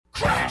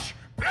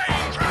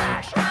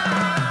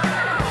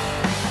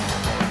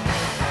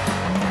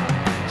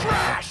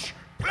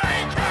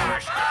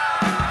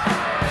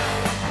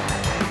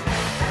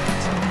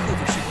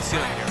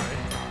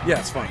Yeah,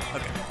 it's fine.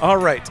 Okay. All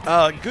right.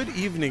 Good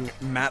evening,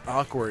 Matt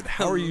Awkward.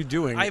 How are you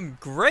doing? I'm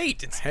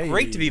great. It's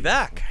great to be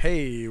back.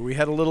 Hey, we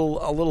had a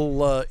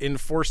little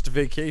enforced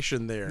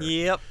vacation there.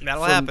 Yep,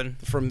 that'll happen.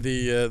 From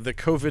the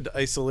COVID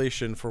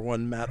isolation for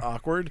one Matt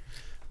Awkward,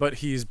 but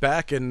he's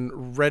back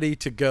and ready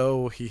to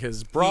go. He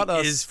has brought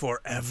us. He is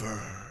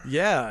forever.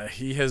 Yeah,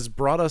 he has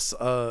brought us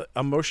a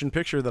motion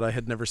picture that I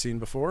had never seen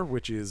before,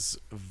 which is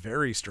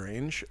very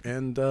strange,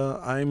 and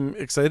I'm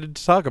excited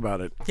to talk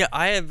about it. Yeah,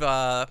 I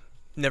have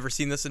never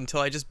seen this until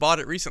I just bought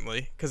it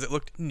recently because it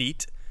looked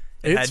neat.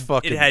 It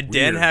had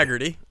Dan weird.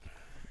 Haggerty.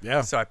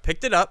 Yeah. So I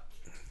picked it up,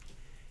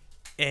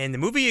 and the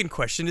movie in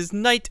question is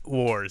Night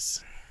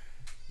Wars.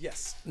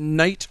 Yes.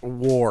 Night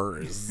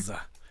Wars,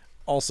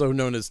 also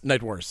known as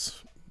Night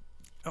Wars.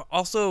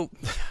 Also,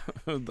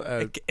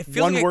 it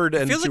feels one like word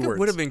and it feels two like words. It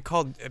would have been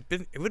called.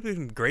 It would have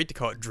been great to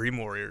call it Dream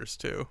Warriors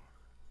too,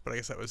 but I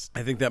guess that was.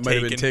 I think that might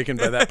have been taken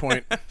by that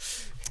point.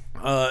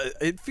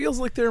 It feels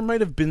like there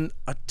might have been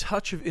a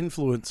touch of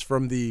influence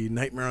from the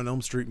Nightmare on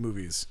Elm Street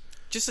movies.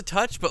 Just a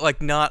touch, but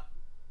like not.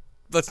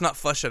 Let's not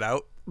flesh it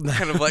out.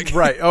 Kind of like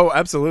right. Oh,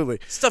 absolutely.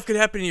 Stuff could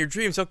happen in your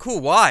dreams. So cool.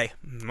 Why?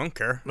 I don't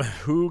care.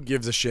 Who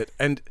gives a shit?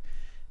 And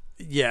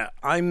yeah,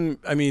 I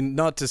mean,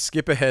 not to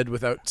skip ahead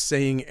without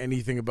saying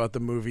anything about the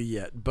movie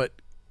yet, but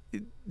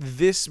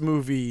this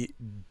movie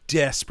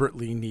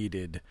desperately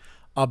needed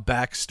a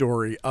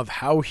backstory of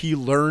how he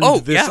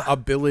learned this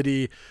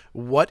ability,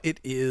 what it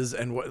is,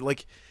 and what,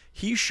 like,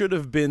 he should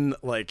have been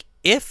like,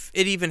 if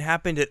it even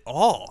happened at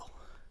all.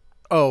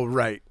 Oh,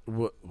 right.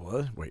 What?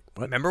 Wait,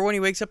 what? Remember when he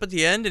wakes up at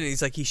the end and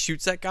he's like, he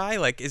shoots that guy?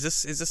 Like, is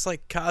this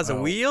like Ka as a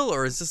wheel,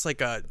 or is this like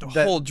a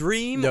whole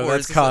dream? No, or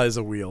that's Ka as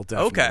a wheel.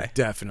 Definitely. Okay.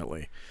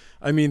 Definitely.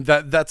 I mean,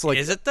 that's like...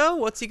 Is it, though?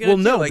 What's he going to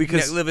do? No, like,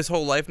 because... live his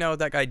whole life now with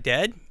that guy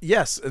dead?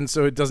 Yes, and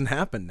so it doesn't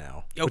happen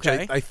now. Okay.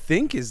 Which I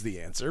think is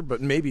the answer,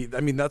 but maybe... I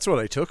mean, that's what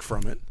I took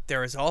from it.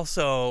 There is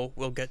also,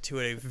 we'll get to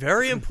it, a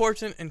very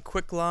important and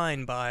quick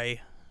line by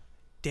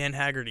Dan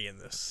Haggerty in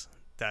this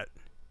that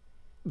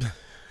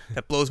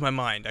blows my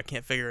mind. I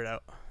can't figure it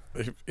out.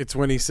 It's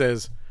when he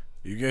says...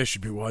 You guys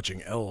should be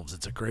watching Elves.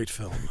 It's a great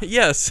film.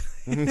 Yes.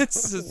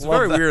 It's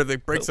very weird. They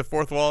breaks the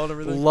fourth wall and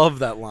everything. Love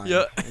that line.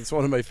 Yeah. It's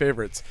one of my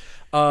favorites.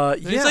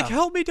 He's like,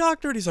 help me,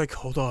 doctor. And he's like,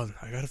 hold on.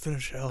 I got to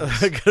finish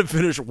Elves. I got to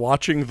finish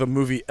watching the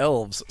movie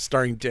Elves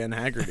starring Dan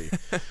Haggerty.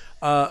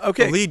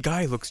 Okay. The lead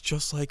guy looks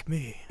just like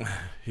me.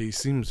 He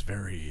seems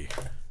very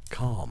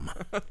calm.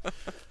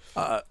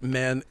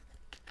 Man,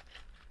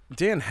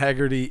 Dan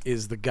Haggerty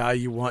is the guy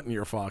you want in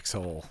your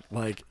foxhole.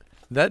 Like,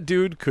 that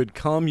dude could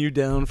calm you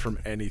down from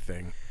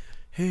anything.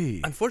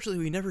 Hey.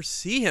 Unfortunately, we never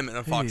see him in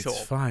a foxhole.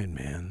 It's fine,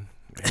 man.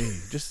 Hey,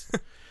 just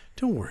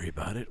don't worry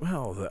about it.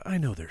 Well, I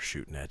know they're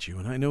shooting at you,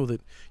 and I know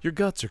that your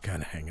guts are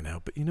kind of hanging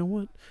out, but you know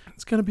what?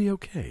 It's going to be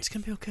okay. It's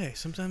going to be okay.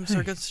 Sometimes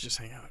our guts just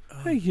hang out.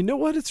 Hey, you know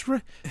what? It's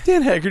right.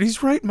 Dan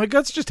Haggerty's right. My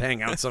guts just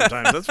hang out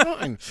sometimes. That's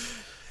fine.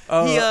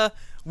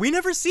 We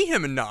never see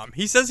him in Nam.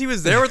 He says he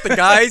was there with the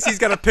guys. He's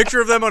got a picture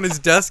of them on his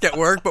desk at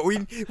work, but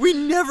we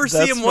never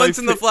see him once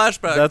in the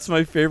flashback. That's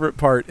my favorite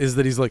part, is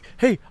that he's like,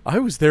 hey, I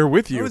was there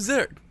with you. I was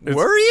there.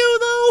 Were you,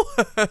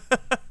 though?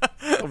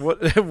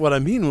 What I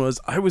mean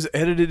was, I was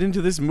edited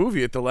into this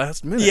movie at the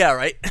last minute. Yeah,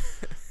 right?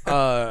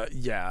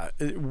 Yeah.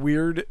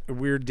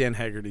 Weird Dan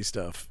Haggerty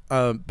stuff.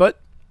 But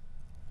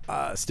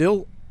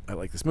still, I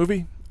like this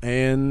movie,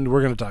 and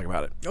we're going to talk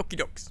about it. Okie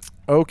dokes.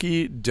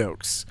 Okie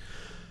dokes.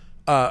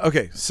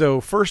 Okay, so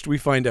first we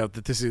find out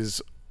that this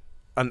is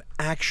an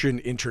Action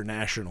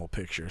International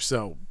picture.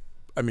 So,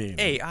 I mean...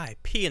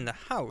 AIP in the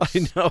house.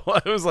 I know.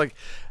 I was like,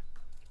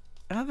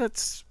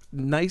 that's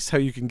nice how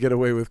you can get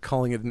away with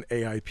calling it an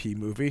AIP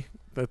movie.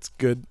 That's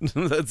good.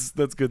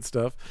 that's good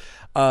stuff.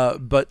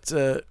 But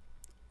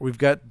we've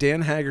got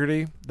Dan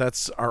Haggerty.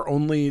 That's our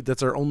only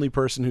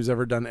person who's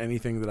ever done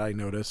anything that I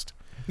noticed.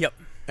 Yep.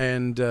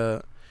 And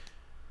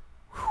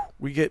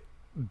we get...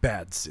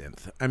 bad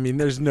synth. I mean,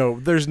 there's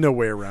no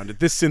way around it.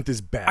 This synth is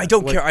bad. I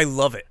don't care. I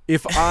love it.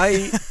 If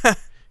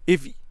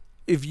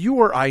you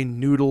or I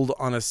noodled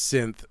on a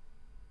synth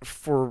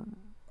for,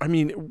 I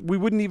mean, we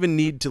wouldn't even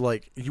need to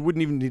you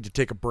wouldn't even need to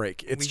take a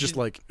break. It's just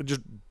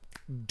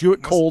do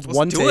it cold, let's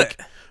one do take.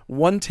 it.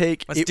 One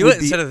take. Let's do it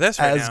instead of this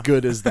right as now.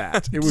 good as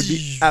that. It would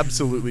be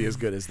absolutely as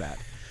good as that.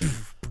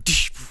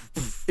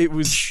 It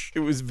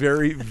was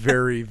very,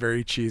 very,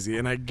 very cheesy,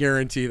 and I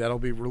guarantee that'll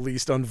be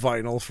released on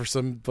vinyl for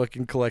some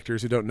fucking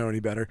collectors who don't know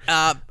any better.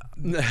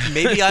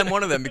 Maybe I'm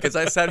one of them, because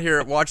I sat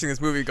here watching this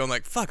movie going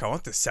like, fuck, I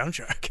want this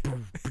soundtrack.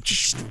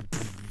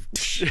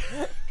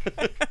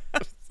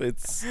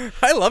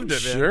 I loved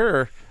it, man.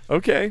 Sure.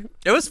 Okay.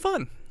 It was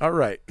fun. All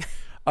right.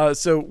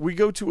 So we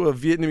go to a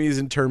Vietnamese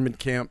internment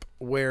camp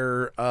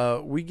where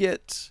we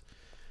get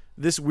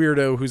this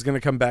weirdo who's going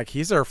to come back.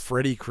 He's our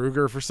Freddy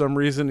Krueger for some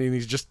reason, and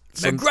he's just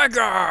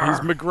McGregor. He's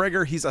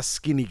McGregor. He's a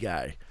skinny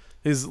guy.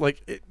 His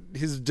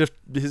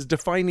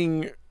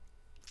defining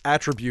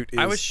attribute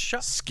is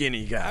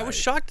skinny guy. I was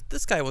shocked that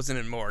this guy wasn't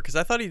in more, because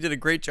I thought he did a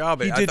great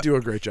job. He did do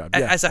a great job.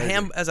 Yeah, as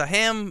a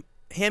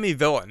hammy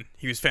villain,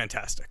 he was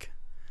fantastic.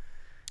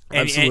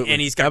 Absolutely.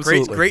 And he's got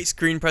Absolutely. great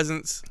screen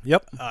presence.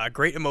 Yep.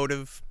 Great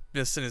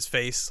emotiveness in his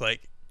face.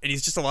 Like, and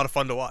he's just a lot of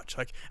fun to watch.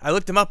 Like, I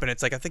looked him up, and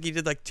it's like I think he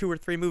did like 2 or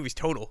 3 movies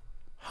total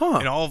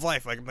in all of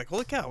life. Like, I'm like,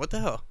 holy cow, what the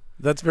hell?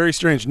 That's very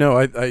strange. No,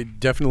 I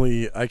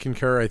definitely I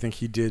concur. I think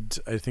he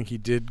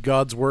did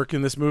God's work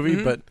in this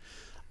movie, but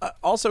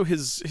also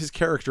his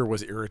character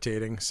was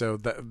irritating. So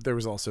that there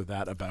was also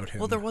that about him.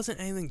 Well, there wasn't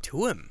anything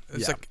to him.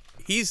 It's Yeah. like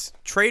he's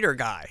traitor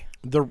guy.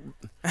 The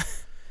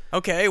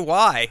Okay,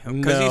 why?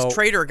 Because he's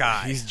traitor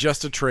guy. He's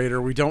just a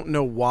traitor. We don't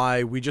know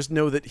why. We just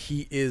know that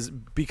he is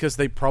because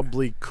they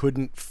probably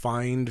couldn't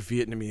find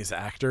Vietnamese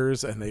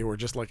actors, and they were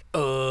just like,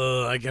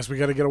 I guess we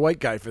got to get a white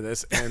guy for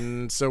this,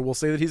 and so we'll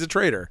say that he's a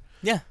traitor.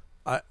 Yeah.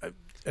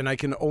 And I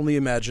can only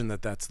imagine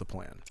that that's the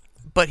plan.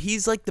 But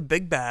he's like the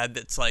big bad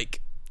that's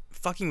like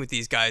fucking with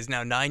these guys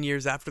now 9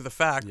 years after the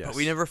fact, Yes. but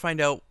we never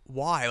find out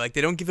why. Like,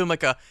 they don't give him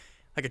like a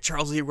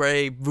Charles Lee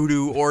Ray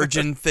voodoo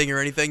origin thing or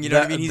anything. You know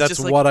what I mean? He's that's just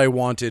like, what I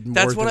wanted. More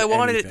that's what than I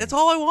wanted. anything. That's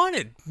all I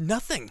wanted.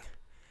 Nothing.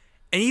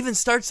 And he even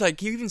starts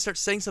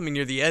saying something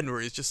near the end where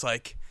he's just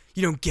like,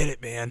 "You don't get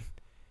it, man.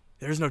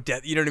 There's no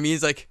death." You know what I mean?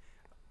 He's like,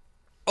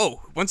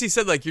 oh, once he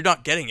said like, "You're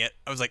not getting it,"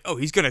 I was like, oh,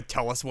 he's gonna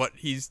tell us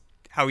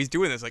how he's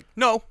doing this. Like,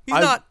 no, he's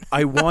not.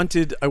 I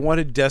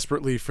wanted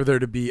desperately for there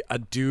to be a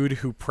dude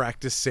who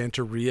practiced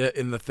Santeria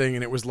in the thing,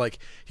 and it was like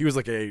he was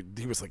like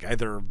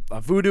either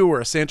a voodoo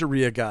or a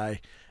Santeria guy,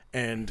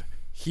 and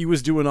he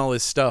was doing all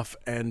his stuff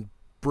and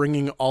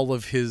bringing all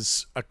of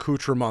his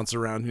accoutrements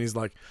around, and he's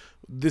like,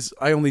 "This,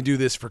 I only do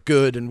this for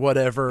good and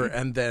whatever."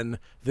 And then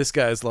this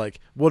guy's like,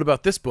 "What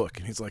about this book?"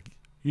 And he's like,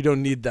 "You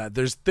don't need that.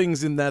 There's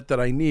things in that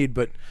I need,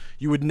 but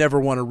you would never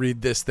want to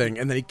read this thing."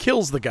 And then he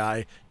kills the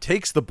guy,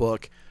 takes the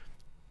book,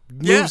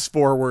 moves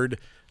forward.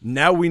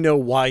 Now we know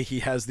why he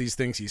has these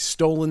things. He's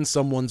stolen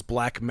someone's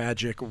black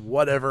magic,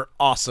 whatever.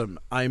 Awesome.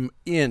 I'm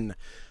in.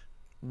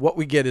 What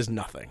we get is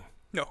nothing.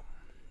 No,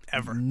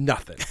 ever.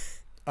 Nothing.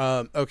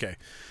 Okay.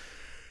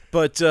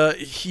 But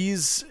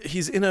he's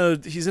in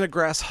a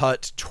grass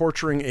hut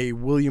torturing a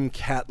William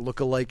Catt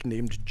lookalike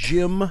named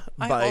Jim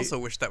I also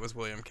wish that was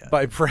William Catt.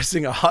 by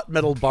pressing a hot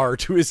metal bar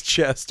to his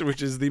chest,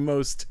 which is the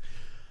most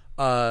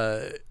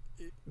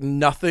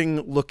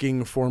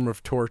nothing-looking form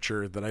of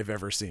torture that I've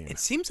ever seen. It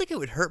seems like it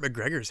would hurt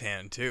McGregor's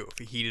hand too if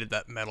he heated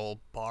that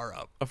metal bar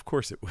up. Of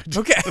course it would.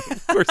 Okay.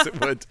 Of course it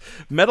would.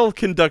 Metal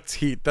conducts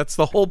heat. That's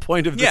the whole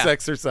point of this Yeah.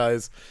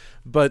 exercise.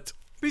 But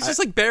He's just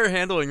like bare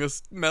handling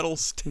this metal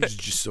stick. it's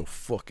just so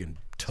fucking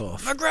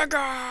tough.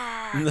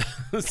 McGregor.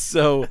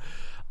 So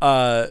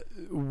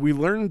we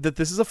learned that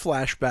this is a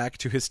flashback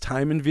to his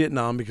time in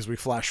Vietnam because we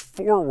flash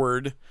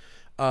forward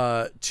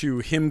to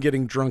him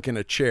getting drunk in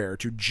a chair,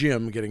 to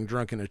Jim getting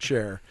drunk in a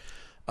chair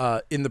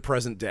in the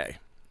present day.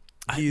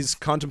 He's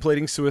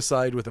contemplating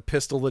suicide with a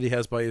pistol that he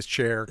has by his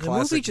chair.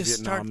 Classic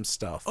Vietnam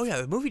stuff. Oh yeah,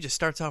 the movie just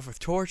starts off with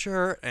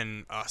torture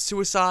and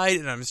suicide,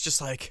 and I was just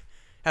like,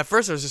 at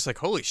first I was just like,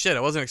 holy shit, I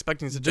wasn't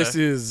expecting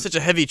such a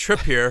heavy trip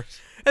here.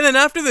 And then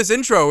after this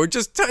intro, it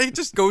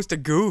just goes to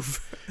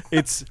goof.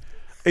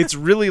 It's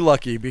really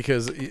lucky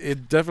because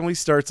it definitely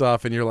starts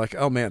off and you're like,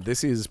 oh man,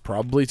 this is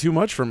probably too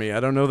much for me. I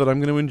don't know that I'm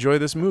going to enjoy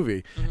this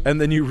movie. Mm-hmm. And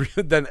then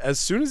then as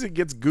soon as it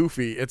gets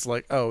goofy, it's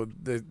like, oh,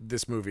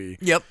 this movie.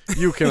 Yep.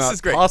 You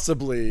cannot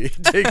possibly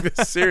take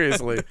this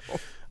seriously.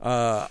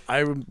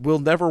 I will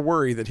never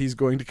worry that he's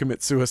going to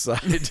commit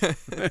suicide.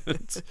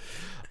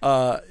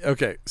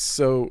 Okay,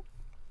 so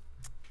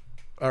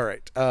all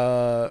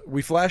right.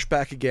 We flash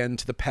back again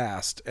to the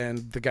past,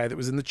 and the guy that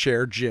was in the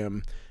chair,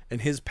 Jim, and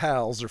his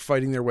pals are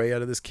fighting their way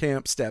out of this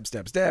camp. Stab,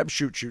 stab, stab.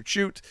 Shoot, shoot,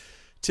 shoot.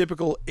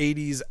 Typical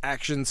 80s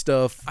action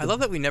stuff. I love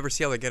that we never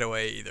see how they get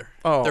away either.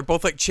 Oh. They're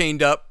both like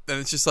chained up, and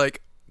it's just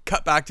like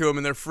cut back to them,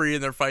 and they're free,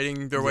 and they're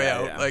fighting their way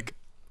out. Yeah. Like,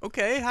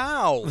 okay,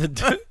 how?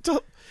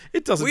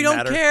 It doesn't We don't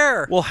matter.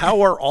 care. Well,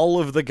 how are all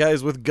of the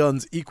guys with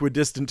guns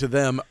equidistant to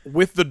them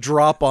with the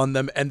drop on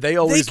them, and they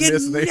always They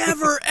miss? can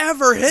never,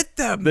 ever hit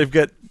them. They've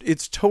got,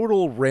 it's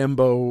total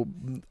Rambo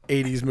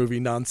 80s movie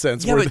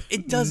nonsense. Yeah, where but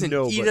it doesn't. He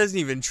nobody- doesn't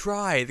even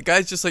try. The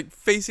guy's just like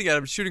facing at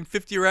him, shooting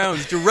 50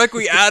 rounds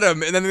directly at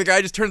him, and then the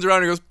guy just turns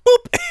around and goes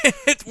boop, and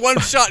hits one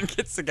shot and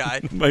gets the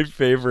guy. My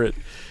favorite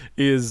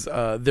is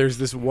there's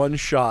this one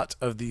shot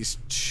of these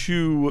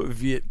two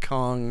Viet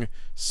Cong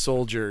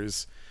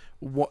soldiers,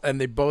 and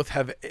they both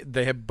have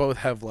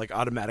like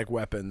automatic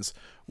weapons.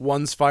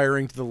 One's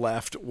firing to the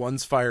left,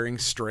 one's firing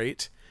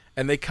straight.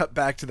 And they cut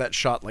back to that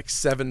shot like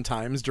 7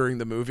 times during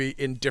the movie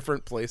in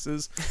different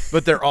places,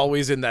 but they're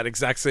always in that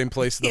exact same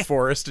place in the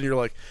forest. And you're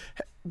like,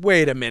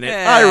 wait a minute,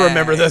 I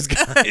remember those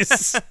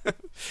guys.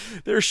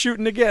 They're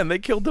shooting again. They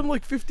killed them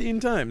like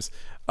 15 times,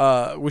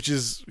 which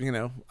is,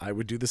 I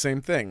would do the same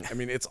thing. I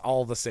mean, it's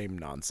all the same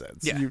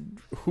nonsense. Yeah.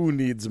 Who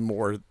needs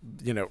more,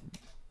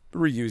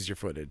 reuse your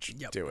footage.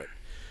 Yep. Do it.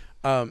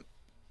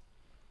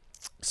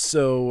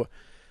 So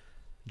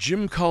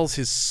Jim calls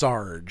his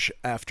Sarge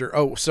after...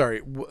 Oh,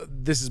 sorry.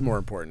 This is more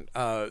important.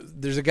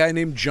 There's a guy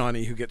named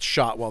Johnny who gets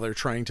shot while they're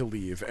trying to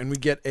leave, and we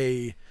get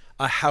a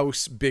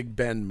house Big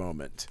Ben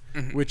moment,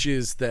 which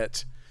is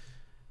that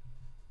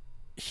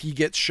he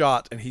gets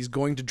shot and he's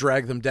going to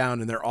drag them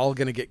down, and they're all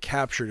going to get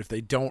captured if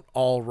they don't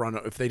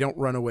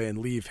run away and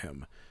leave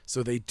him.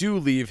 So they do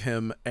leave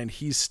him, and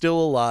he's still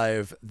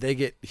alive.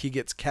 He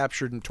gets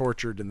captured and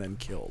tortured and then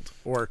killed.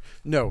 Or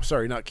no,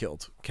 sorry, not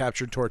killed.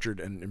 Captured, tortured,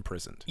 and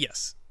imprisoned.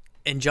 Yes.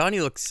 And Johnny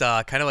looks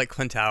kind of like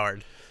Clint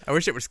Howard. I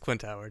wish it was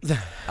Clint Howard.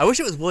 I wish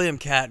it was William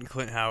Catt and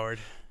Clint Howard.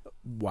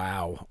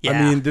 Wow. Yeah.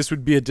 I mean, this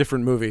would be a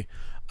different movie.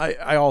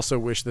 I also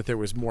wish that there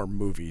was more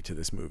movie to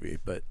this movie,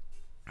 but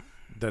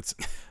that's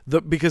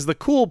because the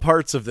cool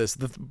parts of this,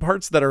 the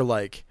parts that are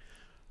like,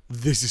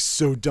 this is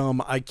so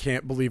dumb, I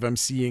can't believe I'm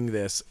seeing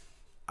this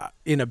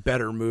in a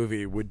better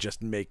movie, would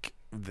just make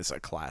this a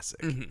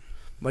classic. Mm-hmm.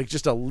 Like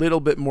just a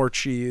little bit more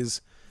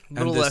cheese. A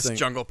little less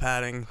jungle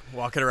padding,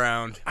 walking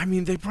around. I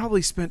mean, they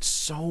probably spent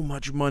so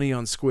much money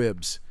on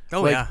squibs.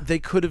 Oh, like, yeah. They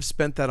could have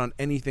spent that on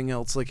anything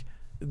else. Like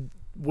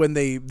when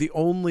the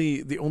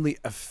only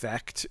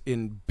effect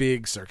in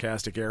big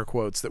sarcastic air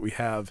quotes that we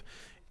have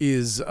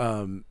is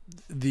the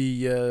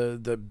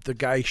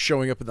guy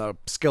showing up in the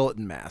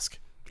skeleton mask.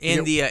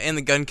 And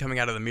the gun coming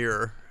out of the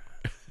mirror.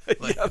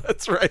 Like, yeah,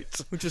 that's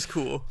right. Which is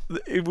cool.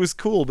 It was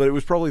cool, but it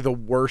was probably the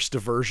worst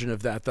version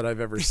of that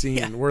I've ever seen.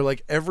 Yeah. Where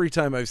like every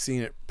time I've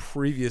seen it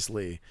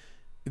previously,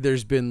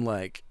 there's been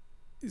like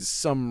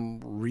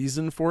some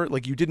reason for it.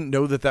 Like you didn't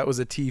know that was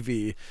a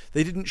TV.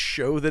 They didn't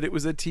show that it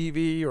was a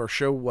TV or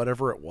show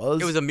whatever it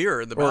was. It was a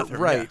mirror in the bathroom.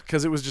 Right,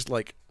 because it was just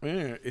like,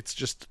 it's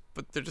just...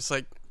 But they're just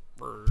like...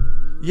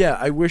 Yeah,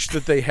 I wish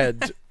that they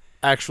had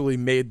actually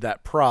made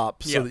that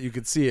prop so that you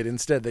could see it.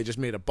 Instead, they just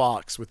made a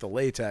box with the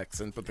latex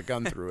and put the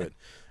gun through it.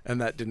 And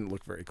that didn't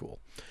look very cool.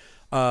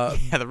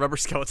 The rubber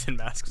skeleton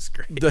mask was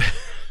great.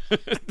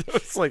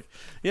 It's like,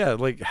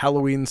 like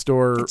Halloween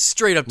store. It's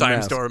straight up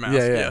dime store mask.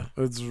 Yeah.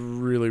 It's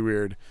really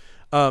weird.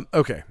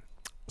 Okay.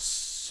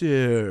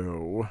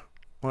 So,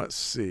 let's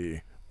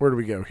see. Where do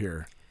we go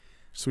here?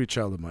 Sweet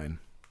child of mine.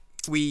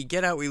 We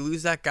get out, we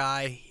lose that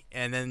guy,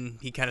 and then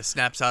he kind of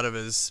snaps out of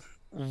his...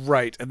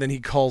 Right, and then he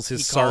calls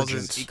his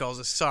sergeant. He calls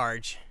his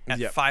sarge at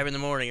 5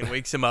 a.m. and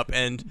wakes him up,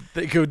 and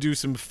they go do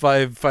some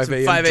 5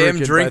 a.m.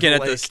 drinking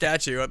at the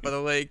statue up by the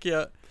lake.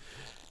 Yeah,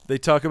 they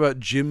talk about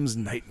Jim's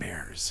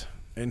nightmares,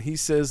 and he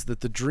says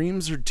that the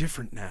dreams are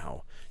different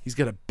now. He's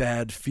got a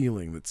bad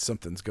feeling that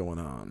something's going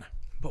on.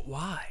 But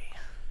why?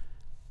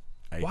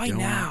 Why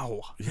now?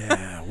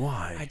 Yeah,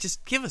 why? I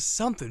just give us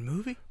something,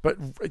 movie. But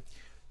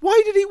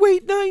why did he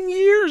wait 9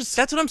 years?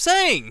 That's what I'm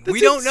saying. That's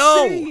we don't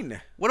insane. know.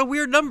 What a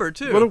weird number,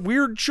 too. What a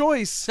weird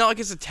choice. It's not like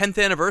it's the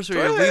 10th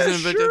anniversary of Lee's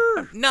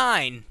sure.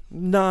 9.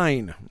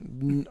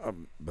 9.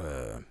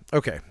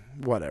 Okay,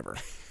 whatever.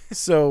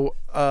 So,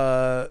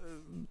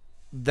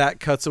 that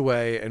cuts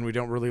away, and we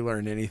don't really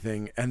learn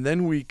anything. And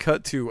then we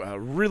cut to a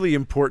really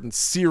important,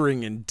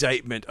 searing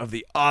indictment of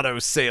the auto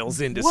sales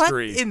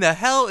industry. What in the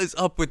hell is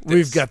up with this?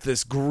 We've got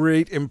this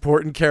great,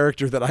 important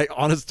character that I,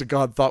 honest to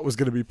God, thought was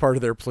going to be part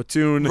of their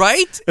platoon.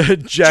 Right?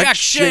 Jack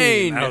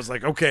Shane. I was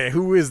like, okay,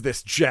 who is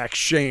this Jack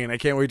Shane? I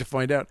can't wait to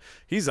find out.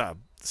 He's a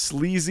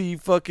sleazy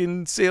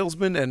fucking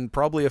salesman and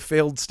probably a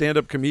failed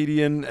stand-up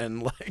comedian.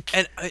 And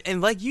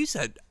like you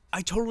said,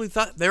 I totally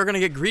thought they were going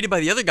to get greeted by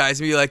the other guys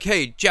and be like,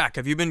 hey, Jack,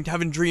 have you been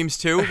having dreams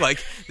too? Like,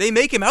 they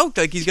make him out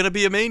like he's going to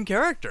be a main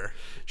character.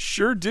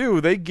 Sure do.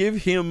 They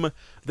give him...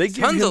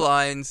 Tons of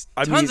lines,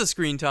 tons of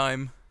screen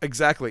time.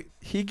 Exactly.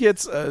 He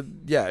gets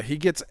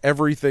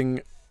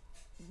everything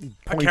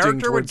pointing a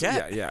character towards... would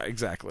get. Yeah,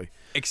 exactly.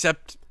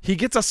 Except... He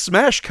gets a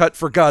smash cut,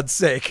 for God's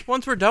sake.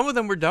 Once we're done with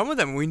him, we're done with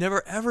him. We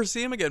never ever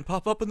see him again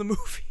pop up in the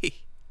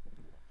movie.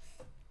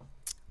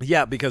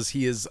 Yeah, because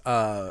he is...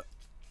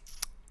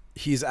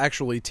 he's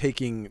actually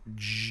taking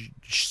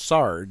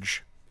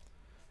Sarge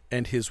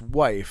and his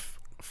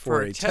wife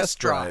for a test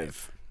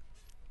drive.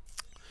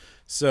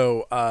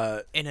 So,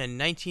 in a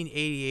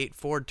 1988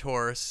 Ford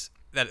Taurus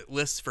that it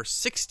lists for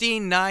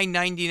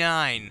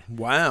 $16,999.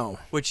 Wow.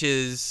 Which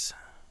is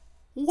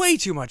way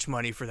too much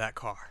money for that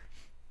car.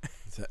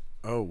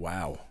 Oh,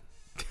 wow.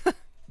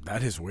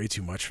 That is way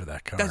too much for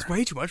that car. That's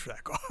way too much for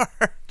that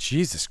car.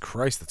 Jesus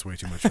Christ, that's way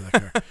too much for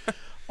that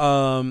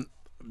car.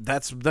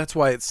 That's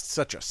why it's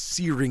such a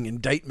searing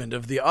indictment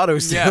of the auto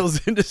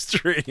sales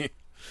industry.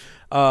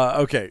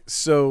 Okay,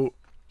 so,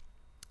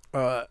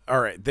 all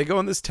right, they go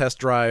on this test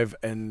drive,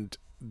 and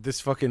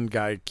this fucking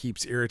guy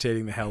keeps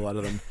irritating the hell out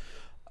of them.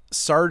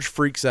 Sarge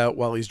freaks out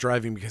while he's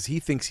driving because he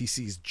thinks he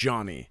sees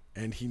Johnny,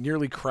 and he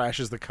nearly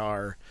crashes the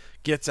car,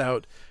 gets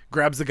out,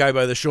 grabs the guy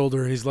by the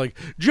shoulder, and he's like,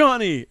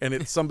 Johnny! And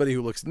it's somebody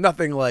who looks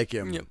nothing like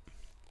him. Yep.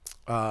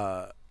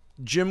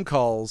 Jim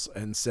calls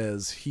and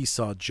says he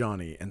saw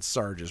Johnny, and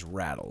Sarge is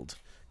rattled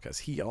because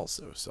he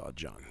also saw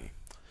Johnny.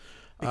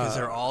 Because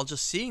they're all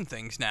just seeing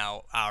things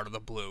now out of the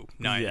blue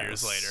 9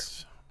 years later.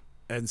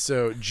 And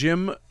so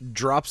Jim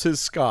drops his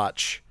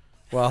scotch,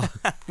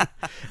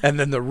 and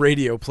then the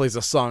radio plays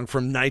a song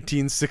from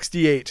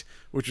 1968,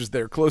 which was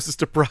their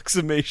closest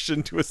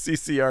approximation to a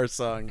CCR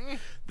song.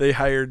 They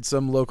hired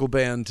some local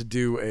band to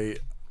do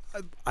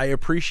I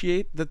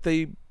appreciate that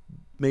they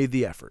made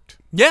the effort.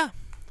 Yeah.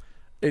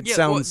 It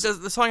sounds... Well,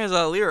 the song has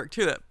a lyric,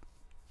 too, that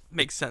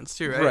makes sense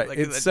too, right? Right. Like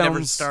It it never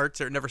sounds-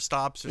 starts or it never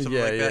stops or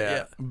something like that.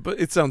 Yeah. But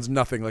it sounds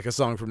nothing like a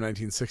song from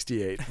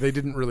 1968. They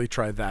didn't really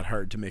try that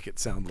hard to make it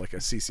sound like a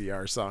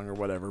CCR song or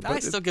whatever. But I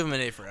still give him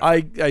an A for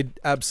effort. I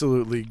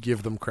absolutely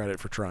give them credit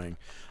for trying.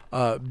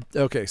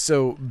 Okay,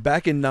 so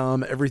back in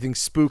Nam, everything's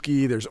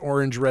spooky. There's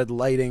orange-red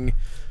lighting.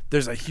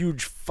 There's a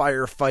huge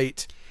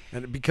firefight,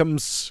 and it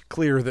becomes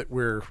clear that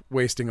we're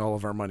wasting all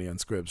of our money on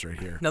squibs right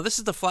here. Now this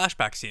is the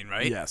flashback scene,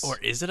 right? Yes. Or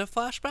is it a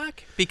flashback?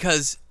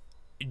 Because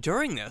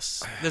during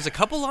this, there's a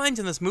couple lines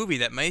in this movie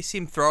that may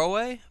seem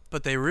throwaway,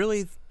 but they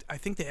really, I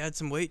think they add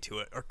some weight to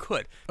it, or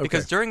could.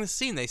 Because Okay. during the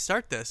scene, they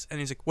start this, and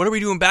he's like, "What are we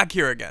doing back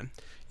here again?"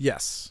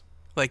 Yes.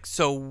 Like,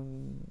 so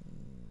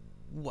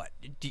what?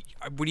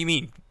 What do you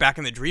mean? Back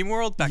in the dream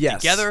world? Back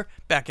Yes. together?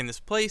 Back in this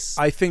place?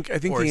 I think or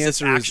the is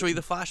this answer actually is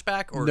the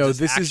flashback? Or no. is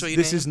this actually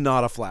This an is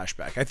not a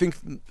flashback. I think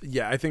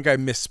I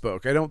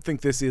misspoke. I don't think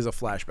this is a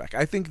flashback.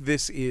 I think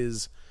this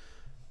is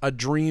a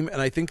dream,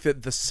 and I think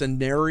that the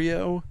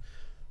scenario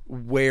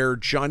where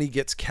Johnny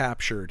gets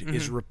captured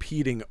is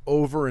repeating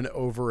over and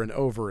over and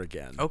over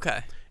again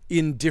Okay.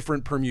 in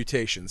different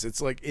permutations.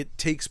 It's like it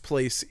takes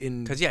place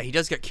in Because, yeah, he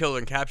does get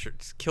killed / captured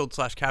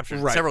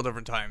Right. several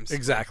different times.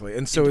 exactly,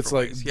 and so it's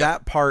like different ways, yeah.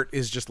 that part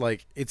is just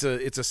like it's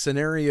a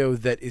scenario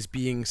that is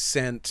being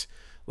sent.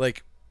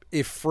 Like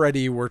if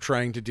Freddy were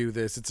trying to do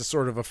this, it's a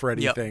sort of a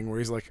Freddy Yep. thing where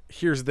he's like,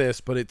 here's this,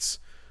 but it's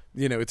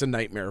it's a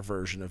nightmare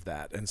version of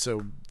that, and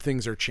so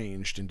things are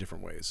changed in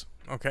different ways.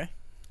 Okay.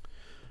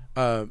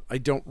 I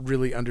don't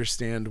really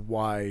understand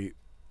why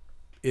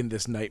in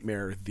this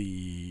nightmare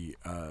the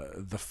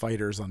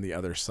fighters on the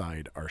other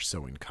side are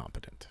so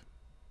incompetent.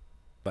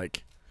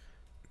 Like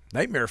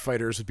nightmare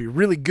fighters would be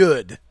really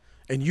good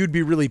and you'd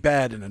be really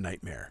bad in a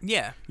nightmare.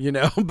 Yeah.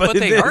 But But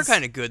they are this-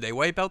 kind of good. They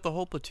wipe out the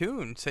whole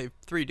platoon, save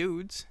 3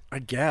 dudes. I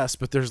guess,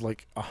 but there's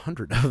like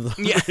 100 of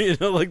them. Yeah.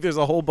 Like there's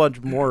a whole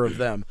bunch more of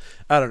them.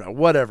 I don't know,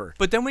 whatever.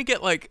 But then we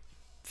get like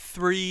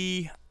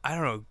 3, I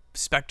don't know,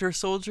 Spectre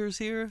soldiers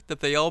here that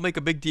they all make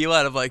a big deal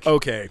out of, like.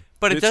 Okay.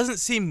 But it It's- doesn't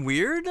seem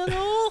weird at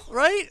all,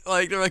 right?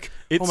 Like they're like,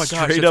 It oh my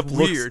gosh, straight that's up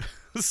looks weird.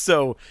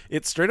 so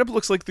it straight up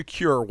looks like the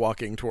Cure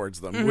walking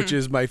towards them, Mm-hmm. which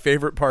is my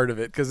favorite part of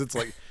it because it's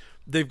like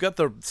they've got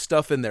the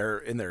stuff in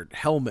their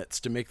helmets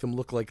to make them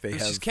look like they have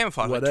just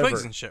camouflage, like whatever.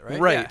 twigs and shit, right?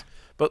 Right, Yeah.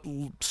 but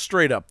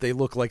straight up they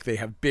look like they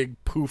have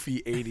big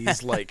poofy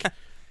 80s like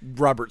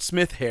Robert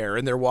Smith hair,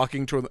 and they're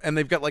walking toward and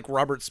they've got like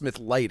Robert Smith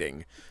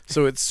lighting,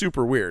 so it's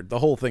super weird. The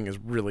whole thing is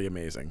really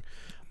amazing.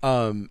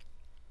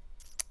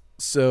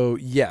 So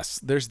yes,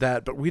 there's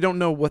that, but we don't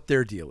know what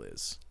their deal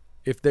is.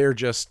 If they're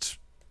just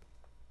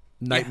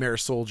nightmare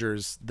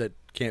soldiers that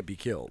can't be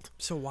killed.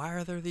 So why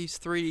are there these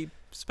 3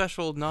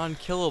 special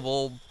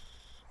non-killable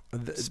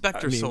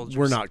Spectre soldiers?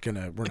 We're not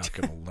gonna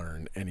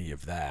learn any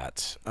of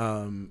that.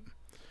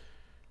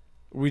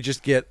 We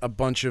just get a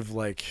bunch of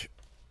like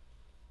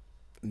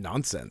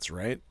nonsense,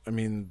 right? I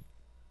mean,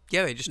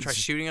 Yeah, they just try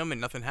shooting them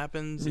and nothing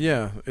happens.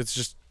 yeah, it's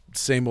just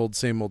same old.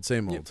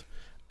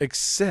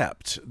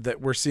 Except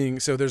that we're seeing,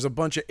 so there's a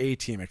bunch of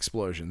A-team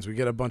explosions. We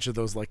get a bunch of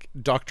those like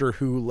Doctor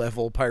Who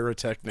level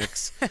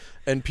pyrotechnics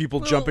and people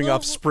jumping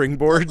off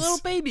springboards. Little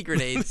baby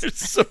grenades.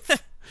 It's so,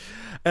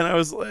 and I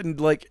was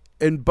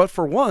but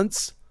for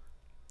once,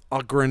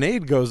 a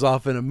grenade goes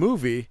off in a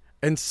movie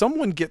and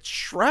someone gets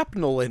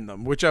shrapnel in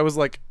them, which I was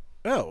like,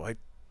 oh, I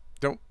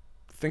don't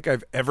think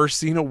I've ever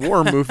seen a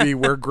war movie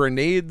where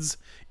grenades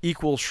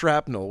equal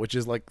shrapnel, which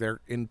is like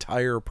their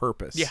entire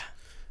purpose. Yeah.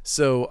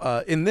 So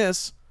in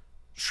this,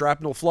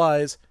 shrapnel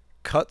flies,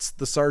 cuts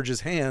the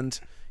Sarge's hand.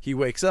 He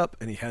wakes up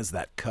and he has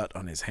that cut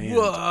on his hand.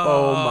 Whoa.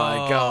 Oh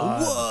my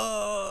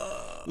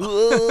god.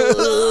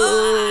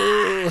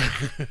 Whoa.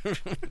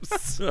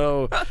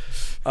 So,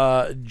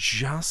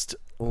 just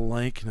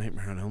like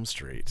Nightmare on Elm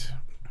Street.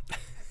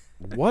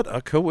 What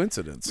a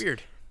coincidence.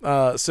 Weird.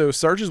 So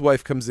Sarge's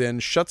wife comes in,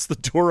 shuts the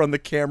door on the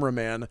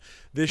cameraman.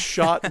 This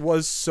shot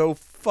was so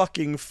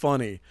fucking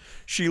funny.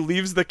 She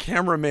leaves the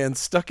cameraman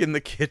stuck in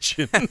the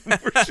kitchen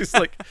where she's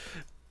like,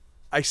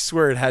 I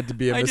swear it had to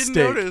be a I mistake.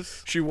 didn't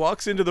notice. She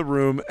walks into the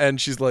room and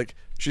she's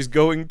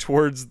going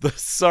towards the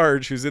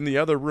Sarge who's in the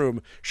other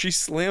room. She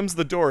slams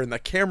the door and the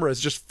camera is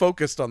just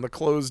focused on the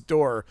closed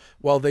door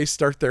while they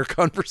start their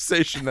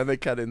conversation and they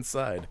cut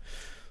inside.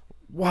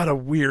 What a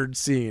weird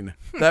scene.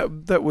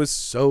 That was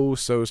so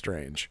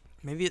strange.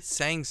 Maybe it's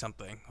saying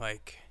something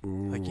like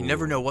you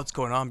never know what's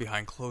going on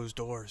behind closed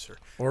doors,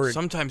 Or or it-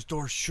 sometimes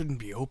doors shouldn't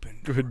be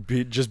opened. Could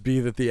be just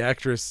be that the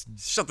actress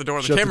Shut the door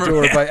on the shut camera. the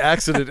door by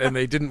accident and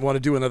they didn't want to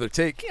do another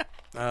take.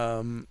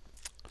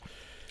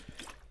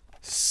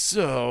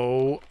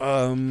 So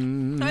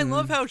I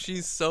love how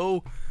she's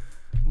so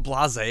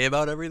blasé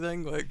about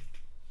everything. Like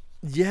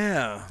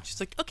yeah. she's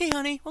like, "Okay,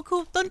 honey, well,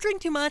 cool. Don't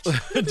drink too much."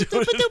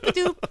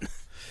 Doop-a-doop-a-doop.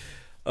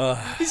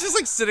 He's just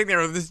like sitting there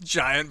with this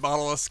giant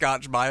bottle of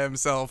scotch by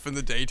himself in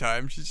the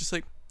daytime. She's just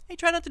like, "Hey,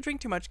 try not to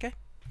drink too much, okay?"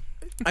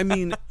 I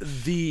mean,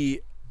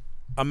 the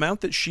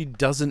amount that she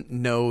doesn't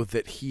know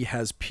that he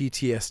has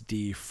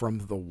PTSD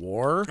from the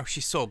war Oh,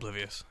 she's so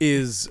oblivious.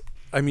 is,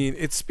 I mean,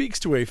 it speaks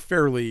to a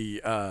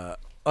fairly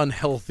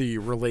unhealthy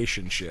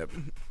relationship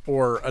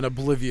or an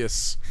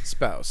oblivious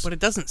spouse. But it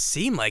doesn't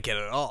seem like it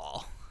at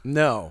all.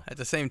 No. At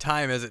the same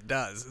time as it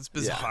does. It's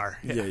bizarre.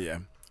 Yeah.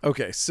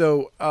 Okay,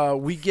 so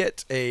we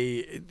get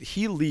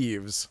he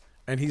leaves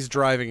and he's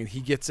driving and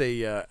he gets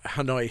a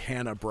Hanoi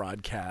Hannah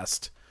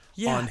broadcast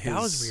on his,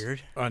 that was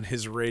weird. On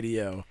his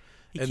radio.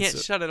 He can't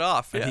shut it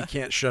off. And he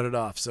can't shut it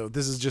off. So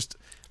this is just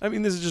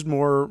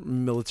more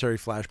military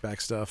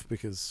flashback stuff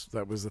because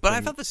that was the thing. But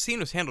I thought the scene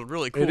was handled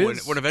really cool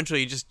when eventually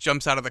he just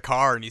jumps out of the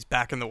car and he's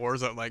back in the war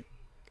zone. Like,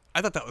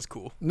 I thought that was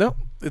cool. No,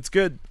 it's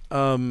good.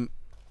 Yeah.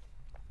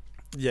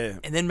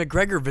 And then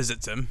McGregor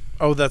visits him.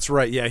 Oh, that's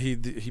right. Yeah,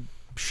 he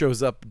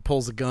shows up and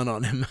pulls a gun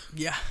on him.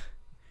 Yeah.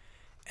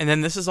 And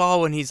then this is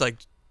all when he's like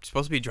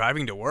supposed to be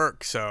driving to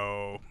work,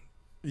 so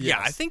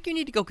yeah, I think you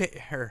need to go get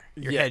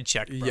your head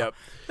checked, bro.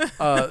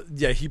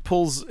 Yep. He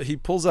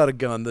pulls out a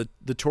gun.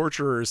 The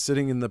torturer is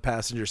sitting in the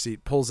passenger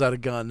seat, pulls out a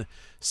gun.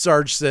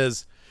 Sarge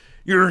says,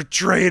 "You're a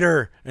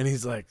traitor." And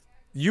he's like,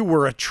 "You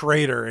were a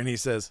traitor." And he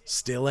says,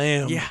 "Still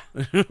am." Yeah.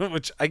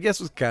 Which I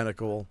guess was kind of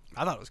cool.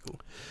 I thought it was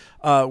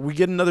cool. We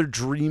get another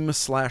dream /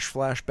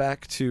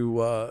 flashback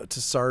to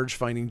Sarge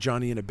finding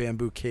Johnny in a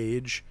bamboo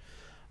cage.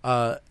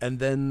 And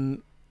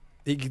then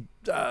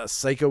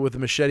Psycho with a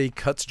machete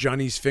cuts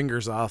Johnny's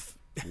fingers off.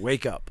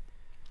 Wake up.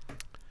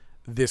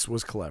 This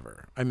was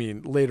clever. I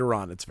mean, later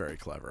on, it's very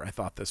clever. I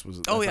thought that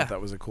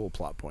was a cool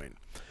plot point.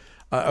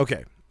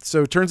 Okay,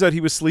 so it turns out he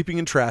was sleeping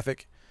in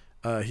traffic.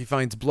 He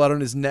finds blood on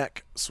his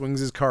neck, swings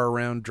his car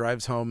around,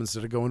 drives home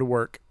instead of going to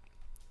work.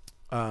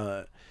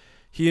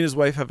 He and his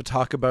wife have a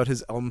talk about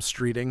his Elm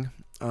Streeting.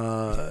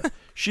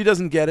 She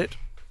doesn't get it,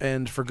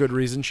 and for good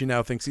reason. She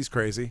now thinks he's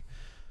crazy.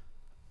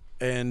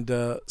 And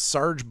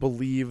Sarge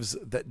believes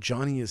that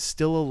Johnny is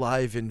still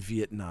alive in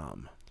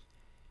Vietnam.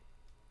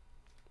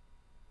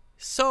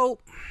 So,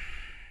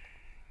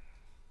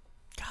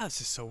 God,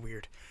 this is so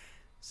weird.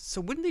 So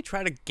wouldn't they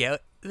try to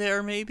get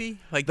there, maybe?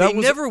 Like, they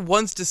never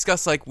once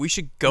discussed, like, we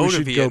should go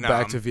to Vietnam. Go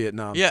back to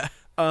Vietnam. Yeah.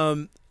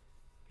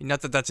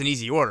 Not that that's an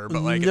easy order,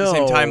 but, like, at the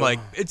same time, like,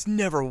 it's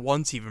never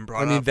once even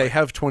brought up. I mean, they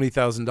have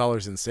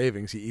 $20,000 in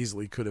savings. He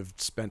easily could have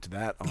spent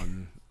that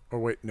on... Or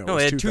wait, no,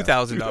 they had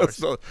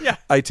 $2,000. Yeah.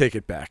 I take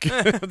it back.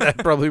 That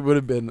probably would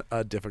have been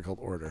a difficult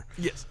order.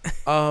 Yes.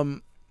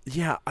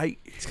 Yeah,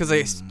 it's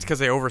because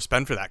they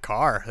overspent for that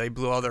car. They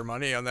blew all their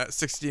money on that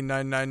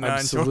 $16,999.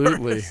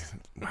 Absolutely.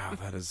 Wow,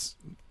 that is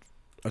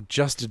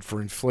adjusted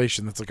for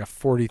inflation. That's like a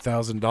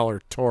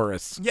 $40,000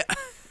 Taurus. Yeah.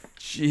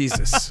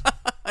 Jesus.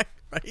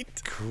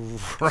 Right.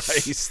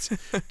 Christ.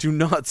 Do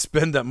not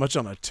spend that much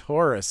on a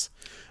Taurus.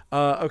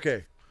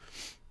 Okay.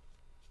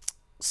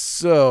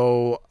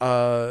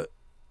 So,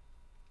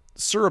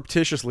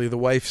 surreptitiously, the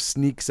wife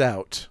sneaks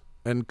out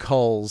and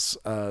calls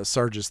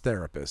Sarge's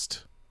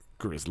therapist,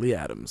 Grizzly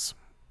Adams.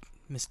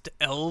 Mr.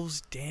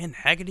 Elves, Dan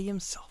Haggerty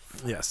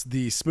himself. Yes,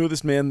 the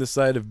smoothest man this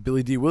side of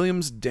Billy D.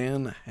 Williams,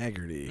 Dan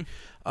Haggerty.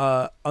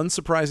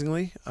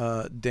 Unsurprisingly,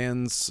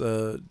 Dan's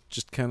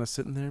just kind of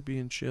sitting there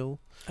being chill.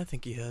 I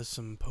think he has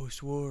some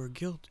post-war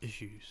guilt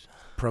issues.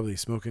 Probably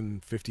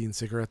smoking 15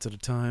 cigarettes at a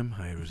time,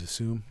 I would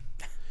assume.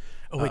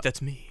 Oh, wait,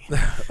 that's me.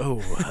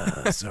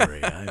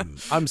 Sorry.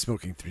 I'm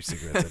smoking 3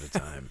 cigarettes at a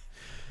time.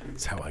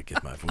 That's how I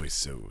get my voice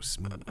so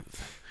smooth.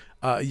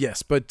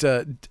 Yes, but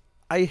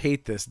I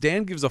hate this.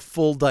 Dan gives a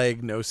full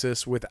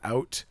diagnosis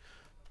without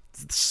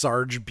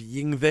Sarge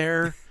being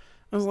there.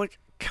 I was like,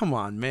 come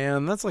on,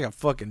 man. That's like a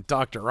fucking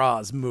Dr.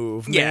 Oz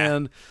move,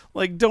 man.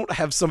 Like, don't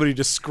have somebody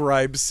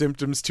describe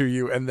symptoms to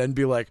you and then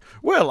be like,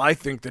 well, I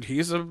think that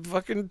he's a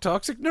fucking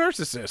toxic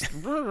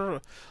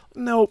narcissist.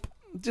 Nope.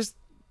 Just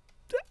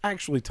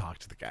actually talk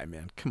to the guy,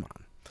 man. Come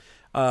on.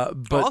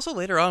 But also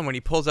later on when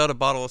he pulls out a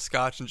bottle of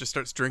scotch and just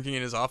starts drinking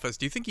in his office,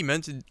 do you think he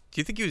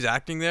was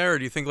acting there, or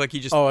do you think like he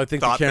just I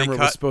think the camera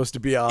was supposed to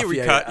be off.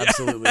 Yeah,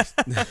 absolutely.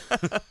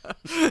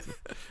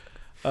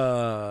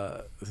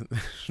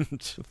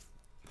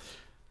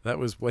 That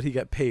was what he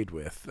got paid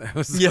with.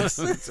 Yes.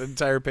 His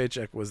entire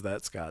paycheck was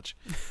that scotch.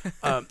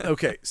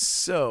 Okay,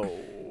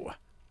 so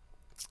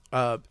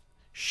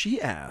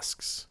she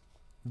asks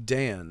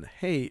Dan,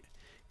 hey,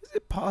 is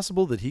it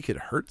possible that he could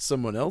hurt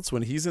someone else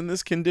when he's in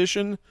this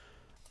condition?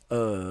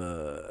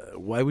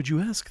 Why would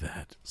you ask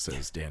that?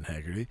 Says Dan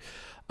Haggerty.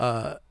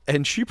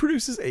 And she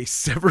produces a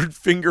severed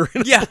finger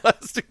in a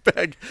plastic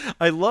bag.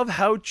 I love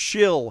how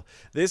chill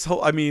this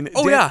whole,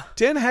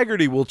 Dan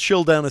Haggerty will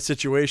chill down a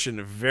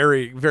situation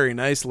very, very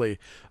nicely.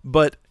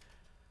 But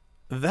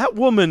that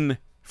woman,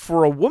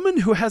 for a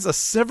woman who has a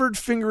severed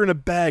finger in a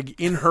bag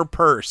in her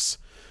purse,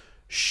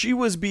 she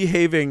was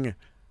behaving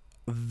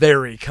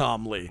very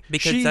calmly.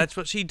 Because that's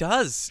what she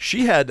does.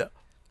 She had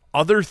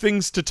other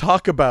things to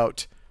talk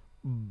about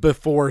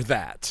before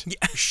that.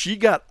 Yeah. She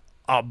got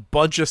a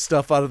bunch of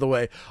stuff out of the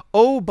way.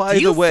 Oh, by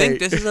the way, do you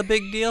think this is a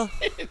big deal?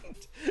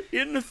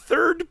 In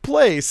third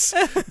place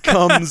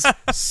comes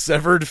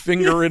severed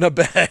finger in a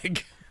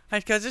bag. I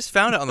just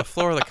found it on the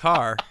floor of the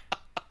car.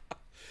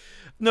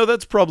 No,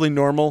 that's probably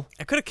normal.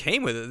 It could have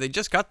came with it. They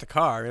just got the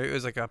car. It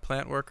was like a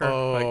plant worker.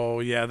 Oh,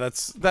 yeah,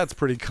 that's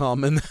pretty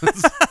common.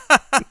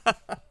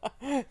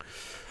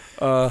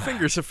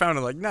 Fingers are found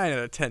in like 9 out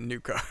of 10 new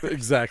cars.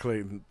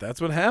 Exactly.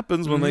 That's what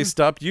happens when they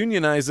stopped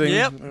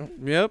unionizing.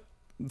 Yep.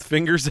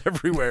 Fingers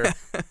everywhere.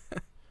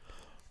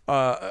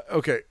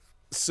 Okay.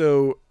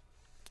 So,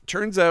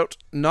 turns out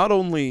not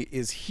only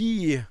is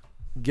he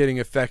getting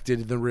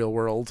affected in the real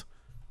world,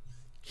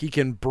 he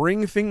can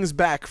bring things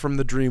back from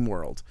the dream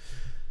world.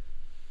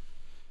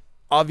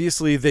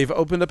 Obviously, they've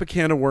opened up a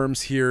can of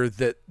worms here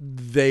that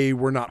they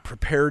were not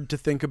prepared to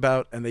think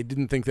about, and they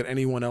didn't think that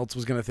anyone else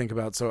was going to think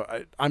about. So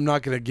I'm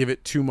not going to give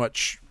it too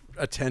much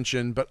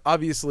attention, but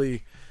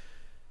obviously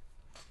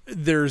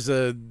there's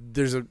a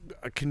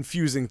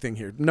confusing thing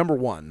here. Number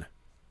one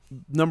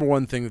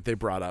thing that they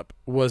brought up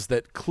was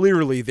that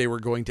clearly they were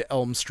going to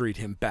Elm Street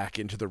him back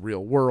into the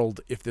real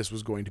world if this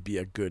was going to be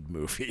a good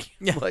movie.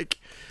 Yeah. Like,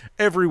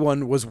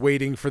 everyone was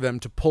waiting for them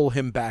to pull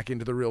him back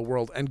into the real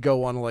world and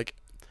go on, like,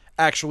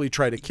 actually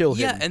try to kill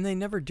him. Yeah, and they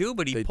never do,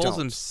 but he They pulls don't.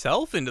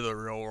 himself into the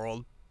real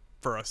world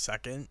for a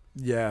second.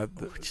 Yeah.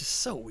 Which is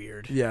so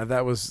weird. Yeah,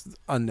 that was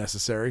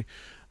unnecessary.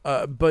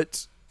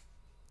 But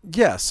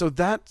yeah, so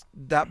that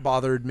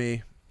bothered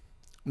me,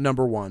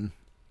 number one.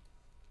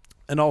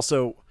 And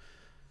also,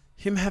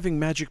 him having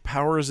magic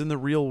powers in the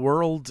real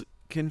world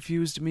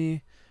confused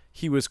me.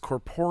 He was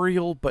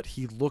corporeal, but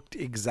he looked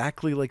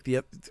exactly like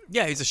the...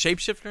 Yeah, he's a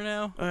shapeshifter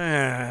now.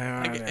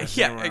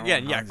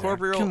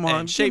 Corporeal Come on,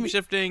 and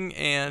shapeshifting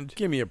and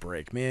give me a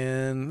break,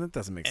 man. That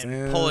doesn't make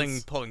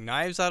sense. pulling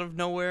knives out of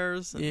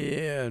nowheres.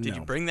 Yeah, Did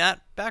you bring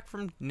that back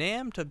from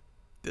Nam to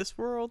this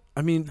world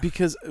I mean,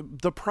 because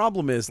the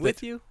problem is with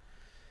that you?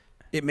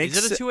 it makes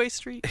Is it a two-way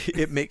street?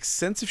 it makes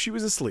sense if she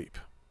was asleep.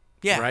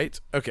 Yeah. Right?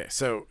 Okay,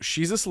 so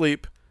she's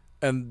asleep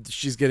and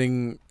she's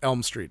getting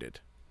Elm Streeted.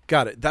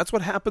 Got it. That's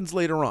what happens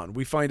later on.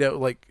 We find out,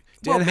 like,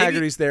 Dan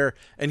Haggerty's there,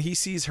 and he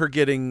sees her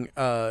getting,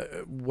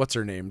 what's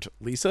her name?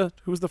 Lisa?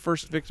 Who was the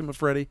first victim of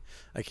Freddy?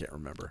 I can't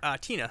remember.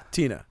 Tina.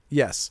 Tina,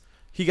 yes.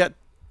 She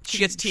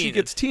gets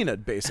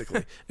Tina'd,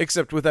 basically,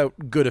 except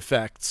without good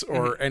effects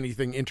or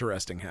anything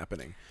interesting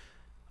happening.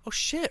 Oh,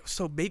 shit.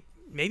 So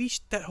maybe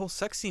that whole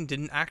sex scene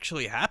didn't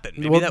actually happen.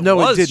 Maybe Well, that no,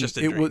 was it didn't. just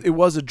a dream. It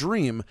was a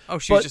dream. Oh,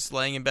 she was just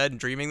laying in bed and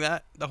dreaming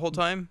that the whole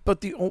time?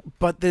 But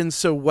then,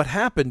 so what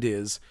happened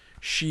is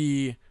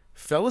she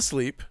fell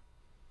asleep,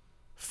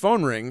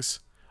 phone rings.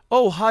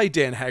 Oh, hi,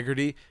 Dan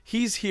Haggerty.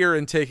 He's here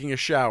and taking a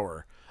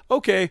shower.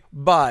 Okay,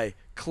 bye.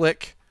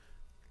 Click.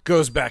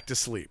 Goes back to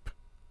sleep.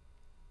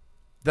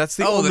 That's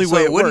the only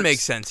way it wouldn't works. make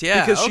sense.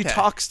 Yeah, because she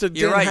talks to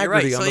Dan You're right.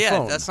 Haggerty on so the yeah,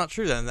 phone. that's not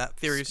true then. That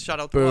theory's shot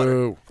out the water.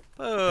 Boo.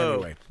 Oh.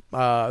 Anyway,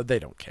 they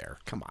don't care.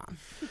 Come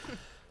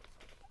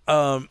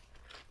on.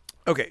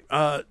 Okay.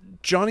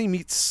 Johnny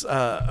meets,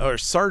 or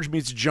Sarge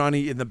meets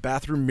Johnny in the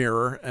bathroom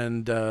mirror,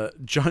 and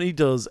Johnny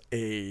does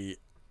a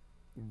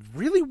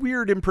really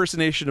weird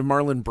impersonation of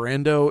Marlon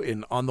Brando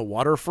in On the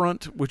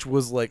Waterfront, which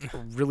was like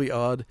really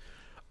odd.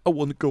 I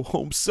want to go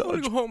home, Sarge. I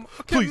want to go home.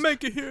 I can't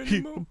make it here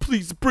anymore.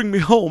 Please bring me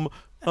home.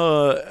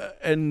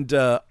 And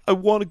I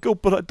want to go,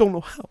 but I don't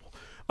know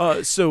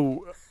how.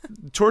 So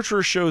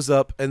Torturer shows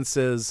up and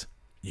says,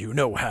 "You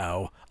know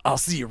how. I'll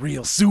see you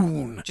real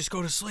soon." Just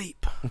go to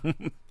sleep.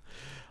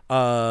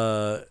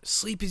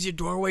 Sleep is your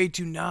doorway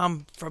to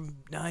Nam from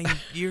 9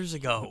 years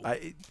ago.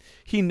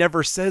 He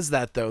never says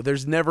that, though.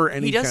 There's never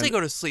any. He does say go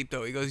to sleep,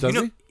 though. He goes, Does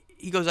he?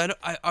 He goes, I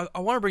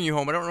want to bring you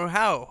home. I don't know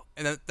how.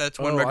 And that's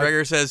when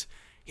McGregor says,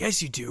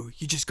 yes, you do.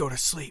 You just go to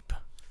sleep.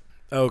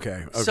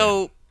 Okay.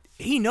 So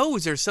he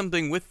knows there's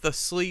something with the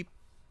sleep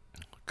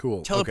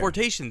cool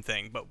teleportation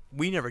thing, but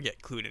we never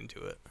get clued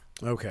into it.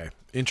 Okay.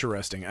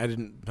 Interesting. I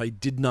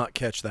did not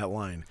catch that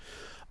line.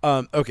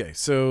 Okay,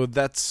 so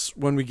that's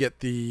when we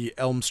get the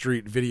Elm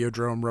Street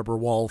Videodrome rubber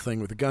wall thing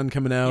with the gun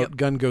coming out. Yep.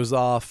 Gun goes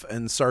off,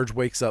 and Sarge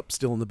wakes up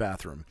still in the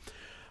bathroom.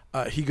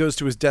 He goes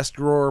to his desk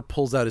drawer,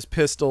 pulls out his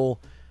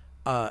pistol,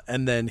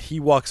 and then he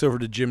walks over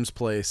to Jim's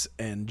place,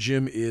 and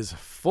Jim is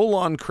full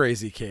on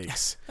crazy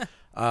cakes.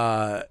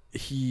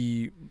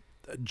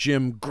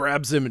 Jim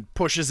grabs him and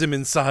pushes him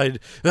inside.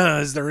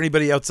 Is there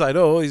anybody outside?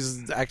 Oh,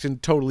 he's acting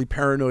totally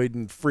paranoid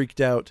and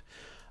freaked out.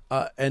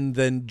 And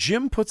then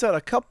Jim puts out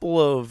a couple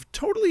of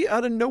totally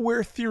out of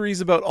nowhere theories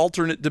about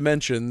alternate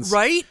dimensions.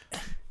 Right?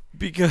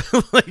 Because,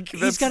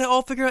 he's got it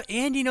all figured out,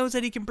 and he knows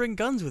that he can bring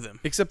guns with him.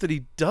 Except that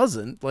he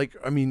doesn't.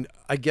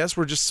 I guess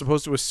we're just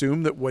supposed to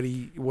assume that what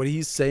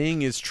he's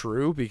saying is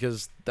true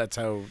because that's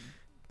how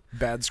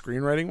bad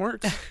screenwriting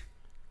works.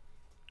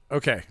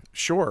 Okay,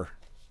 sure.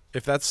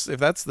 If that's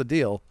the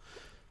deal.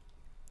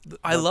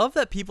 I love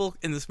that people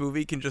in this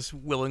movie can just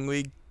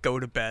willingly go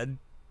to bed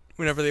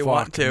whenever they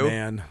want to.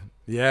 Man.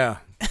 Yeah.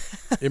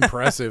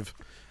 Impressive.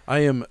 I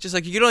am just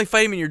like you can only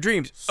fight him in your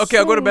dreams. Okay,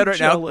 I'll go to bed right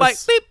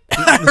jealous.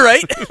 now. Bye. Beep.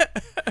 Right?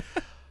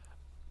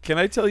 Can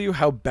I tell you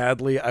how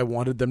badly I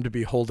wanted them to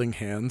be holding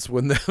hands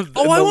when I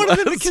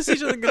wanted them to kiss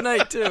each other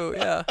goodnight too.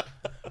 Yeah.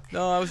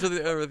 No, I was with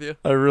you.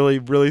 I really,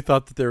 really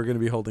thought that they were going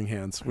to be holding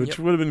hands, which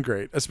would have been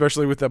great,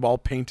 especially with them all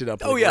painted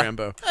up like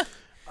Rambo.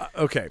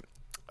 Okay.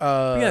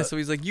 Yeah, so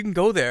he's like, you can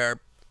go there.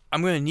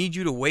 I'm going to need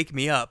you to wake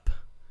me up.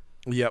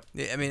 Yep.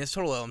 I mean, it's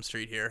total Elm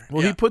Street here.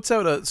 Well, he puts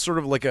out a sort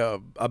of like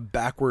a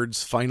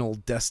backwards Final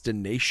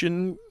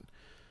Destination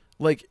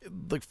like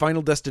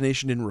Final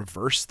Destination in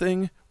reverse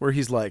thing, where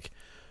he's like,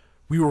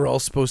 we were all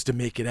supposed to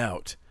make it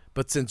out,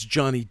 but since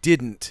Johnny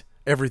didn't,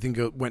 everything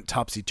went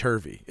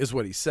topsy-turvy, is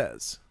what he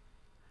says.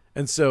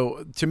 And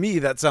so, to me,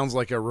 that sounds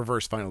like a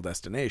reverse Final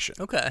Destination.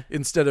 Okay.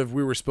 Instead of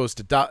we were supposed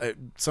to die,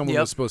 someone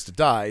Yep. was supposed to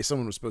die,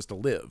 someone was supposed to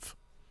live.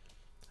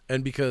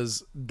 And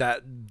because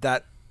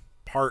that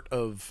part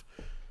of,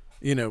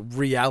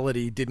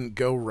 reality didn't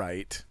go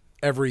right,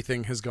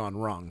 everything has gone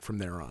wrong from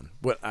there on.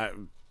 I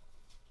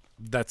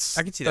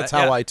can see that's that,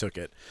 how yeah. I took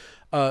it.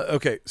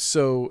 Okay,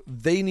 so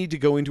they need to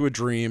go into a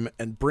dream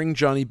and bring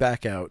Johnny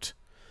back out,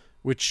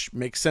 which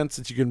makes sense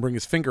since you can bring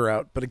his finger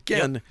out. But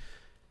again,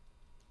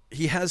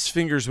 he has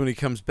fingers when he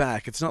comes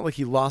back. It's not like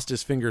he lost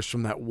his fingers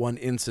from that one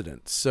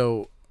incident.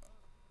 So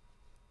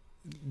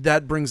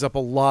that brings up a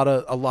lot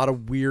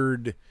of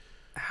weird.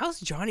 How's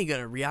Johnny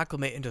gonna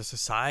reacclimate into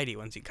society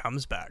once he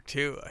comes back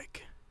too?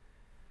 Like,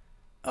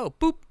 oh,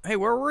 boop. Hey,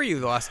 where were you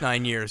the last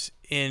 9 years?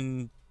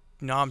 In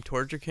Nam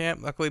torture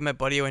camp. Luckily, my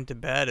buddy went to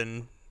bed,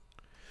 and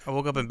I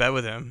woke up in bed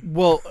with him.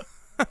 Well,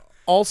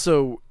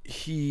 also,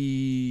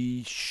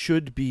 he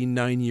should be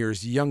 9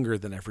 years younger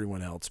than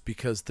everyone else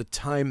because the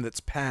time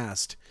that's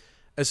passed,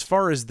 as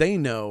far as they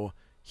know,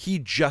 he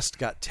just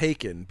got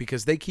taken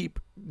because they keep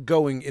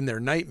going in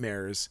their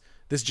nightmares.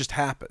 This just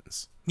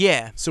happens.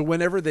 Yeah. So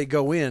whenever they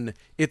go in,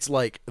 it's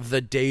like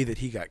the day that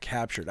he got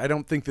captured. I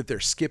don't think that they're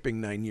skipping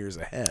 9 years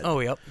ahead. Oh,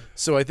 yep.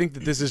 So I think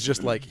that this is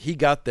just like he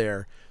got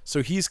there,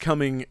 so he's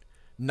coming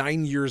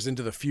 9 years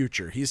into the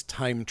future. He's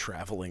time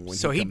traveling when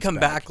So he he'd comes come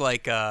back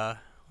like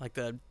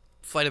the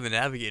Flight of the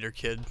Navigator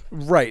kid.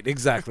 Right,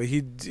 exactly.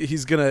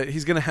 He's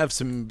gonna have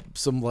some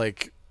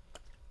like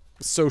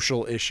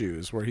social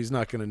issues where he's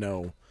not gonna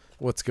know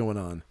what's going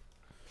on.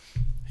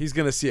 He's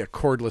gonna see a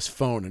cordless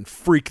phone and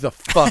freak the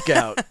fuck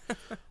out.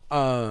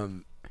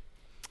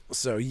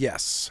 So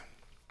yes.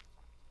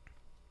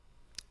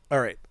 All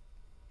right.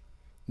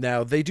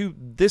 Now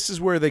this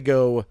is where they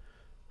go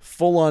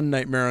full on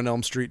Nightmare on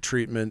Elm Street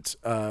treatment.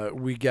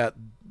 We got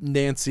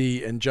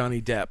Nancy and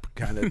Johnny Depp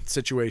kind of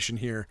situation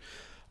here.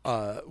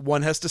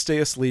 One has to stay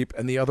asleep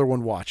and the other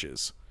one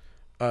watches.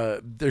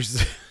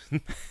 There's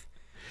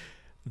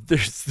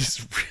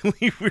this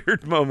really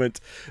weird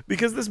moment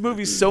because this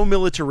movie's so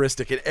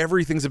militaristic and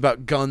everything's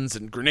about guns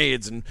and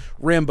grenades and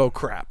Rambo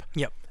crap.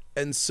 Yep.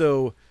 And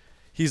so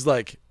he's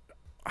like,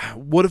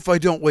 what if I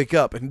don't wake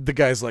up? And the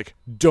guy's like,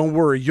 don't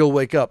worry, you'll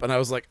wake up. And I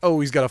was like, oh,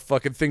 he's got a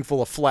fucking thing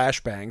full of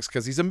flashbangs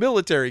because he's a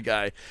military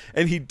guy.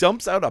 And he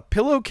dumps out a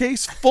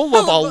pillowcase full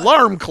of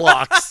alarm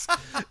clocks.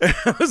 And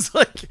I was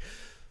like,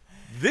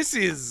 this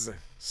is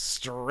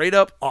straight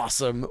up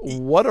awesome.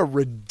 What a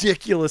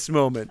ridiculous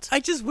moment.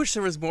 I just wish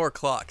there was more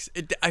clocks.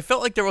 I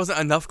felt like there wasn't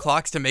enough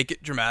clocks to make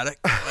it dramatic.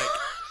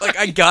 Like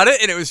I got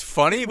it and it was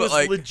funny, but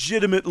like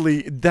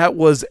legitimately, that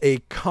was a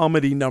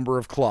comedy number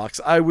of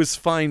clocks. I was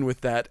fine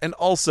with that. And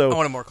also, I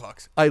wanted more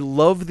clocks. I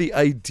love the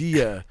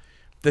idea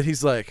that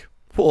he's like,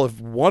 well,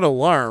 if one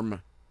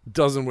alarm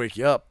doesn't wake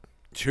you up,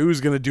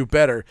 two's going to do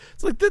better.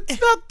 It's like, that's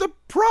not the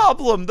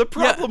problem. The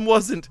problem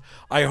wasn't,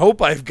 I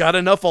hope I've got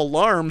enough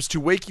alarms to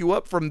wake you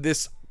up from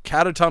this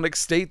catatonic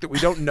state that we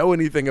don't know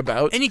anything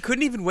about. And he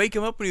couldn't even wake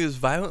him up when he was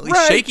violently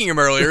Right. shaking him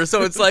earlier.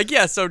 So it's like,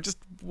 so just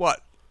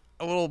what?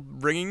 A little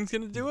ringing's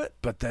going to do it?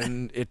 But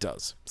then it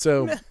does.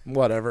 So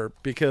whatever,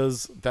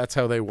 because that's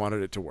how they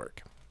wanted it to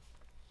work.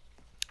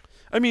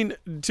 I mean,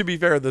 to be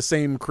fair, the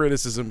same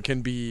criticism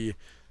can be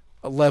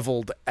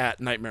leveled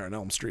at Nightmare on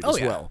Elm Street as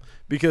well.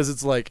 Because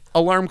it's like,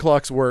 alarm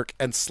clocks work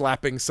and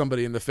slapping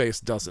somebody in the face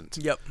doesn't.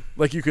 Yep.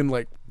 Like, you can,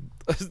 like,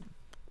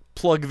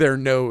 plug their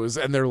nose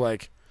and they're,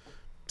 like,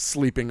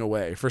 sleeping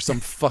away for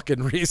some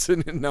fucking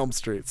reason in Elm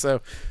Street.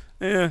 So,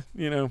 I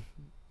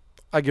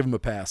give them a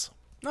pass.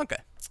 Okay.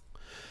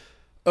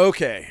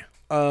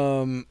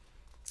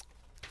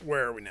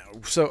 Where are we now?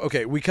 So,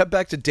 okay, we cut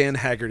back to Dan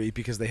Haggerty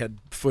because they had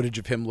footage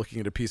of him looking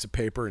at a piece of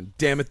paper, and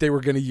damn it, they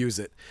were going to use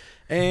it.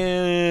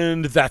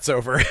 And that's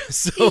over.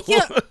 So,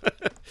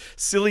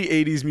 silly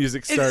 80s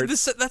music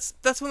starts.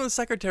 That's when the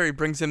secretary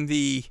brings him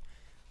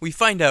we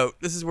find out,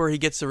 this is where he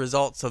gets the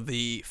results of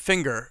the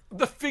finger.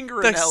 The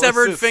finger The analysis.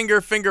 severed finger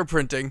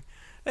fingerprinting.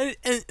 And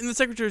the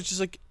secretary's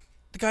just like,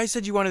 the guy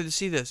said you wanted to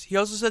see this. He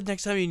also said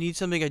next time you need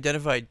something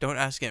identified, don't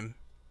ask him.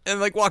 And,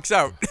 like, walks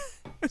out.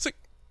 It's like,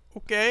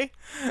 okay.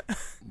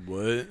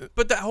 What?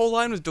 But that whole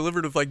line was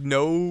delivered with, like,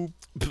 no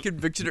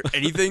conviction or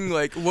anything.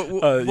 Like,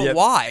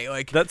 why?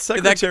 Like, that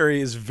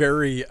secretary is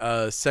very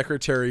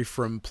secretary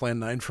from Plan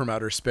 9 from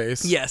Outer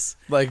Space. Yes.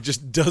 Like,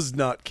 just does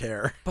not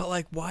care. But,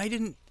 like, why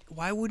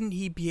wouldn't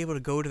he be able to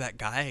go to that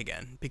guy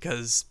again?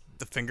 Because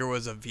the finger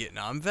was a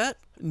Vietnam vet?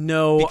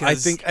 No, I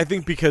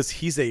think because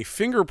he's a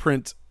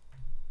fingerprint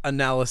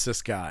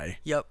analysis guy.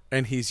 Yep.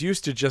 And he's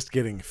used to just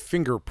getting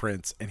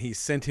fingerprints, and he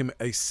sent him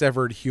a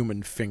severed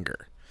human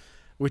finger,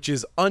 which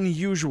is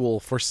unusual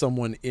for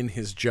someone in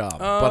his job.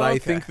 But I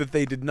think that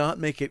they did not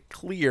make it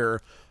clear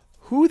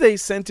who they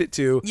sent it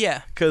to.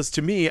 Yeah. Because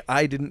to me,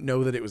 I didn't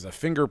know that it was a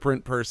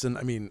fingerprint person.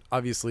 I mean,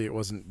 obviously it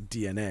wasn't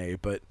DNA,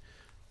 but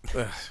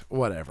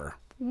whatever.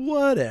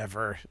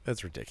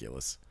 That's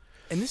ridiculous.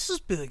 And this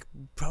was like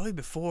probably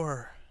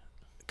before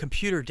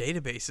computer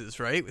databases,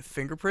 right? With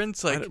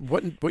fingerprints, like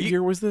What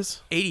year was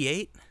this?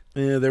 88.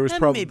 Yeah, there was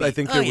probably. maybe. I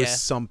think Oh, there yeah.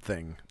 was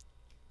something.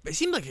 It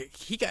seemed like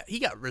he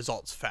got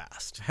results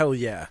fast, Hell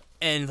yeah.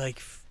 and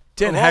like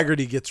Dan of all-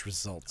 Haggerty gets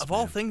results. Of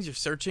all man. things, you're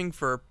searching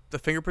for the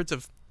fingerprints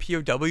of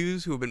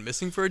POWs who have been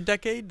missing for a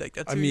decade. Like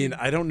that's. I mean,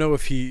 I don't know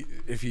if he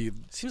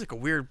seems like a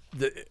weird,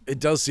 it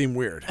does seem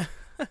weird.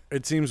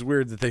 It seems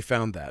weird that they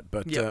found that,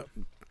 but Yeah.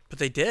 but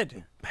they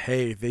did.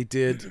 hey, they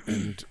did,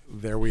 and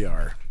there we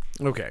are.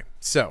 Okay,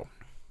 so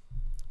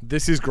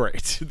this is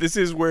great. This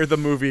is where the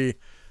movie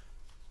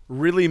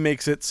really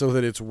makes it so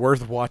that it's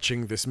worth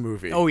watching this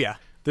movie. Oh yeah.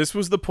 This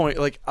was the point.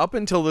 Like, up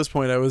until this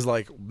point, I was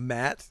like,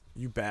 Matt,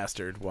 you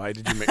bastard. Why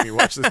did you make me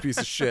watch this piece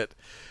of shit?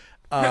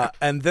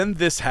 And then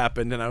this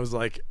happened, and I was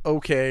like,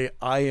 okay,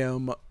 I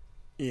am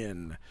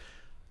in.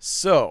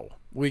 So,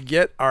 we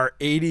get our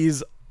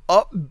 80s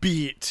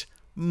upbeat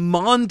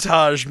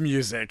montage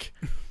music.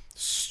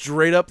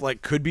 Straight up,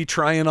 like, could be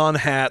trying on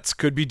hats,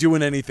 could be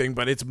doing anything,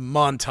 but it's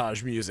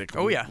montage music.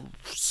 Oh, yeah.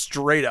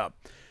 Straight up.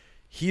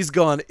 He's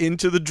gone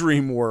into the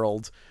dream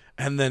world,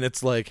 and then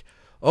it's like,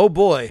 oh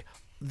boy,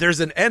 there's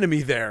an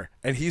enemy there,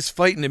 and he's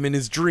fighting him in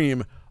his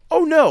dream.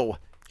 Oh no,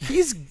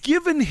 he's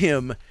given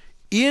him,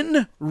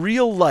 in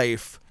real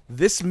life,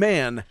 this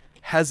man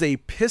has a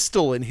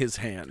pistol in his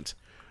hand.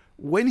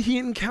 When he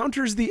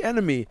encounters the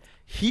enemy,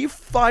 he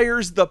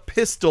fires the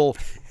pistol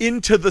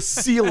into the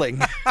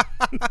ceiling.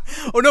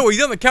 Oh no,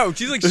 he's on the couch.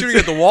 He's like shooting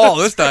at the wall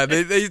this time.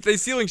 They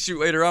ceiling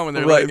shoot later on when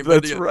they're Right, laying in bed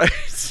that's together.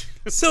 right.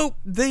 So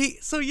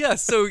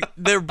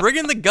they're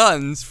bringing the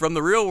guns from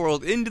the real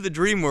world into the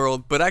dream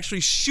world, but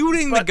actually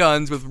shooting the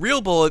guns with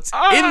real bullets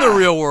in the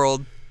real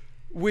world.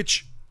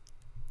 Which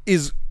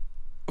is,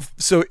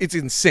 so it's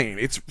insane.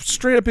 It's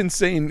straight up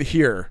insane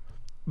here.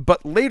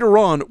 But later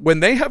on, when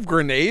they have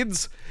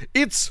grenades,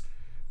 it's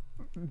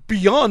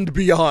beyond.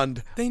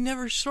 They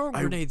never throw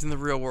grenades in the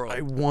real world.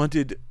 I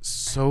wanted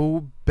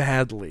so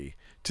badly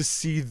to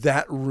see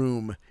that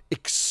room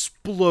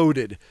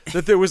exploded,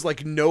 that there was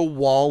like no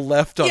wall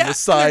left on the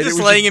side. They're just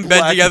It was laying in bed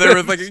black. together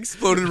with like an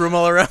exploded room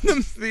all around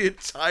them. The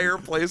entire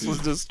place was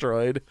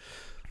destroyed.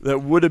 That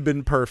would have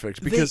been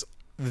perfect because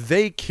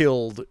they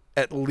killed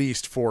at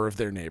least 4 of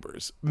their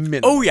neighbors.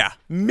 Minimum. Oh yeah,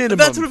 Minimum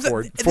That's what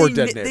 4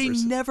 dead They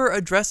neighbors. never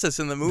address this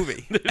in the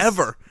movie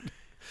ever.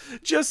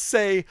 Just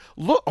say,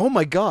 look, oh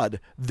my God,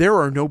 there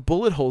are no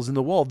bullet holes in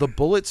the wall. The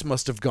bullets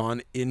must have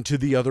gone into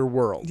the other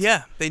world.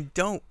 Yeah, they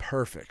don't.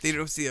 Perfect. They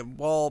don't see a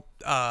wall.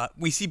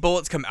 We see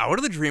bullets come out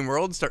of the dream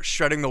world and start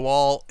shredding the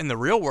wall in the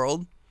real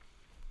world.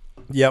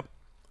 Yep.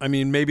 I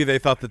mean, maybe they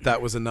thought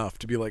that was enough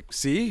to be like,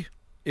 see,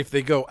 if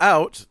they go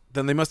out,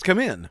 then they must come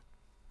in,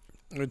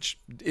 which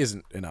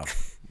isn't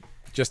enough.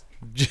 Just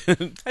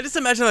I just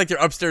imagine like their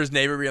upstairs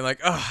neighbor being like,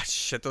 "Oh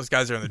shit, those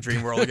guys are in the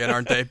dream world again,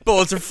 aren't they?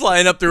 Bullets are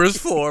flying up through his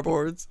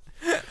floorboards.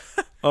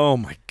 oh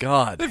my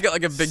God. They've got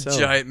like a big So-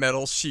 giant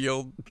metal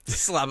shield,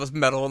 slab of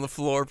metal on the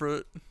floor for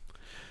it.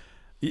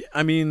 Yeah,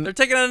 I mean, They're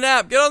taking a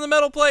nap. Get on the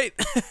metal plate."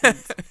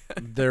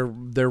 they're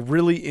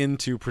really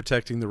into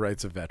protecting the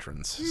rights of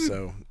veterans,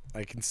 so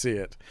I can see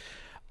it.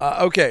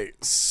 Okay,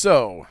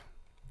 so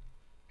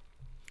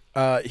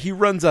he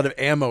runs out of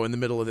ammo in the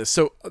middle of this.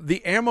 So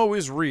the ammo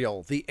is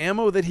real. The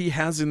ammo that he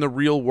has in the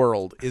real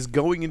world is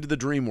going into the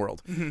dream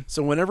world.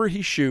 So whenever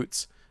he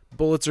shoots,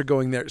 bullets are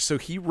going there. So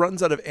he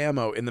runs out of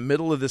ammo in the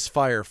middle of this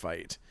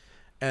firefight,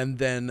 and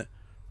then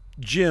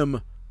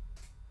Jim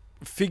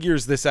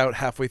figures this out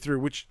halfway through,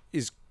 which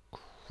is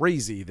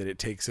crazy that it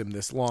takes him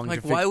this long.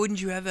 Like, to why wouldn't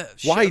you have that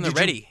shit Why on the did you-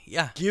 ready?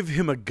 Yeah. give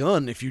him a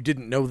gun if you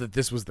didn't know that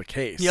this was the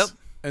case? Yep.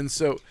 And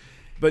so,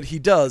 but he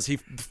does. He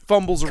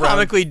fumbles around.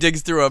 Comically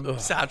digs through a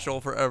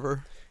satchel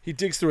forever. He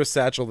digs through a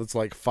satchel that's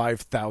like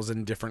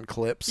 5,000 different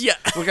clips. Yeah.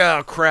 Look,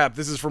 oh crap,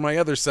 this is for my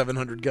other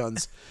 700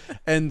 guns.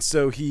 And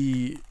so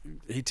he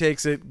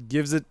takes it,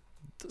 gives it,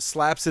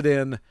 slaps it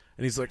in,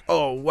 and he's like,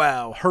 oh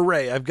wow,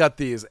 hooray, I've got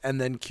these.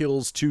 And then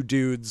kills 2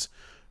 dudes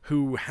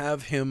who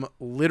have him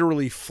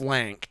literally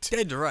flanked.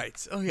 Dead to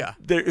rights. Oh yeah.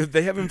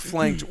 They have him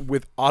flanked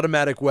with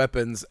automatic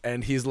weapons,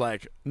 and he's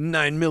like,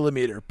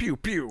 9mm, pew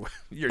pew,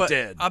 you're But,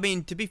 dead. I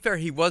mean, to be fair,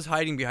 he was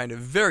hiding behind a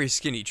very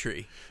skinny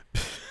tree.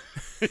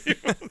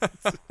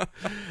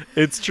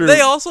 It's true.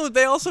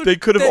 They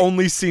could have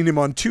only seen him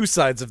on 2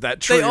 sides of that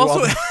tree. They also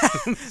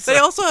while- they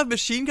also have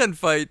machine gun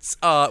fights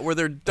where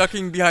they're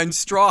ducking behind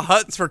straw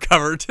huts for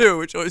cover too,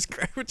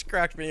 which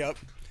cracked me up.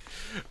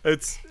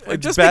 it's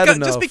Just bad because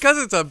enough. just because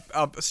it's a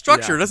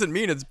structure Yeah. doesn't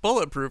mean it's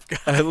bulletproof,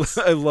 guys.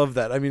 I love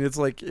that. I mean, it's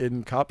like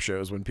in cop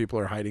shows when people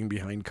are hiding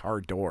behind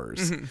car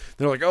doors.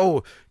 They're like,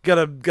 "Oh,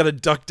 gotta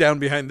duck down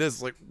behind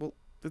this." Like, well,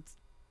 it's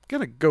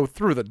gonna go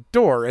through the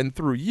door and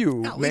through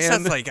you, At man. least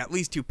that's like at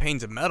least 2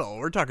 panes of metal.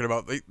 We're talking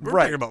about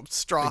Right. talking about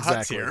straw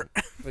huts here.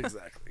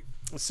 Exactly.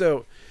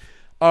 So,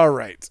 all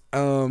right.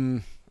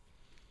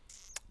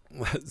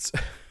 Let's.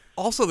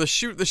 Also, the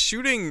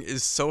shooting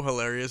is so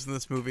hilarious in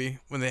this movie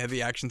when they have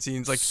the action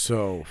scenes. Like,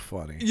 so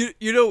funny.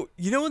 you know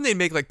when they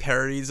make like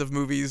parodies of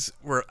movies,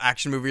 where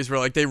action movies, where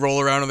like they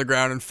roll around on the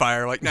ground and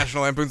fire, like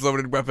National Lampoon's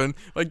Loaded Weapon.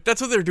 Like that's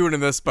what they're doing in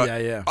this, but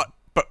Yeah.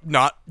 but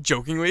not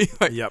jokingly.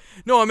 Like, Yep.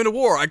 No, I'm in a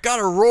war. I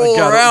gotta roll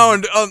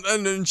around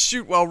and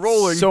shoot while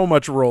rolling. So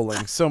much rolling.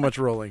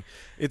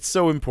 It's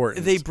so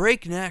important. They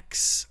break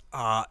necks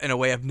in a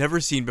way I've never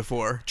seen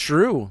before,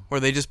 True. where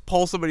they just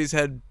pull somebody's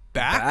head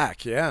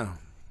back. Yeah.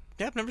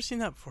 Yeah, I've never seen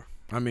that before.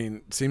 I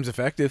mean, seems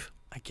effective.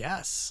 I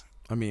guess.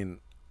 I mean,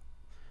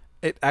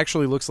 it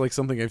actually looks like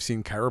something I've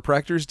seen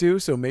chiropractors do,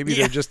 so maybe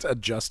they're just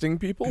adjusting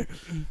people.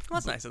 Well,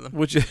 that's nice of them.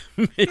 Which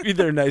maybe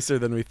they're nicer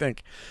than we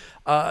think.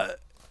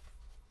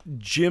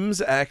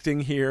 Jim's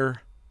acting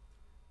here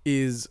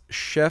is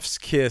chef's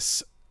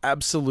kiss,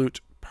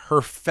 absolute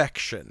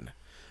perfection.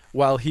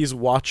 While he's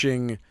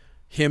watching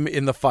him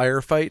in the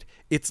firefight,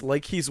 it's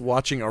like he's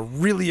watching a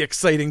really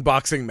exciting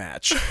boxing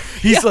match.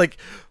 He's like,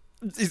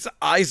 his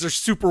eyes are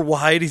super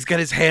wide. He's got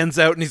his hands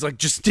out and he's like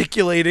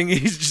gesticulating.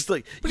 He's just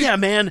like, yeah,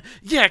 man.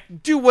 Yeah,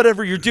 do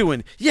whatever you're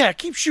doing. Yeah,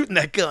 keep shooting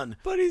that gun.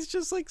 But he's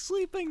just like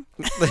sleeping.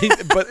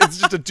 But it's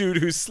just a dude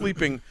who's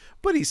sleeping,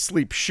 but he's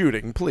sleep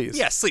shooting, please.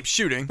 Yeah, sleep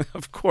shooting.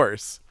 Of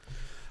course.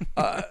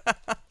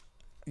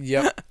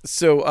 Yep.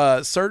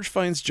 So Sarge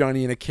finds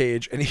Johnny in a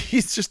cage and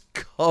he's just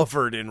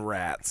covered in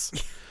rats.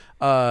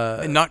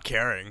 And not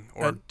caring,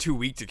 or too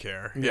weak to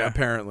care. Yeah,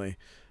 apparently.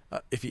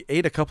 If he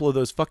ate a couple of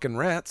those fucking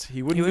rats,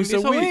 he wouldn't be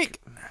so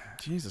weak.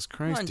 Jesus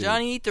Christ, Come on, dude.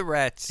 Johnny, eat the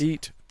rats.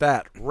 Eat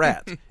that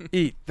rat.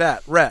 Eat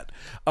that rat.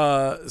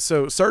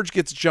 So Sarge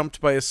gets jumped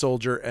by a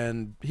soldier,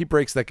 and he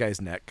breaks that guy's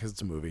neck because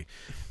it's a movie.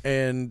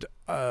 And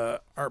our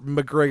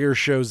McGregor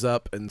shows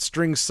up and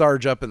strings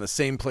Sarge up in the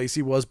same place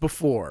he was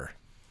before.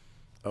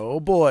 Oh,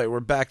 boy,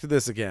 we're back to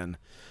this again.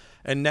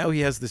 And now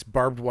he has this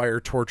barbed wire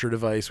torture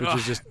device, which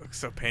is just... It looks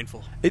so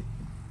painful. It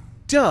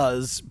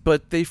does,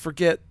 but they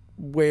forget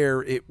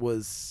where it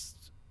was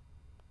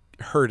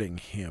hurting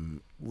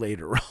him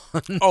later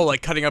on. Oh,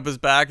 like cutting up his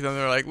back, and then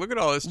they're like, look at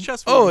all his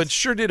chest Oh, wounds. it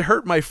sure did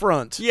hurt my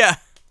front. Yeah.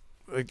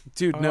 Like,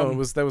 dude, no,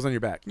 that was on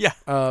your back. Yeah.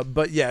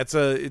 But yeah,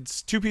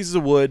 it's two pieces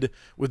of wood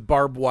with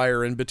barbed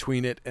wire in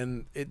between it,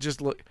 and it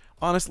just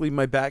honestly,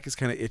 my back is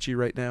kind of itchy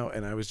right now,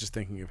 and I was just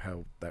thinking of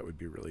how that would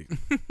be really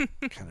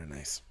kind of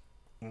nice.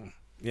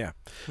 Yeah.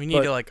 We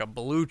need like a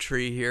blue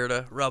tree here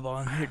to rub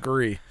on. I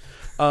agree.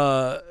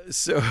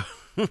 So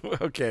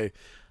okay.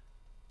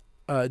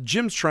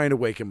 Jim's trying to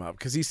wake him up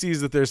because he sees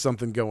that there's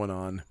something going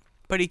on.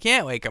 But he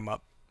can't wake him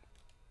up.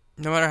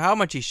 No matter how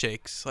much he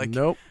shakes. Like,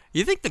 Nope.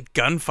 You think the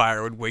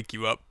gunfire would wake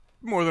you up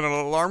more than an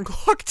alarm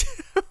clock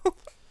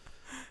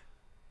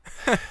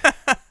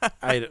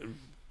do?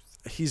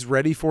 He's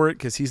ready for it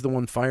because he's the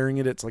one firing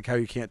it. It's like how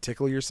you can't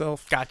tickle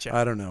yourself. Gotcha.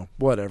 I don't know.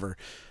 Whatever.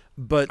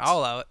 But I'll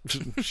allow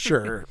it.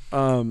 Sure.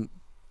 But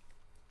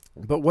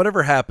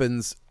whatever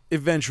happens,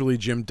 eventually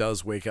Jim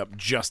does wake up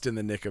just in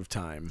the nick of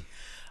time.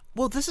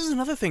 Well, this is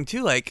another thing,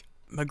 too. Like,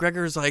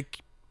 McGregor's like,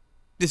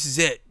 this is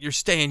it. You're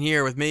staying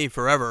here with me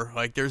forever.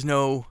 Like, there's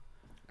no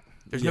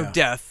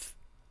death.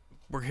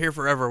 We're here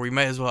forever. We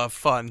might as well have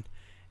fun.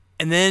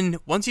 And then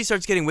once he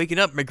starts getting waken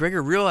up,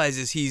 McGregor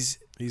realizes he's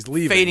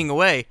leaving, fading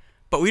away.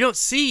 But we don't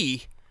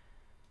see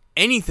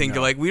anything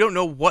we don't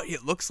know what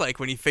it looks like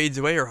when he fades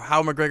away or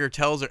how McGregor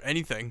tells or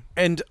anything.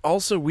 And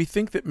also, we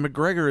think that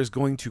McGregor is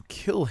going to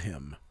kill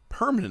him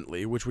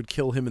permanently, which would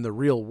kill him in the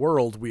real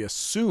world, we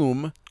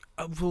assume.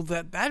 Well,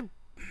 that...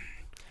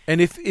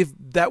 And if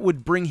that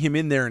would bring him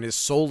in there and his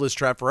soul is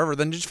trapped forever,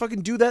 then just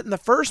fucking do that in the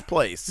first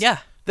place. Yeah.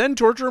 Then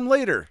torture him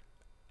later.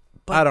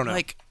 But, I don't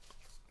know.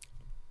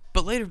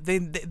 But later,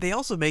 they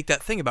also make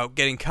that thing about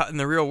getting cut in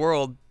the real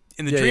world,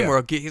 in the dream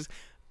world.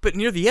 But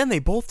near the end, they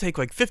both take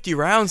like 50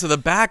 rounds to the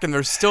back, and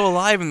they're still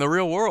alive in the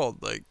real world.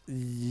 Like,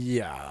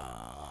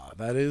 yeah,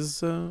 that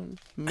is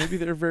maybe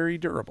they're very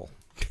durable.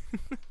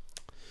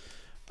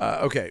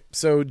 Okay,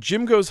 so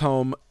Jim goes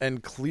home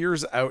and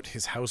clears out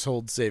his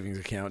household savings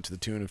account to the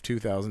tune of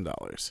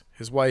 $2,000.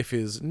 His wife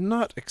is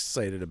not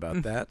excited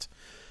about that.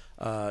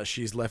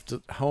 She's left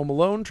at home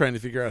alone, trying to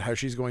figure out how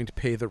she's going to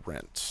pay the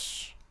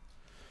rent.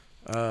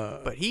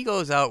 But he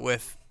goes out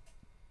with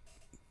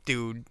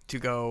dude to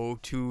go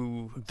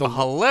to the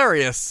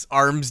hilarious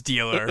arms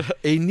dealer,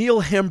 a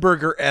Neil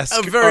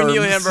Hamburger-esque, a very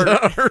Neil Hamburger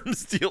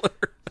arms dealer,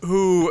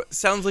 who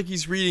sounds like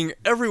he's reading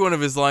every one of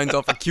his lines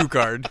off a cue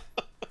card.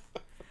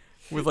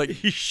 With like,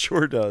 he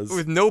sure does.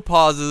 With no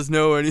pauses,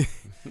 no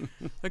anything.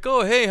 Like,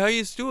 oh, hey, how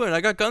you doing? I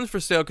got guns for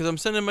sale because I'm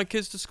sending my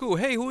kids to school.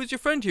 Hey, who is your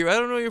friend here? I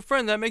don't know your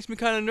friend. That makes me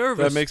kind of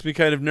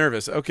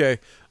nervous. Okay.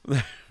 He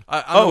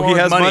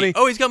has money.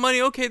 Oh, he's got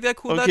money. Okay, that's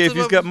cool. Okay, if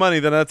he's got money,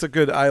 then that's a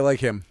good. I like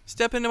him.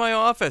 Step into my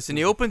office, and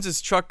he opens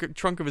his trunk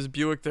of his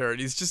Buick there, and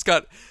he's just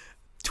got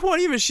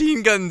 20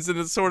 machine guns and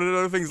assorted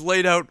other things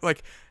laid out.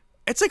 Like,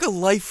 it's like a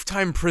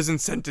lifetime prison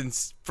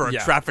sentence for a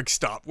traffic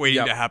stop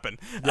waiting to happen.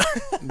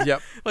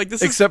 Yep. Like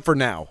this, except for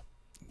now.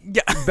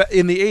 Yeah.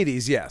 In the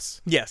 80s,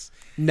 yes. Yes.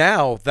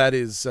 Now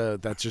that's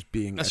just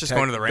being That's just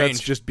going to the range. That's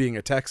just being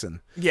a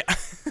Texan. Yeah.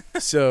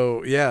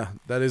 So yeah,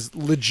 that is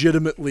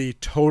legitimately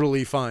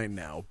totally fine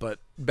now, but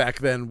back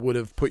then would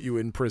have put you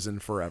in prison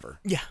forever.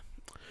 Yeah.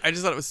 I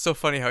just thought it was so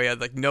funny how he had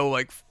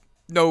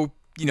no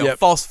Yep.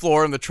 false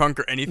floor in the trunk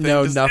or anything.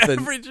 No, Just nothing.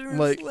 everything was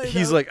Like laid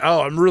he's out. like,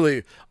 oh,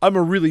 I'm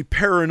a really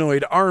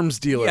paranoid arms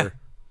dealer.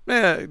 But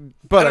I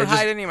don't just,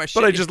 hide any of my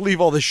shit. But I just leave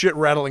all this shit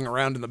rattling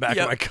around in the back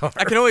Yeah. of my car.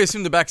 I can only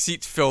assume the back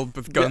seat's filled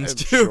with guns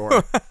Yeah, too.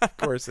 Sure, of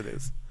course it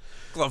is.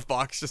 Glove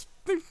box, just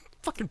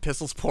fucking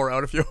pistols pour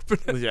out if you open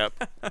it.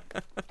 Yep.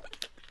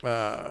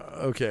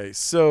 Okay,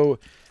 so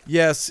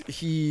yes,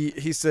 he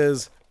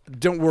says,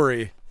 "Don't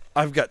worry,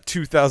 I've got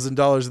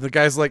 $2,000," and the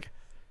guy's like,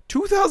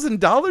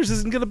 $2,000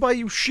 isn't gonna buy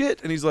you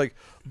shit, and he's like,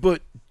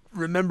 "But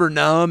remember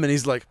Nam?" And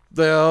he's like,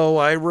 "Oh,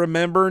 I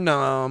remember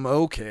Nam.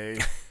 Okay."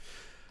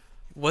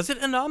 Was it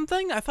a Nam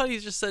thing? I thought he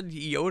just said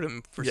he owed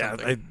him for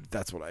something. Yeah,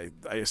 that's what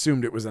I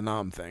assumed it was a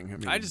Nam thing. I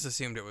mean, I just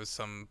assumed it was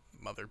some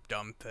other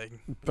dumb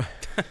thing.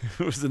 it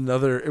was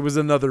another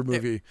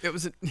movie. It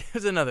was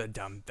another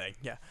dumb thing.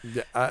 Yeah.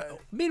 Yeah,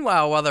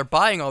 Meanwhile, while they're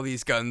buying all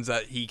these guns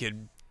that he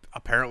could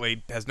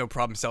apparently has no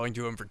problem selling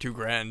to him for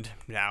 $2,000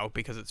 now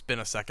because it's been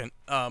a second.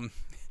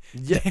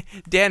 yeah.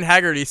 Dan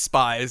Haggerty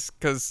spies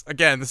because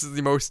again, this is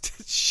the most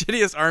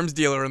shittiest arms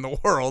dealer in the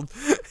world,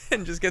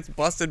 and just gets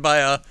busted by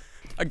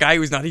a guy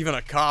who's not even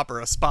a cop or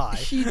a spy.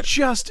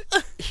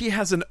 He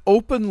has an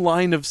open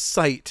line of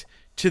sight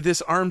to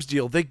this arms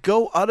deal. They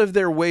go out of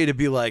their way to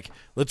be like,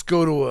 let's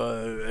go to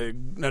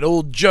an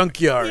old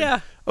junkyard.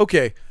 Yeah.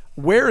 Okay.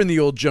 Where in the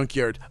old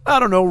junkyard? I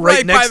don't know. Right,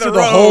 Right by next the to the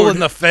road. hole in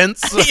the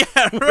fence.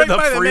 Yeah, where right the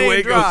by the freeway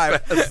main goes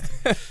drive.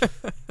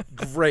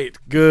 fast. Great.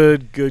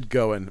 Good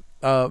going.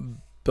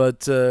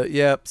 But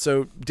yeah,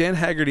 so Dan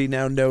Haggerty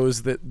now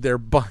knows that they're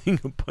buying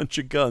a bunch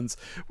of guns,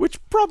 which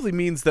probably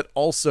means that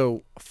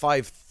also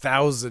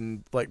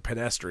 5,000 like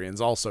pedestrians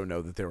also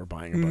know that they were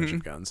buying a bunch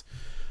of guns.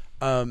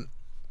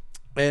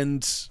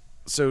 And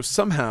so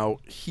somehow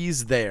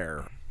he's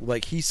there.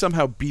 Like he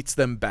somehow beats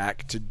them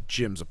back to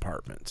Jim's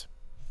apartment.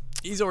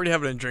 He's already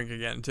having a drink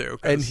again too,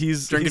 'cause And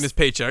he's drinking his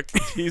paycheck.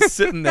 He's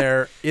sitting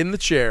there in the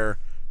chair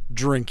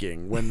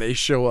drinking when they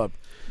show up.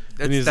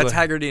 And he's That's like,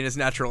 Haggerty in his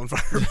natural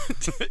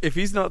environment. if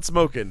he's not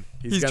smoking,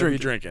 he's got to be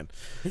drinking.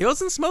 He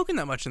wasn't smoking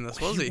that much in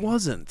this, was he? He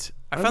wasn't.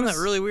 I found that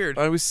really weird.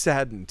 I was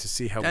saddened to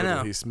see how I little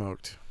know. he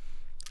smoked.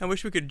 I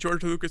wish we could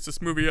George Lucas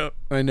this movie up.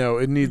 I know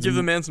it needs. Give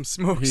the man some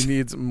smokes. He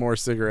needs more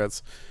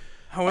cigarettes.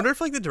 I wonder if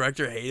like the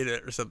director hated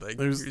it or something. He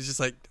There's- was just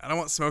like, I don't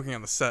want smoking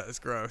on the set. It's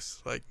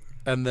gross. Like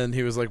And then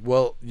he was like,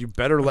 "Well, you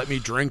better let me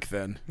drink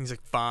then." he's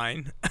like,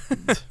 fine.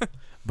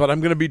 But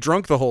I'm gonna be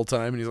drunk the whole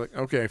time. And he's like,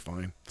 "Okay,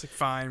 fine. It's like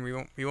fine. We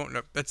won't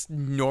know. That's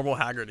normal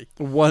Haggerty.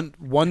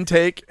 One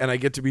take, and I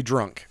get to be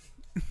drunk.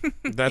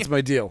 That's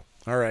my deal.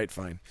 All right,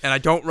 fine." And I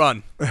don't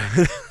run.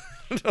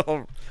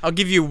 I'll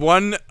give you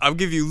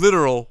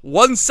literal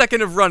 1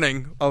 second of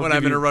running when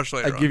I'm in a rush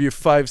later. I give you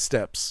 5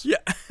 steps. Yeah.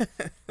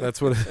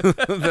 That's what.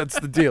 That's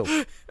the deal.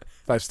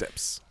 5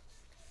 steps.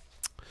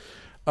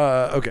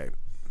 Okay.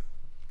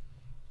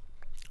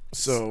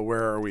 So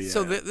where are we?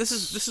 So at? this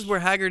is where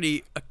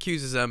Haggerty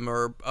accuses them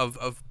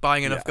of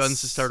buying enough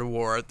guns to Yes. start a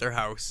war at their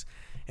house,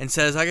 and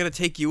says, "I gotta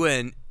take you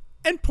in,"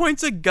 and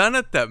points a gun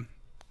at them.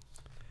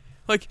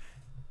 Like,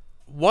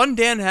 one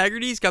Dan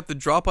Haggerty's got the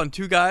drop on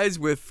 2 guys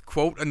with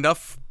quote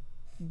enough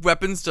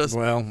weapons to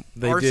Well,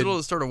 they arsenal did.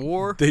 to start a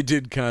war. They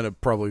did kind of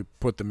probably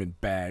put them in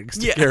bags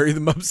to Yeah. carry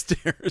them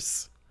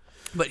upstairs.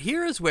 But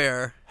here is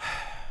where.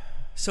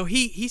 So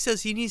he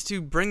says he needs to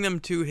bring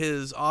them to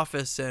his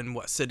office and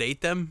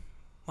sedate them,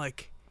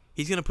 like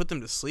he's gonna put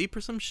them to sleep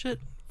or some shit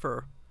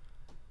for.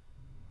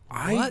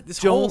 What? This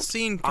whole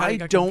scene kinda I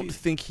got don't confused.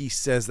 think he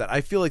says that.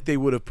 I feel like they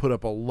would have put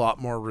up a lot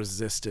more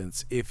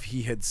resistance if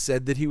he had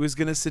said that he was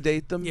going to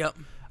sedate them. Yep.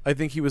 I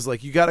think he was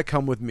like, "You got to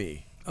come with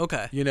me."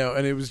 Okay. You know,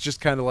 and it was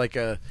just kind of like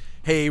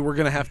hey, we're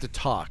going to have to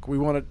talk.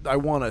 I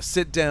want to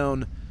sit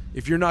down.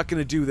 If you're not going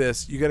to do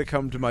this, you got to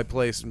come to my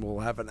place and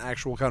we'll have an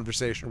actual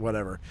conversation or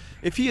whatever.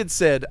 If he had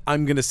said,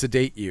 "I'm going to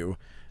sedate you,"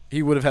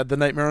 he would have had the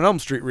Nightmare on Elm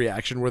Street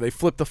reaction where they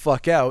flip the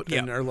fuck out Yep.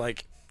 and are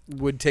like,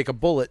 would take a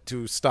bullet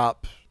to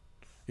stop,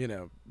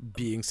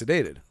 being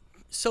sedated.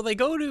 So they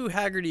go to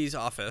Haggerty's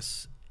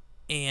office,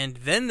 and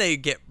then they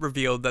get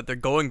revealed that they're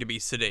going to be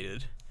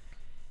sedated.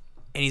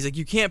 And he's like,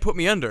 "You can't put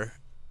me under.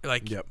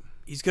 Like, Yep.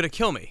 he's gonna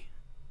kill me."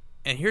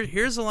 And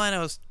here's the line I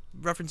was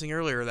referencing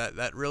earlier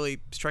that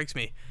really strikes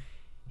me.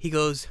 He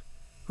goes,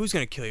 "Who's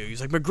gonna kill you?" He's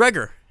like,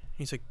 "McGregor."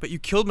 He's like, "But you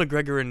killed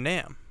McGregor and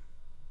Nam."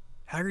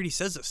 Haggerty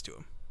says this to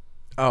him.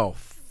 Oh,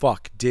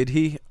 fuck. Did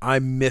he? I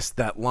missed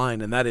that line,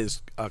 and that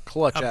is a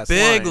clutch-ass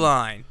Big line.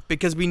 line,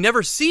 because we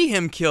never see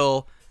him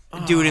kill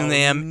Dude and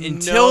Nam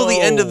until the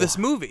end of this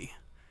movie.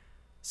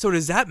 So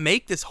does that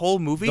make this whole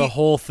movie The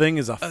whole thing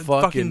is a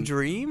fucking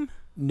dream?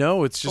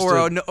 No, it's just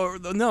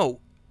No.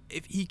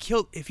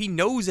 If he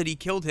knows that he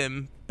killed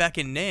him back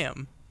in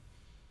Nam,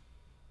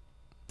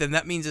 then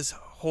that means this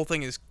whole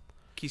thing is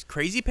he's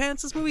crazy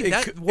pants this movie? It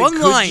That could- it one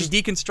could line just-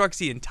 deconstructs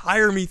the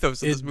entire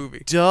mythos of this It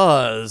movie.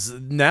 does.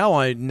 Now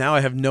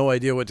I have no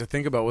idea what to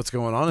think about what's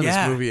going on in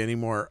Yeah. this movie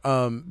anymore.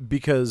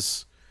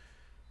 Because,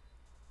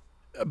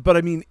 but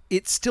I mean,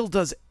 it still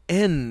does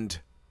end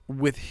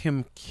with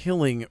him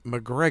killing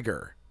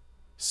McGregor.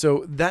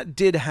 So that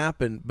did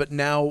happen. But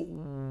now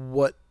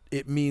what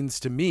it means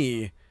to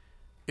me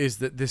is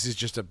that this is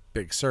just a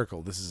big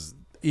circle. This is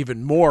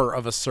even more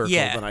of a circle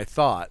Yeah. than I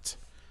thought.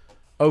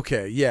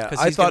 Okay, yeah. Because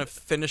I he's going to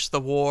thought finish the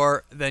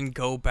war, then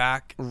go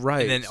back.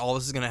 Right. And then all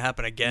this is going to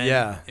happen again.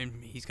 Yeah.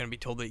 And he's going to be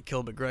told that he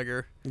killed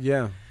McGregor.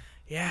 yeah.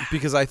 Yeah.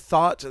 Because I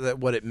thought that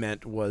what it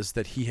meant was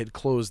that he had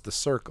closed the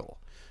circle.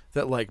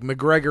 That, like,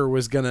 McGregor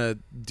was going to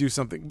do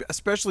something,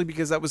 especially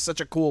because that was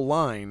such a cool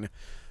line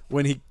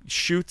when he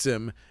shoots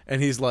him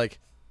and he's like,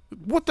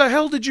 "What the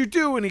hell did you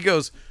do?" And he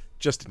goes,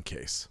 "Just in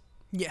case."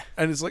 Yeah.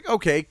 And it's like,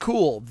 okay,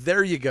 cool.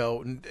 There you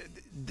go. And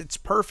it's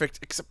perfect,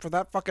 except for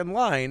that fucking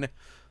line.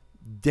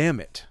 Damn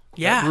it.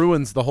 Yeah. That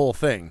ruins the whole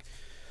thing.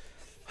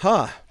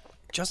 Huh.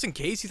 Just in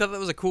case, you thought that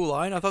was a cool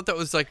line? I thought that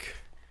was like,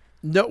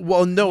 No,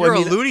 well, no, you're I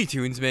mean, a Looney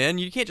Tunes, man.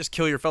 You can't just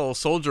kill your fellow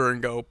soldier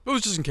and go, it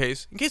was just in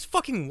case. In case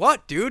fucking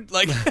what, dude?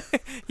 Like,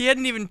 he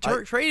hadn't even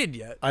traded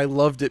yet. I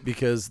loved it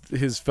because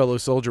his fellow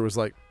soldier was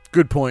like,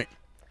 "Good point."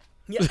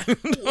 Yeah.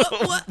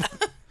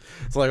 what?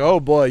 It's like, oh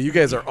boy, you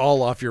guys are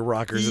all off your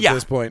rockers Yeah. at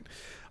this point.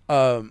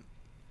 So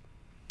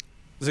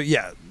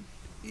yeah,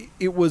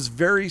 it was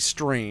very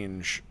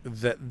strange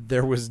that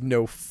there was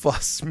no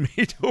fuss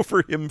made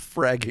over him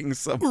fragging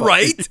somebody.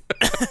 Right?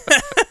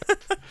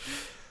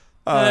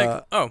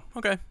 Like, oh,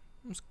 okay.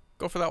 Let's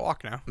go for that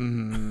walk now.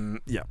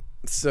 Yeah.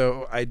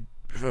 So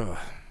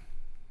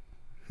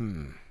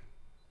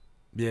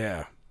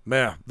yeah.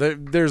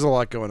 There's a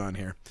lot going on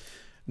here.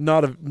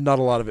 Not a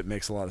lot of it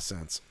makes a lot of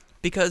sense.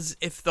 Because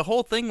if the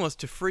whole thing was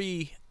to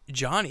free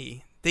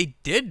Johnny, they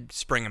did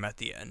spring him at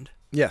the end.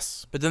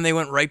 Yes. But then they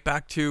went right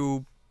back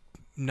to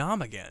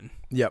Nam again.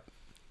 Yep.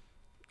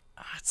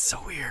 It's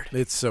so weird.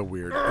 It's so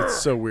weird.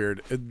 It's so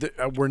weird.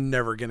 We're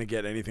never going to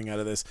get anything out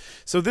of this.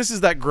 So this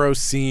is that gross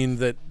scene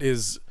that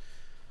is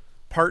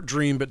part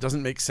dream but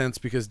doesn't make sense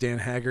because Dan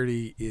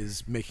Haggerty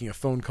is making a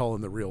phone call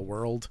in the real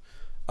world.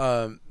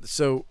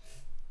 So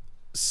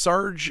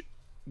Sarge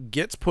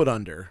gets put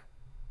under.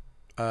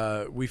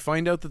 We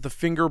find out that the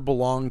finger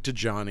belonged to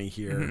Johnny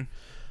here.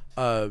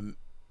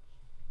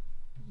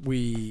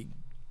 We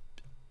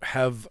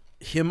have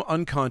him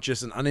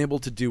unconscious and unable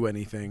to do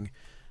anything.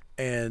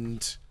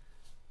 And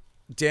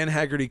Dan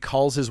Haggerty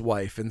calls his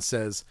wife and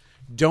says,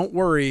 "Don't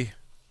worry,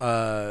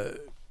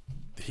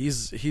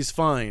 he's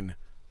fine.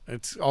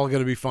 It's all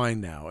gonna be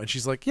fine now." And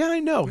she's like, "Yeah, I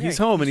know. He's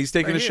home and he's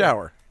taking right a here."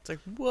 shower." It's like,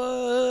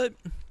 what?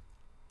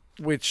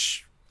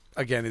 Which,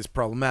 again, is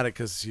problematic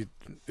because she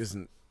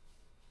isn't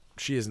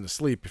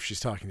asleep if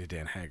she's talking to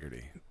Dan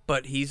Haggerty.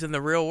 But he's in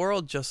the real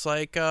world, just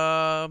like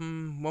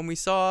when we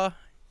saw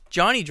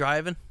Johnny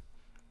driving,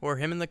 or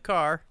him in the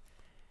car,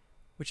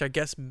 which I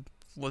guess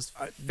was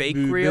fake,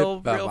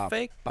 real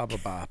fake. I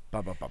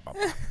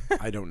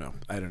don't know.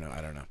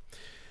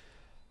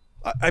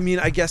 I mean,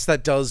 I guess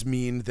that does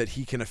mean that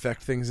he can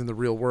affect things in the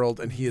real world,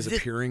 and he is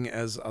appearing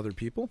as other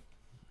people.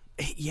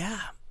 Yeah.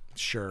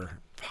 Sure.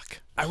 Fuck.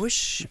 I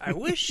wish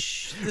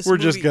this We're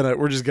movie... just gonna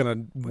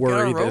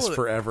worry roll this with it.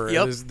 forever.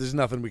 Yep. There's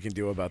nothing we can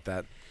do about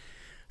that.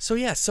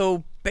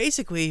 So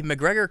basically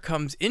McGregor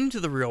comes into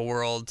the real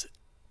world,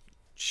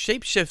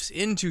 shapeshifts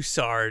into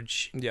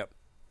Sarge. Yep.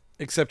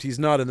 Except he's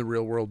not in the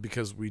real world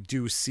because we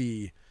do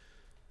see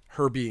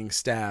her being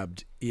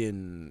stabbed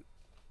in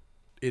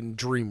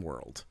Dream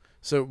World.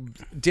 So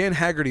Dan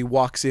Haggerty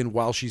walks in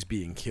while she's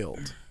being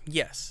killed.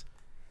 Yes.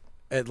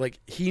 And like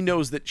he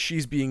knows that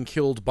she's being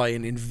killed by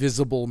an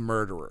invisible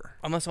murderer.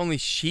 Unless only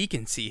she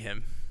can see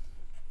him,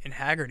 and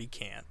Haggerty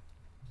can't.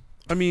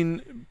 I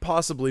mean,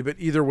 possibly, but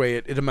either way,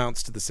 it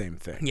amounts to the same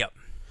thing. Yep.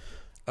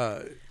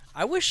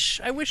 I wish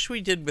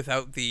we did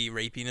without the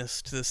rapiness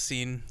to this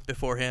scene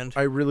beforehand.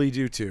 I really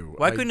do too.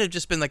 Why couldn't it have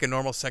just been like a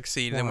normal sex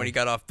scene, and then Why? when he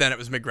got off, then it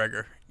was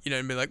McGregor? You know,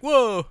 and be like,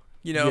 whoa,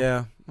 you know?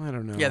 Yeah, I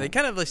don't know. Yeah, they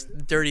kind of like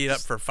dirty it up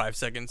for 5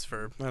 seconds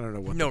for I don't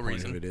know what no the point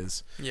reason. of it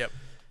is. Yep.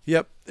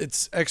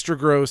 It's extra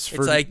gross for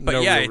It's like, but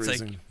no yeah, real it's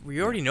reason. like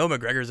we already know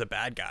McGregor's a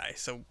bad guy,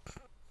 so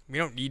we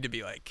don't need to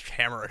be like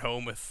hammer it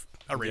home with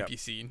a rapey Yep.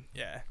 scene.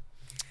 Yeah.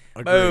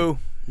 Agreed. Oh.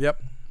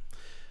 Yep.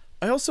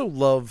 I also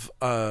love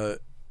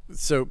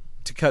so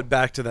to cut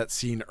back to that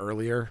scene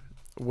earlier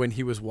when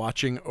he was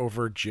watching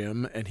over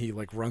Jim and he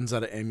like runs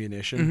out of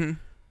ammunition.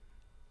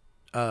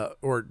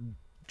 Or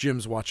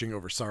Jim's watching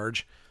over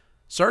Sarge.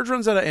 Sarge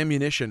runs out of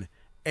ammunition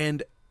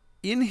and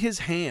in his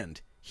hand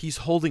he's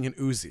holding an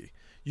Uzi.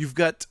 You've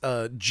got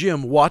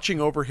Jim watching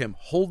over him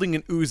holding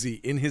an Uzi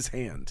in his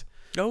hand.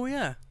 Oh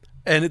yeah.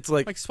 And it's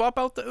like Swap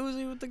out the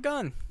Uzi with the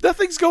gun.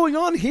 nothing's going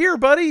on here,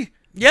 buddy.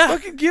 Yeah.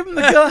 Fucking give him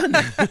the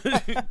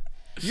gun.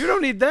 You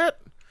don't need that.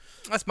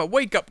 That's my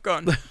wake up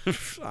gun.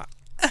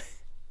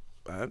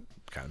 That kind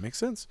of makes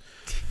sense.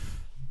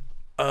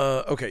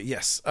 Okay,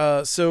 yes.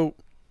 So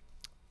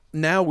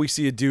now we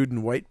see a dude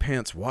in white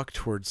pants walk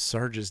towards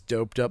Sarge's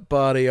doped up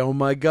body. Oh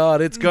my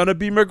God, it's gonna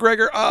be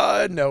McGregor.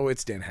 No,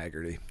 it's Dan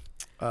Haggerty.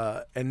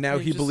 And now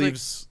he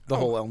believes the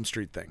whole Elm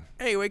Street thing.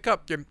 Hey, wake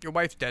up! Your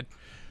wife's dead.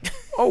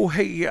 Oh,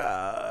 hey,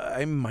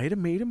 I might have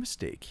made a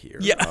mistake here.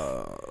 Yeah.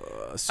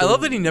 I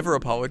love that he never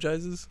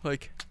apologizes.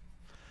 Like,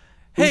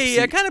 hey,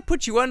 Oopsie. I kind of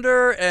put you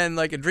under, and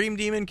like a dream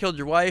demon killed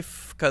your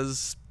wife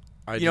because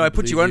I didn't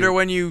put you believe under you.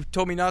 when you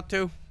told me not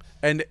to.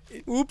 And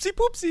Oopsie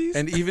poopsies.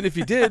 and even if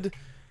he did,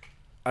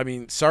 I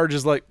mean, Sarge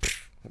is like,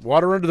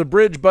 water under the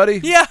bridge, buddy.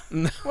 Yeah.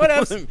 What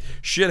else?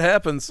 Shit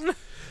happens.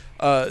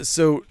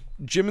 So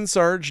Jim and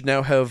Sarge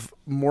now have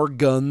more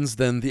guns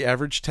than the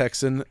average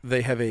Texan.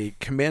 They have a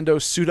commando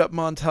suit-up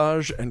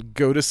montage and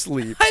go to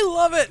sleep. I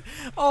love it.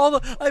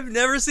 I've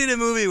never seen a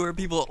movie where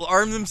people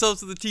arm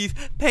themselves to the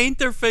teeth, paint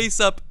their face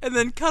up, and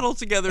then cuddle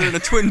together in a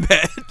twin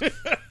bed.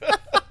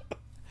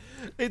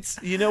 It's,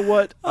 you know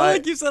what?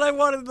 Like you said, I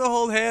wanted them to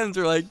hold hands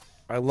or like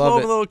I blow love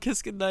them a it. little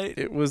kiss goodnight.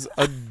 It was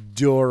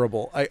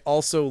adorable. I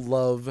also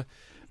love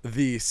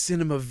the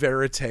cinema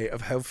verite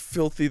of how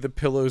filthy the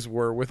pillows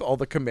were with all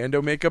the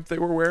commando makeup they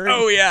were wearing.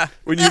 Oh yeah.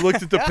 When you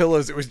looked at the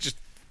pillows, it was just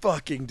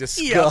fucking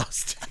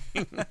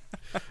disgusting.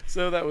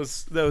 So that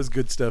was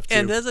good stuff too.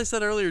 And as I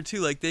said earlier too,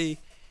 like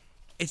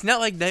it's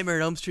not like Nightmare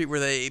on Elm Street where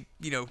they,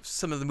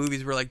 some of the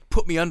movies were like,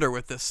 put me under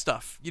with this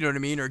stuff, you know what I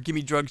mean, or give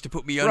me drugs to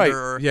put me Right.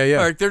 under, or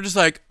Yeah. or they're just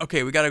like,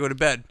 okay, we gotta go to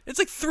bed. It's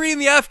like 3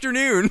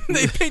 p.m.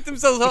 They paint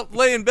themselves up,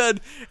 lay in bed,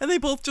 and they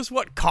both just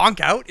conk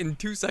out in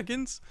 2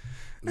 seconds.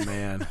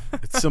 Man,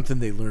 it's something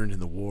they learned in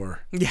the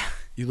war. Yeah,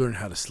 You learn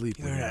how to sleep.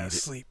 you when learn you how to need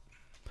it. sleep.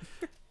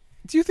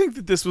 Do you think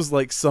that this was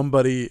like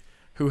somebody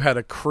who had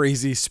a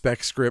crazy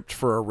spec script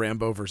for a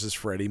Rambo versus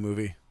Freddy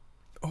movie?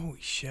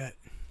 Holy shit.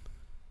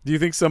 Do you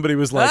think somebody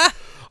was like,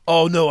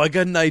 oh no, I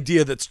got an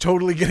idea that's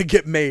totally going to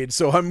get made,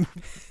 so I'm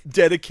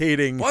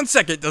dedicating 1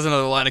 second does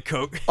another line of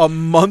coke. a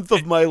month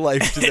of my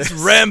life to this?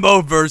 It's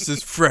Rambo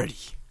versus Freddy.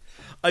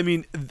 I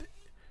mean,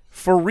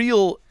 for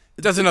real,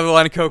 Does another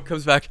line of coke,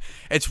 comes back.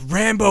 It's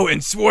Rambo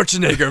and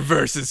Schwarzenegger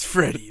versus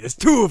Freddy. There's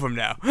 2 of them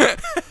now.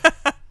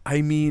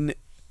 I mean,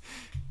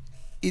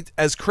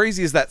 as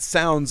crazy as that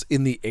sounds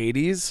in the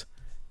 80s,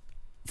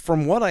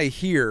 from what I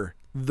hear,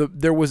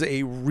 there was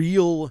a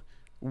real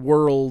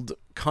world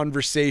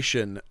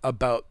conversation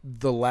about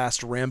the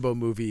last Rambo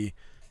movie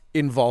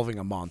involving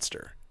a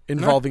monster,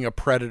 involving a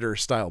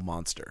Predator-style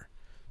monster.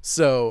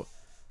 So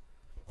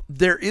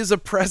there is a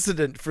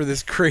precedent for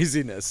this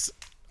craziness.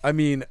 I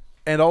mean,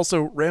 and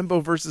also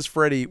Rambo versus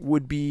Freddy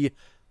would be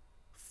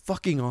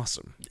fucking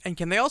awesome. And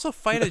can they also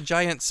fight a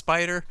giant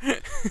spider?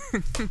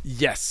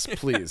 Yes,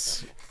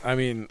 please. I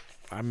mean,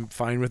 I'm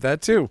fine with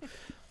that too.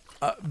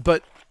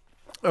 But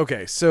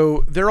okay,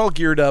 so they're all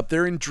geared up.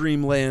 They're in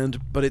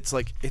Dreamland, but it's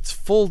like it's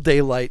full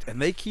daylight,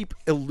 and they keep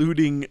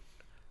eluding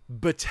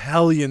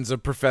battalions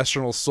of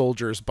professional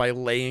soldiers by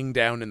laying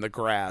down in the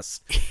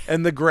grass.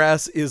 And the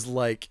grass is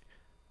like,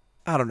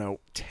 I don't know,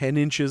 10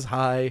 inches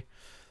high.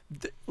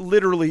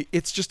 Literally,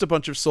 it's just a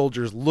bunch of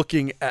soldiers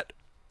looking at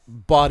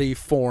body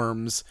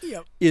forms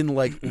in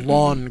like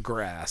lawn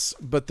grass.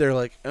 But they're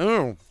like,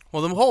 oh,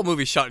 Well, the whole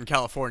movie's shot in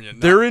California.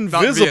 they're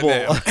not invisible.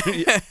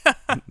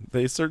 Vietnam.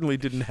 They certainly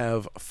didn't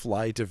have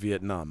fly to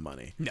Vietnam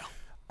money. No.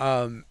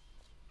 And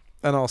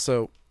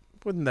also,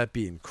 wouldn't that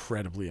be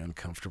incredibly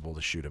uncomfortable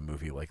to shoot a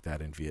movie like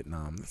that in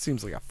Vietnam? It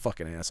seems like a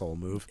fucking asshole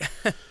move.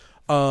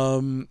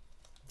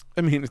 I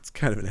mean, it's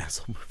kind of an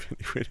asshole move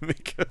anyway to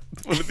make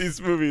one of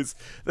these movies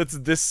that's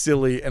this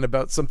silly and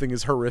about something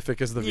as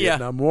horrific as the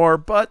Vietnam War,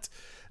 but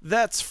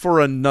that's for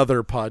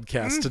another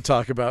podcast to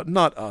talk about,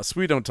 not us.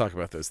 We don't talk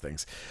about those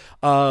things.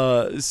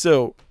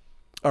 So,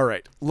 all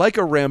right, like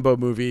a Rambo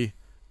movie,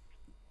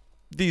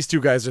 these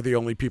 2 guys are the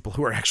only people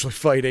who are actually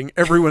fighting.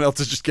 Everyone else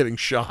is just getting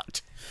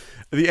shot.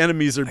 The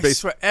enemies are I basically...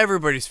 swear,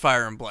 everybody's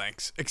firing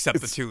blanks except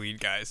the 2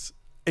 lead guys.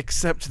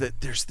 Except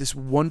that there's this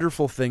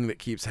wonderful thing that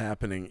keeps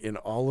happening in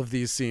all of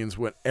these scenes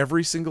when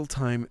every single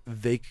time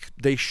they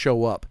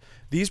show up,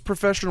 these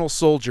professional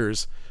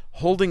soldiers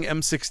holding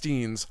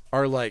M16s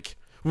are like,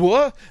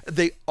 what?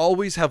 They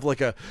always have like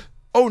a,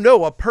 oh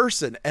no, a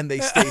person, and they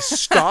stay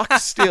stock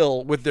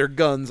still with their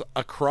guns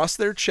across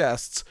their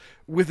chests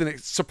with a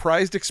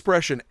surprised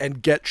expression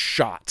and get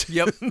shot.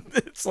 Yep.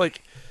 It's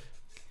like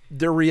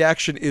their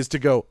reaction is to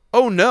go,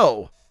 oh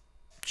no,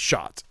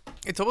 shot.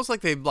 It's almost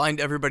like they lined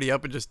everybody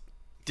up and just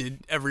did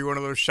every one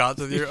of those shots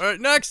with you. All right,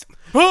 next.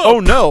 Oh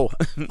no.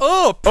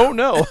 Oh, Oh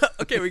no.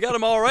 okay, we got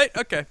them all right.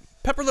 Okay,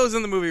 pepper those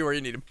in the movie where you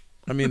need them.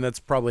 I mean, that's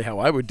probably how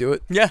I would do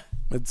it. Yeah,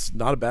 It's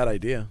not a bad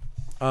idea.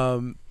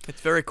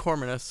 it's very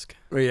Corman-esque.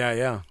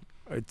 Yeah.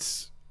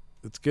 It's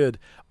good.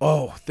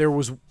 Oh,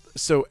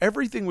 so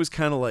everything was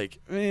kind of like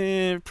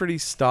pretty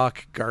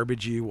stock,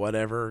 garbagey,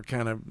 whatever,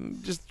 kind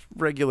of just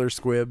regular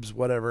squibs,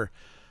 whatever.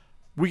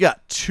 We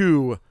got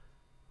 2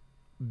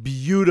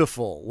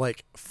 beautiful,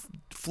 like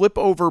flip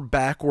over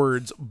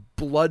backwards,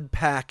 blood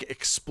pack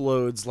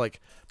explodes, like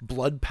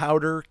blood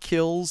powder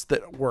kills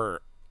that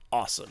were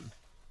awesome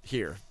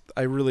here.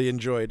 I really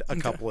enjoyed a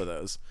couple of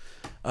those.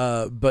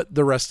 But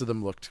the rest of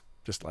them looked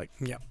just like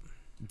Yeah.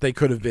 they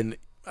could have been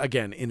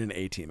again, in an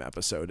A-Team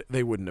episode,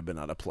 they wouldn't have been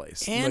out of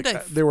place. And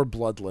they were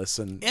bloodless.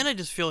 And I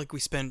just feel like we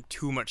spend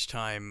too much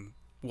time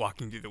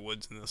walking through the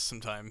woods in this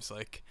sometimes.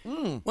 Like,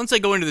 once I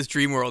go into this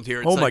dream world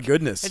here, it's oh like, my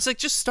goodness. It's like,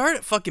 just start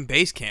at fucking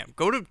base camp.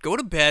 Go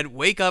to bed,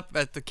 wake up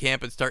at the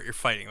camp, and start your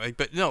fighting. Like,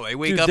 but no, they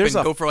wake up and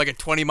go for like a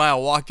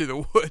 20-mile walk through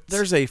the woods.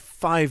 There's a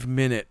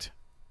 5-minute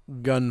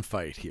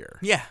gunfight here.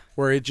 Yeah.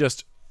 Where it's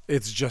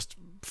just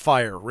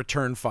fire,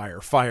 return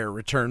fire, fire,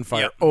 return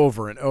fire, Yep.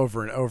 over and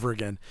over and over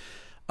again.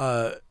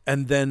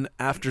 And then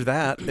after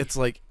that, it's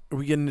like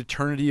we get an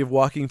eternity of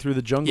walking through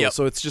the jungle. Yep.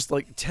 So it's just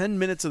like 10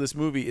 minutes of this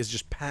movie is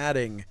just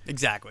padding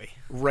Exactly.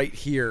 right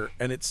here,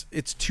 and it's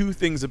two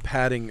things of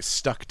padding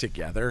stuck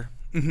together,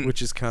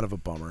 which is kind of a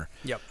bummer.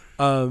 Yep.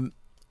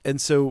 And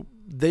so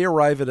they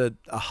arrive at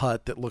a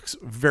hut that looks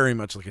very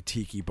much like a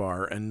tiki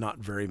bar and not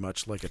very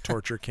much like a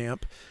torture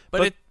camp.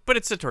 But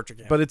it's a torture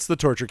camp. But it's the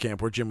torture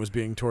camp where Jim was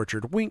being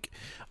tortured. Wink.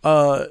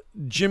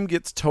 Jim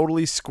gets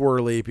totally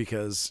squirrely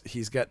because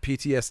he's got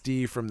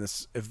PTSD from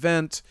this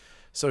event.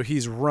 So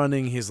he's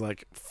running. He's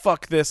like,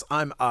 fuck this.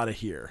 I'm out of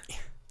here.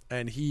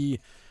 And he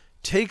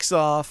takes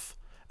off.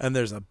 And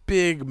there's a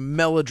big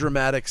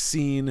melodramatic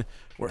scene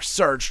where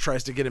Sarge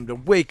tries to get him to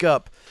wake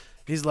up.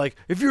 He's like,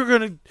 if you're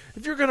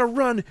gonna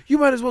run, you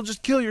might as well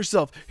just kill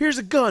yourself. Here's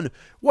a gun.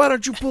 Why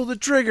don't you pull the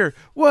trigger?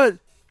 What?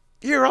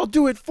 Here, I'll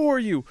do it for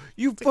you.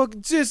 You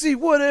fucking sissy,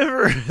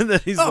 whatever. And then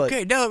he's like,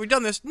 okay, now that we've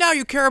done this, now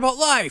you care about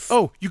life.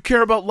 oh, you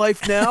care about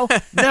life now?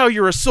 Now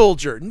you're a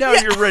soldier. Now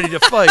you're ready to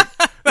fight.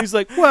 He's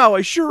like, wow,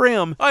 I sure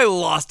am. I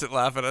lost it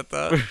laughing at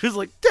that. He's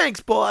like, thanks,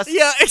 boss.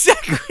 Yeah,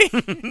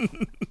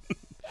 exactly.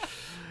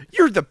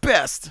 You're the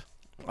best.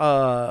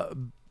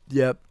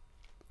 Yep.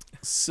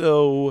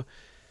 So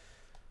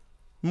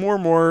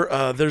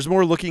more. There's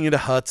more looking into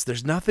huts.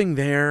 There's nothing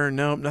there.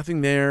 Nope,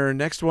 nothing there.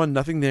 Next one,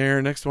 nothing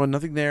there. Next one,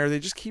 nothing there. They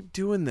just keep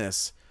doing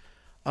this.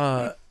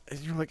 And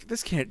you're like,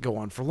 this can't go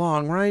on for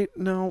long, right?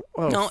 No.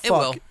 Oh, No, fuck. it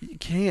will. You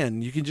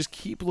can. You can just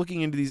keep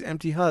looking into these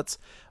empty huts.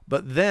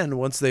 But then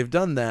once they've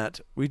done that,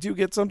 we do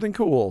get something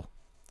cool.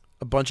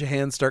 A bunch of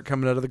hands start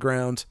coming out of the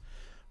ground.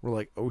 We're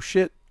like, oh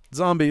shit,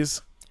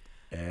 zombies.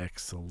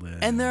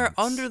 Excellent. And they're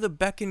under the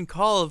beck and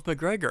call of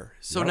McGregor.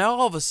 So Yep. now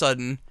all of a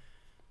sudden,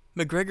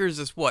 McGregor's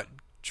this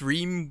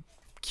dream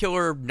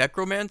killer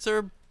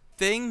necromancer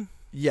thing?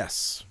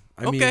 Yes.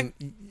 I Okay.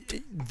 mean,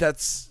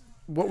 that's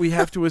what we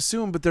have to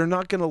assume, but they're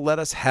not going to let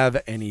us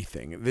have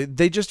anything.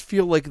 They just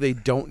feel like they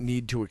don't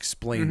need to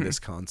explain this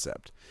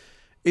concept.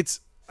 It's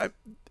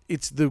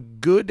the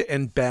good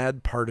and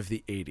bad part of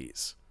the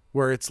 80s,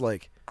 where it's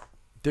like,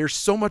 there's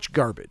so much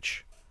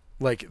garbage.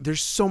 Like,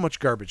 there's so much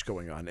garbage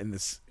going on in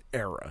this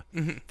era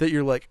that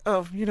you're like,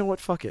 oh, you know what?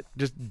 Fuck it.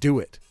 Just do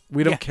it.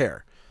 We don't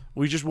care.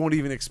 We just won't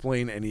even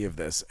explain any of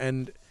this.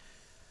 And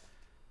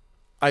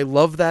I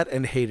love that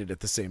and hate it at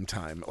the same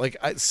time. Like,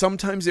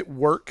 sometimes it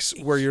works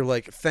where you're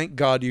like, thank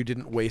God you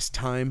didn't waste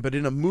time. But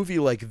in a movie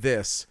like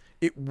this,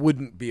 it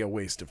wouldn't be a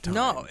waste of time.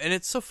 No, and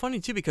it's so funny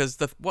too because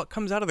what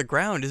comes out of the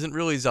ground isn't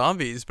really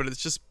zombies, but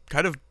it's just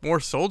kind of more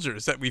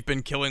soldiers that we've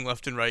been killing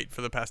left and right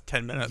for the past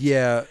 10 minutes.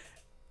 Yeah.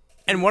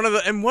 And one of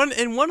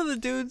the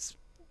dudes,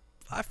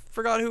 I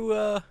forgot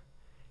who.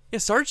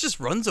 Sarge just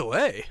runs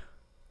away,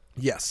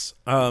 Yes.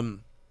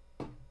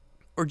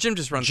 or Jim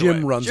just runs away.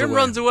 Jim runs Jim away.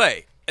 runs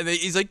away, and then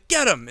he's like,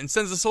 "Get him!" and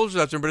sends the soldiers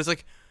after him. But it's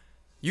like,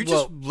 you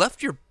just Well-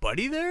 left your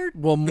buddy there.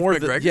 Well, with more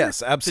than McGregor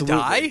yes, absolutely.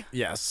 To die.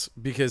 Yes,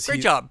 because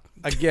Great job.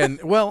 Again,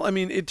 well, I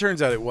mean, it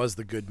turns out it was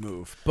the good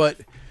move,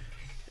 but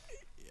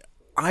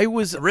I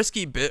was.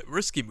 Risky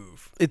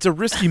move. It's a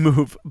risky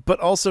move, but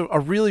also a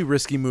really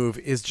risky move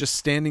is just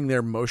standing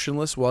there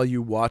motionless while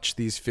you watch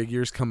these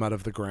figures come out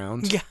of the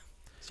ground. Yeah,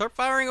 start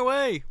firing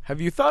away.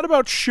 Have you thought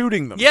about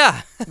shooting them?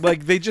 Yeah,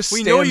 Like they just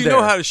we stand know you there.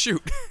 know how to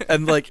shoot.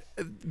 And like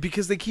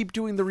because they keep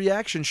doing the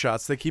reaction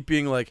shots, they keep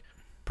being like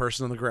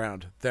person on the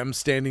ground, them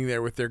standing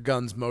there with their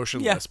guns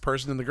motionless, Yeah.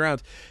 person in the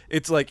ground.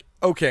 It's like,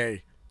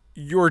 okay,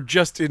 you're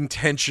just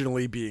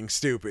intentionally being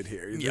stupid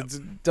here. Yep.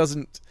 It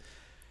doesn't.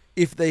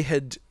 If they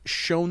had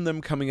shown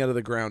them coming out of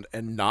the ground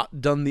and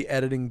not done the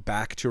editing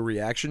back to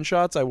reaction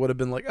shots, I would have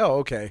been like, oh,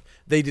 okay,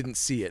 they didn't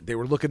see it. They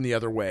were looking the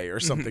other way or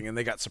something, and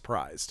they got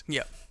surprised.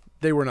 Yeah.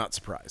 They were not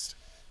surprised.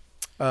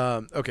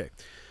 Okay.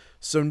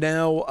 So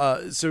now,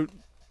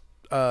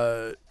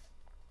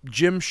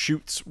 Jim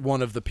shoots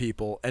one of the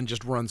people and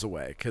just runs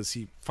away because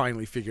he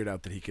finally figured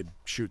out that he could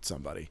shoot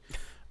somebody.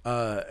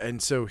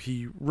 And so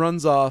he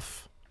runs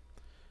off.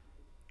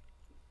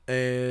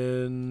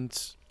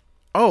 And,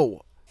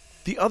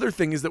 the other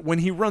thing is that when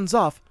he runs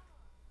off,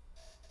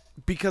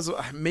 because of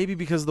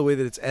the way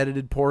that it's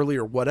edited poorly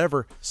or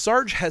whatever,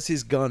 Sarge has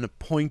his gun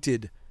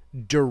pointed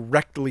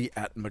directly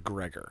at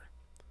McGregor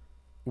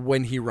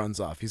when he runs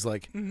off. He's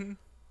like,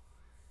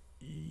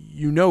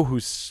 you know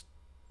who's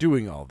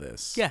doing all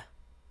this. Yeah.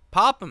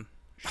 Pop him.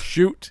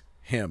 Shoot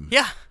him.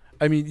 Yeah.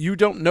 I mean, you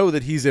don't know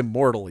that he's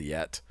immortal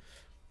yet.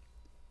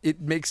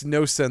 It makes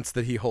no sense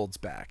that he holds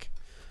back.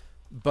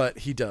 But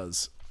he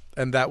does.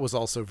 And that was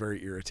also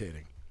very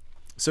irritating.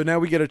 So now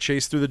we get a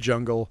chase through the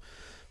jungle.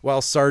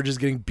 while Sarge is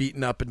getting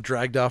beaten up and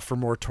dragged off for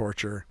more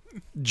torture.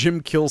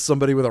 Jim kills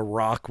somebody with a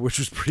rock, which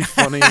was pretty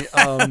funny.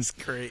 That's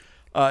great.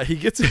 He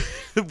gets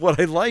what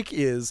I like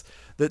is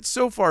that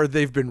so far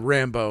they've been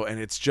Rambo, and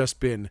it's just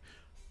been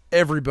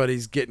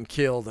everybody's getting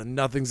killed and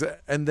nothing's.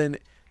 And then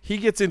he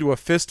gets into a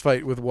fist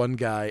fight with one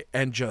guy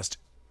and just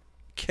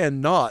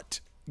cannot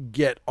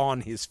get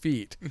on his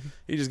feet.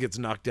 He just gets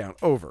knocked down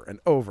over and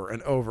over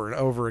and over and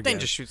over again. Then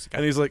just shoots the guy.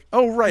 And he's like,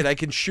 "Oh right, I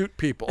can shoot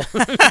people."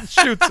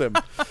 Shoots him.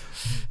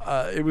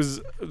 It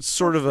was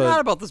sort of Not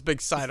about this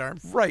big sidearm.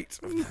 right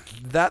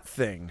that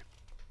thing.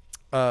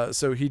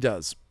 So he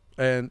does,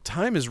 and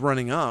time is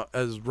running out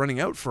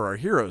for our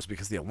heroes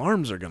because the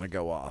alarms are going to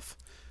go off.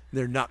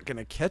 They're not going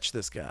to catch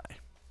this guy.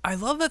 I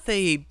love that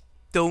they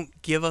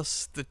don't give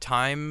us the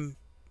time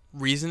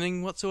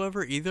reasoning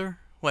whatsoever either.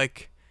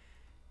 Like,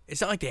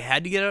 it's not like they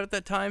had to get out at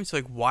that time. So,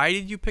 like, why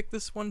did you pick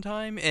this one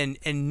time? And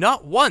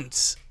not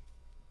once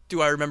do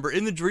I remember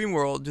in the dream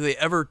world do they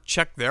ever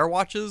check their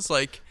watches.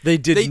 Like, They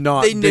did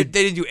not. They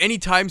didn't do any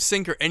time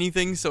sync or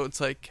anything. So it's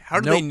like,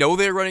 how do they Nope. know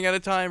they're running out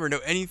of time or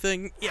know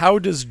anything? Yeah. How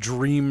does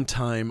dream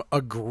time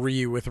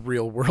agree with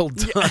real world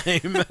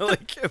time?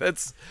 Like,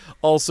 that's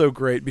also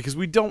great because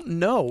we don't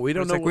know. We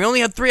don't It's know. like, we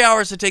only had 3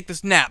 hours to take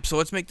this nap, so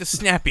let's make this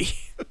snappy.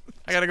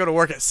 I gotta go to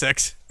work at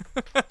 6.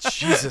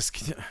 Jesus.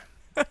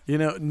 You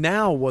know,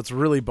 now what's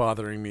really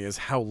bothering me is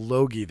how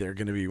logy they're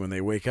going to be when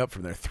they wake up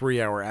from their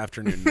 3-hour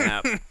afternoon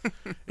nap.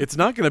 It's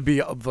not going to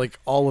be like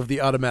all of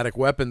the automatic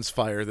weapons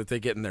fire that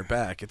they get in their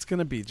back. It's going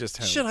to be just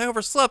how... Shit, I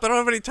overslept. I don't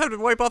have any time to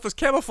wipe off this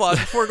camouflage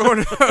before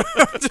going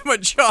to my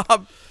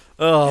job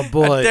Oh,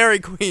 boy. at Dairy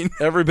Queen.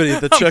 Everybody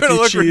at the I'm Chuck gonna E.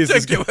 look Cheese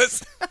is gonna...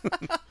 ridiculous.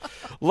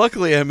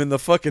 Luckily, I'm in the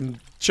fucking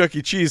Chuck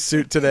E. Cheese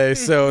suit today,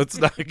 so it's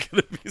not going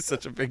to be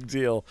such a big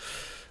deal.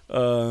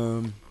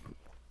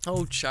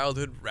 Oh,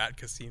 childhood rat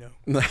casino.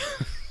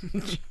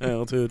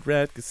 Childhood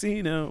rat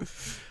casino.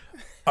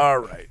 All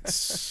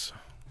right.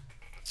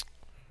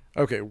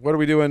 Okay, what are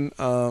we doing?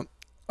 Oh,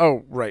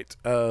 right.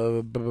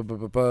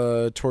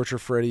 Torture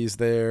Freddy's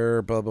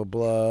there. Blah blah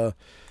blah.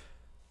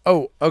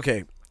 Oh,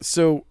 okay.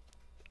 So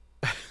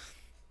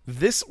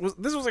this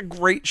was a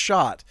great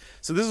shot.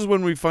 So this is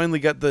when we finally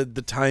got the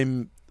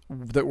time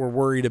that we're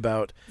worried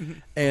about,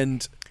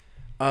 and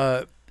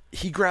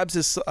he grabs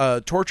his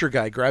torture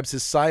guy grabs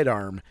his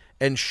sidearm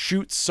and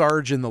shoots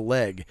Sarge in the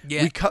leg.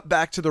 Yeah. We cut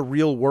back to the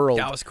real world.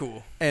 That was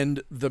cool.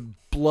 And the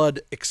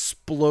blood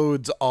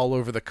explodes all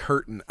over the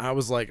curtain. I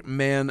was like,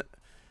 man,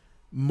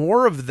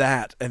 more of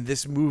that, and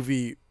this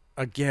movie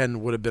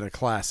again would have been a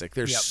classic.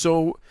 There's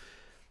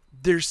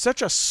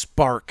such a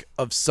spark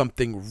of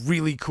something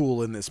really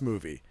cool in this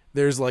movie.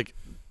 There's like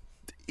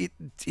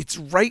it's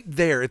right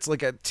there. It's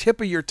like a tip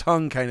of your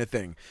tongue kind of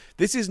thing.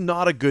 This is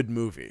not a good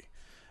movie.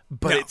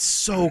 But it's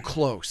so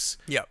close.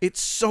 Yeah. It's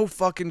so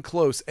fucking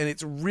close. And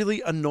it's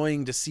really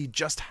annoying to see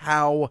just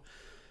how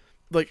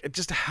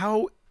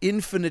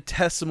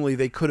infinitesimally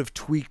they could have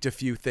tweaked a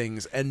few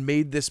things and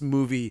made this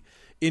movie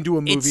into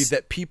a movie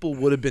that people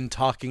would have been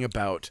talking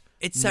about.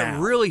 It's now.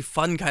 that really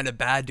fun kind of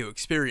bad to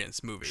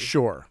experience movie.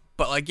 Sure.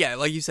 But like, yeah,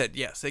 like you said,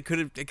 yes, they could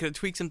have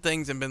tweaked some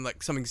things and been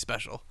like something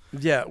special.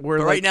 Yeah.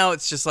 But right now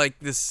it's just like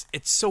this.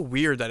 It's so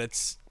weird that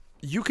it's.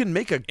 You can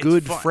make a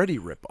good fun. Freddy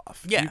ripoff.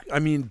 Yeah. I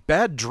mean,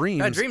 Bad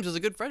Dreams. Bad Dreams is a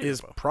good Freddy is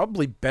ripoff.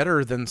 probably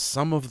better than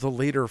some of the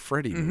later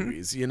Freddy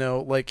movies. You know,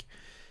 like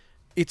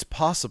it's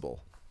possible.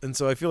 And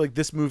so I feel like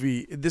this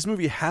movie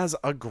has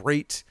a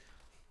great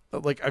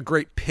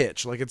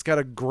pitch. Like it's got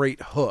a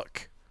great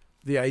hook.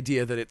 The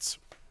idea that it's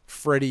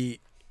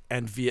Freddy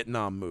and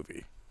Vietnam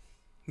movie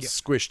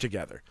squished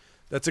together.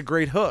 That's a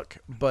great hook,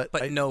 but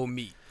no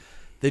meat.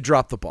 They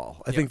dropped the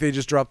ball. I think they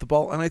just dropped the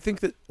ball, and I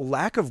think that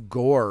lack of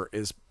gore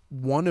is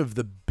one of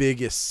the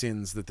biggest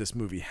sins that this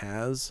movie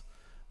has.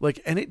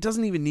 Like, and it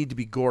doesn't even need to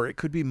be gore. It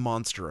could be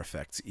monster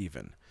effects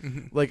even.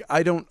 Like,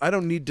 I don't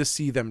need to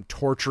see them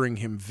torturing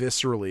him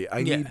viscerally.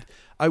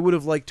 I would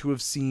have liked to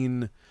have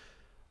seen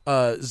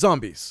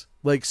zombies.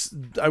 Like,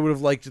 I would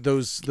have liked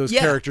those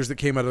characters that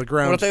came out of the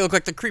ground. What if they look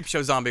like the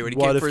Creepshow zombie when he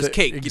came for his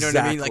cake? You know what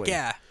I mean? Like,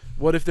 yeah.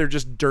 What if they're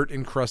just dirt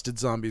encrusted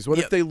zombies? What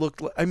if they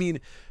look like, I mean,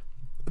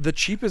 the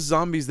cheapest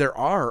zombies there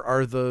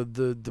are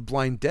the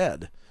Blind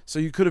Dead. So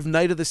you could have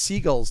Night of the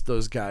Seagulls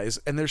those guys,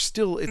 and it's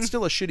still a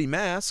shitty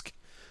mask.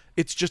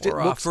 It's just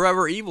Or, it looks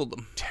Forever Eviled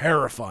them.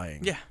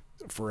 terrifying. Yeah.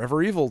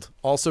 Forever Eviled,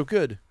 also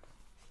good.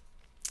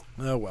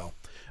 Oh well.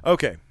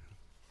 Okay.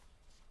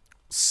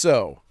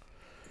 So,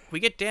 We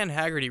get Dan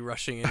Haggerty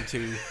rushing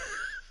into.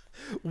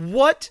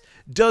 what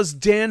does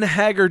Dan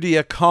Haggerty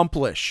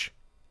accomplish?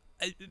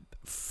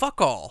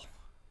 Fuck all.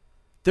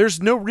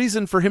 There's no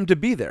reason for him to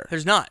be there.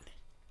 There's not.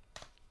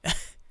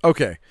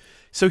 Okay.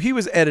 So he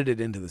was edited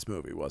into this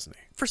movie, wasn't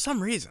he? For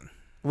some reason.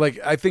 Like,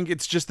 I think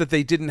it's just that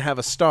they didn't have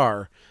a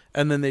star,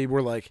 and then they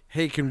were like,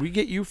 hey, can we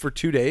get you for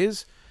 2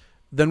 days?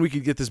 Then we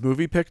could get this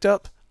movie picked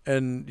up,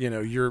 and, you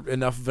know, you're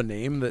enough of a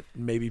name that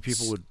maybe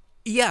people would...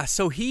 Yeah,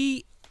 so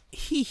he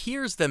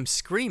hears them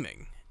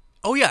screaming.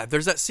 Oh, yeah,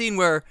 there's that scene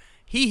where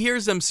he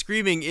hears them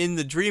screaming in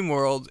the dream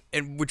world,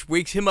 and which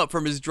wakes him up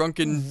from his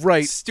drunken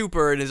Right.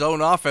 stupor in his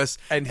own office.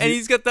 And And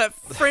he's got that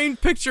framed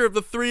picture of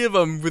the three of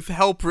them with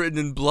help written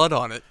in blood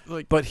on it.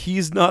 Like, But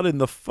he's not in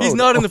the photo. he's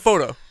not in the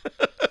photo.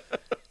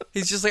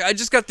 He's just like, I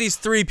just got these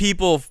three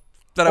people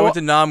that I went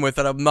to Nam with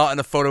that I'm not in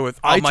a photo with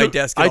on my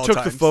desk at all took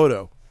times. the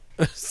photo.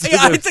 So Yeah,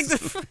 I there's- think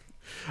the...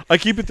 I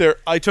keep it there.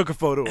 I took a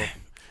photo of him.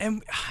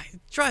 And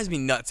it drives me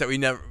nuts that we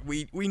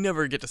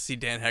never get to see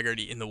Dan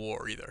Haggerty in the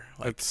war either.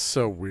 Like, That's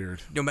so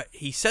weird. no matter,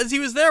 he says he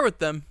was there with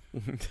them.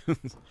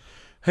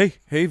 Hey,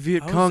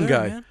 Viet I was Cong there,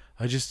 guy. man.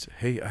 I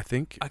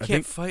think I can't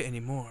think fight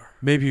anymore.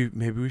 maybe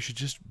we should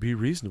just be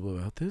reasonable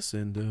about this,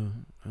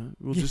 and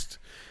we'll just.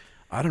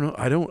 I don't know.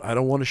 I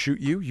don't want to shoot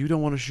you. You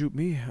don't want to shoot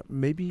me.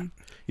 Maybe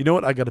you know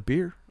what? I got a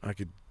beer. We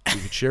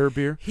could share a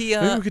beer.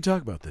 Maybe we could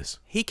talk about this.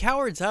 He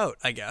cowers out,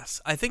 I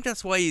guess. I think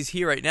that's why he's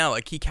here right now.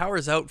 Like, he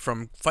cowers out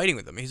from fighting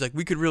with them. He's like,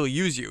 we could really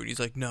use you. And he's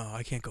like, no,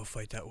 I can't go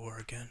fight that war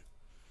again.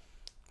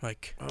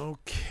 Like,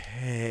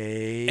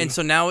 okay. and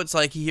so now it's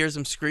like he hears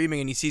them screaming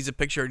and he sees a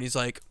picture and he's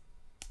like,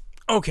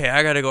 okay,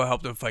 I got to go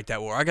help them fight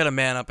that war. I got to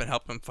man up and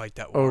help them fight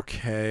that war.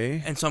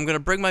 Okay. And so I'm going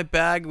to bring my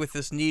bag with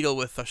this needle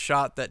with a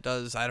shot that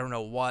does I don't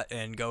know what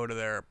and go to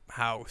their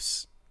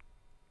house.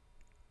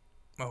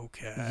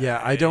 Okay.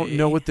 Yeah, I don't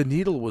know what the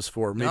needle was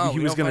for. Maybe No, he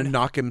we was don't going to find-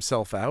 knock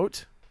himself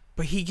out.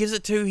 But he gives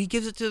it to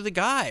the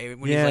guy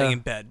when he's Yeah. laying in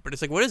bed. But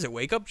it's like, what is it?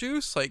 Wake up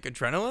juice? Like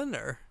adrenaline?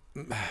 Or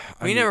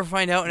we never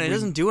find out, and it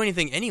doesn't do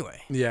anything anyway.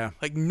 Yeah.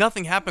 Like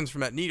nothing happens from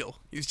that needle.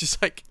 He's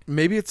just like,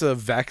 Maybe it's a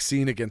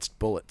vaccine against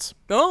bullets.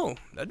 oh,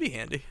 that'd be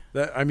handy.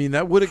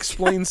 That would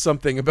explain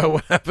something about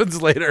what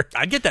happens later.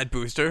 I'd get that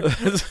booster.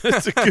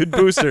 It's a good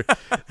booster.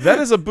 That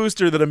is a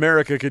booster that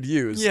America could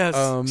use.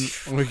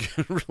 Yes. We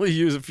could really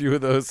use a few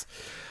of those.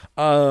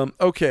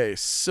 Okay,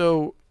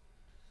 so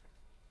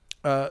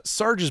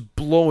Sarge is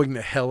blowing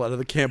the hell out of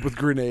the camp with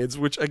grenades,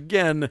 which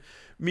again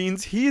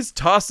means he's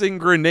tossing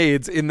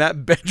grenades in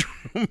that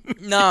bedroom.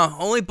 No,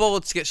 only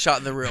bullets get shot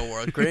in the real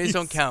world. Grenades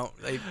don't count.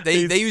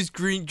 They use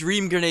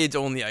dream grenades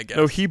only, I guess.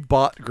 No, he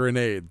bought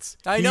grenades.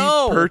 I He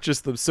know.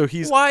 purchased them, so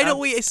he's Why don't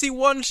we see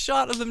one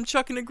shot of them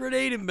chucking a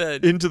grenade in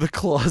bed? into the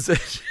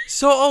closet.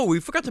 So, we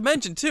forgot to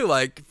mention too,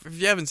 like, if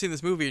you haven't seen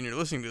this movie and you're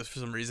listening to this for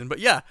some reason, but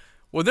yeah,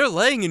 when they're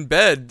laying in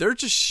bed, they're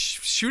just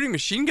shooting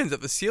machine guns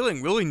at the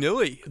ceiling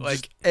willy-nilly.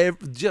 Like,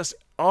 just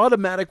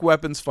automatic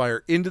weapons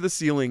fire into the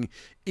ceiling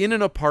in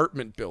an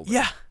apartment building.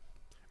 yeah,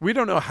 We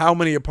don't know how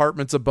many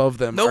apartments above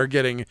them Nope. are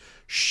getting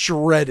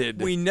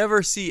shredded. we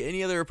never see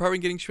any other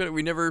apartment getting shredded.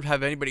 We never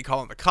have anybody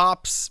calling the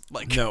cops.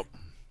 Like, no.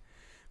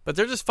 but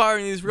they're just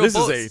firing these real This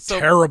bullets. is a So-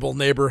 terrible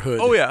neighborhood.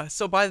 Oh yeah,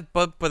 so by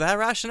that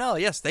rationale,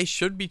 yes, they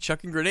should be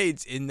chucking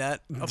grenades in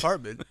that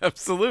apartment.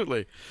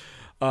 Absolutely.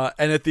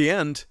 And at the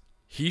end,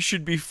 he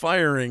should be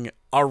firing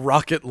a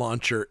rocket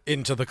launcher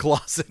into the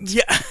closet.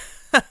 Yeah.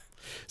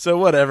 So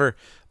whatever.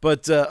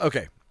 But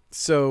okay.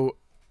 So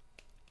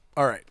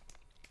all right.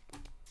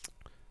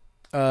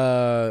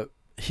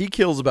 He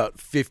kills about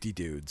 50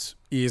 dudes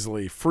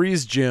easily.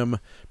 Frees Jim.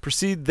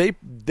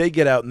 They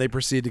get out and they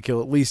proceed to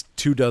kill at least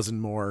 24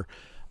 more.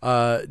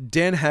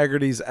 Dan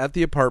Haggerty's at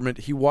the apartment.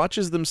 He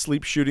watches them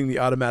sleep shooting the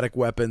automatic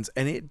weapons,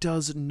 and it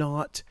does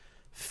not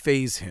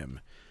faze him.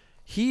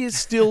 He is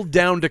still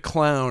down to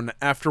clown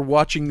after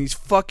watching these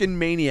fucking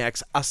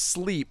maniacs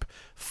asleep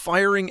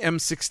firing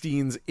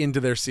M16s into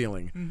their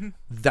ceiling. Mm-hmm.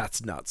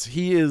 That's nuts.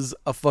 He is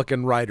a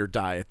fucking ride or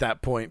die at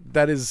that point.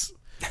 That is,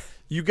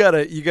 you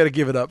gotta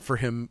give it up for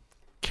him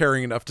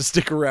caring enough to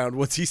stick around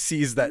once he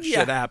sees that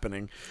shit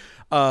happening.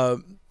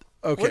 Okay.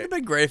 Wouldn't it have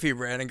been great if he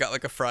ran and got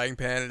like a frying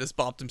pan and just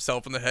bopped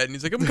himself in the head and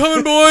he's like, I'm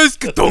coming, boys!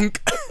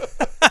 Ka-dunk!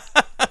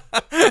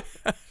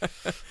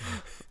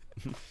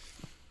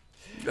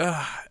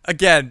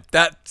 Again,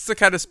 that's the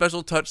kind of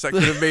special touch that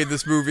could have made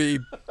this movie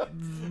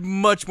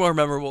much more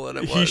memorable than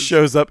it was. He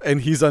shows up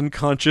and he's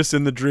unconscious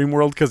in the dream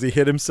world because he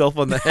hit himself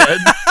on the head.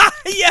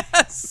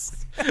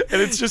 Yes!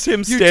 And it's just him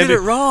You standing. did it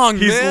wrong,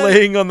 He's man.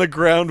 laying on the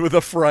ground with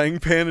a frying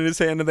pan in his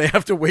hand, and they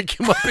have to wake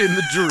him up in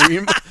the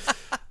dream.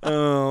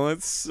 Oh,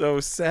 that's so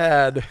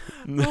sad.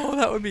 Oh,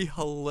 that would be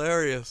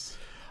hilarious.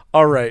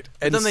 All right,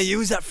 And then they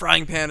use that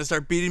frying pan to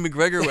start beating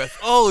McGregor with.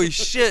 Holy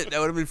shit, that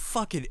would have been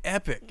fucking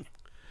epic.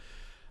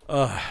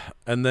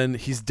 and then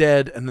he's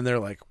dead, and then they're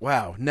like,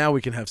 "Wow, now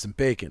we can have some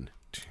bacon,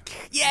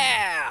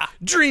 Yeah!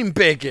 dream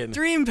bacon."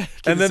 Dream bacon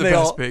And then is the they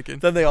best all bacon.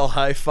 then they all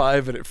high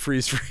five, and it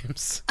freeze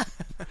frames.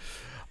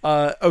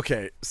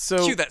 Okay,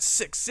 so Cue that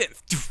sick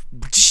synth.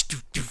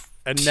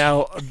 and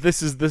now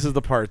this is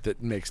the part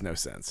that makes no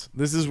sense.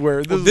 This is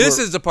where This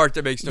is the part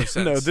that makes no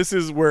sense. No, this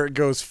is where it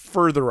goes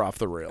further off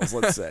the rails,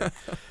 let's say.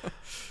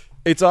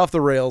 It's off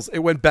the rails. It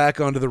went back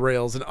onto the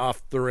rails and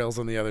off the rails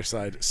on the other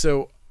side.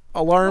 So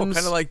alarms.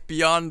 kind of like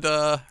beyond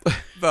the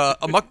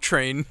Amok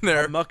Train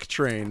there. Muck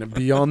Train,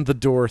 Beyond the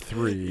Door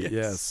 3.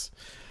 Yes.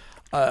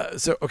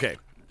 So, okay.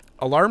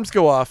 Alarms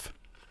go off.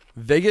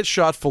 They get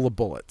shot full of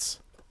bullets.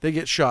 They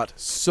get shot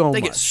so They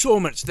much. get so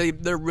much.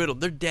 They're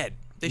riddled. They're dead.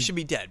 They should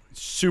be dead.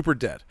 Super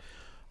dead.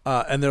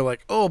 And they're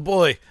like, oh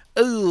boy,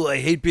 oh, I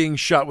hate being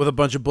shot with a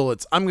bunch of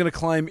bullets. I'm gonna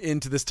climb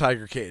into this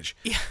tiger cage.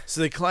 Yeah.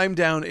 So they climb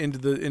down into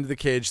the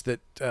cage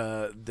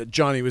that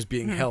Johnny was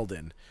being held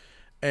in,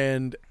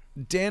 and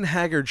Dan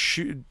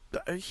Haggerty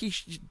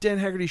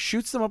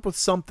shoots them up with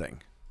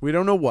something. We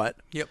don't know what.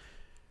 Yep.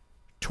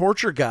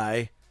 Torture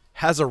guy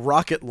has a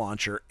rocket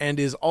launcher and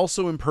is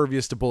also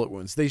impervious to bullet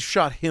wounds. They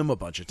shot him a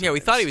bunch of times. Yeah, we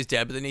thought he was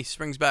dead, but then he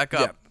springs back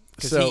up.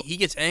 Because he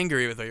gets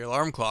angry with the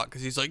alarm clock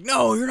because he's like,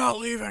 no, you're not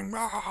leaving.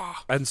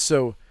 Ah. And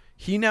so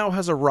he now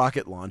has a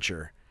rocket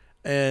launcher,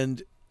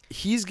 and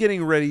he's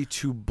getting ready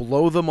to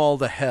blow them all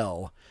to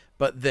hell,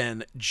 but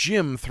then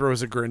Jim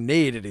throws a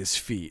grenade at his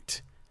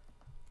feet.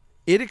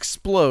 It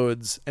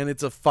explodes, and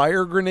it's a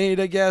fire grenade,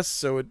 I guess,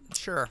 so it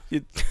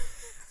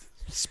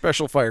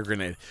special fire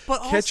grenade.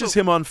 But catches also,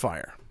 him on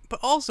fire. But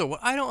also, what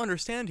I don't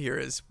understand here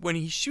is when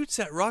he shoots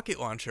that rocket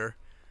launcher,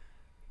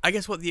 I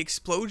guess the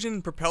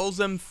explosion propels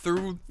them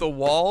through the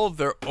wall of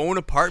their own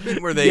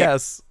apartment where they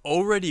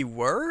already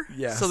were?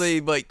 Yes. So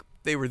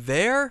they were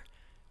there,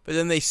 but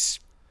then they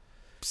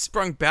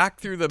sprung back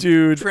through the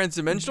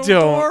transdimensional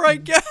door, I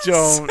guess?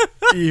 Don't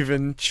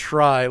even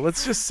try.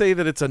 Let's just say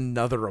that it's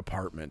another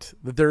apartment.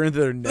 That they're in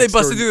their next They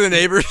busted through the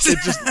neighbors. It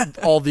just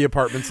all the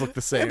apartments look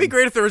the same. It'd be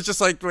great if there was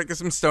just like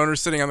some stoners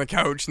sitting on the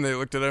couch and they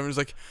looked at him and was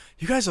like,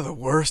 you guys are the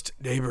worst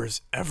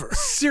neighbors ever.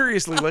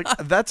 Seriously,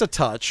 that's a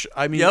touch.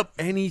 I mean,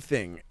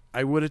 anything.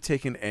 I would have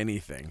taken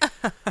anything.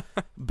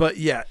 But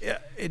yeah,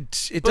 it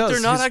does. But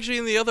they're not actually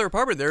in the other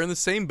apartment. They're in the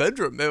same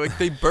bedroom.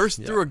 They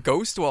burst through a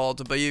ghost wall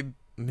to be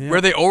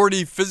where they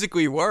already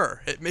physically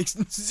were. It makes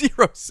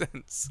zero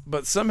sense.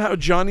 But somehow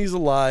Johnny's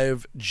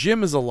alive,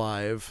 Jim is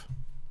alive,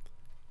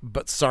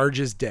 but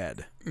Sarge is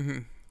dead. Mm-hmm.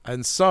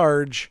 And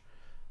Sarge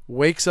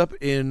wakes up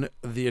in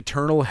the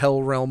eternal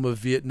hell realm of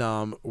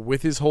Vietnam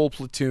with his whole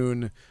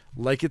platoon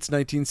like it's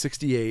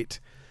 1968.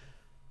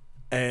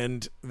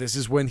 And this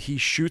is when he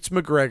shoots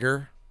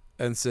McGregor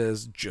and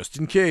says, just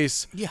in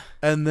case. Yeah.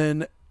 And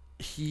then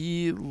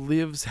he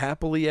lives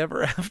happily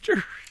ever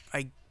after.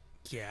 I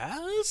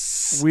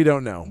guess? We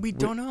don't know. We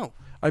don't know.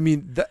 I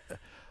mean,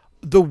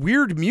 the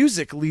weird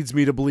music leads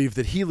me to believe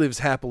that he lives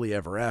happily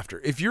ever after.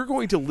 If you're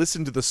going to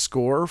listen to the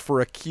score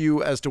for a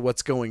cue as to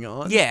what's going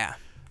on. Yeah.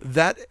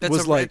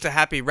 It's a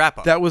happy wrap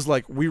up. That was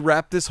like, we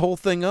wrap this whole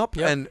thing up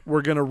and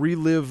we're going to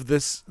relive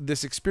this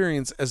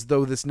experience as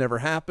though this never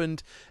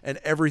happened and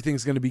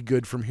everything's going to be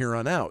good from here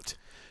on out.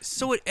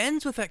 So it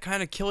ends with that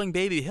kind of killing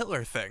baby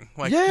Hitler thing.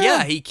 Like,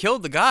 yeah, he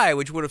killed the guy,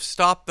 which would have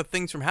stopped the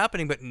things from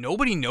happening, but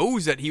nobody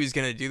knows that he was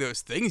going to do those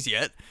things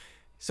yet.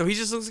 So he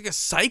just looks like a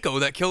psycho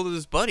that killed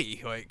his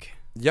buddy. Like,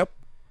 yep.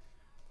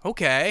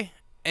 Okay.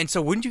 And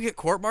so wouldn't you get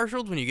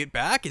court-martialed when you get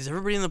back? Is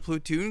everybody in the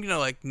platoon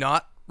going to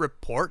not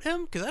report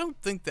him? Because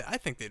I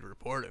think they'd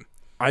report him.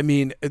 I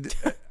mean,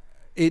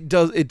 it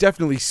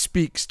definitely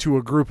speaks to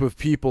a group of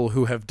people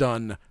who have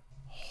done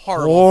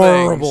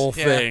horrible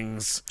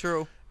things. Yeah,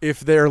 true. If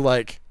they're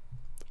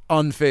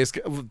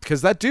unfazed,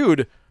 because that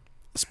dude,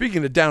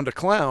 speaking of down to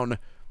clown,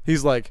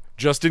 he's like,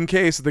 just in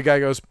case. The guy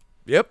goes,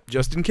 yep,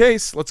 just in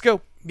case. Let's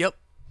go. Yep.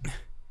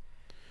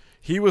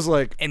 He was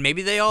like, and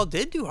maybe they all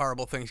did do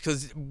horrible things,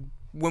 because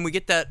when we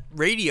get that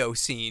radio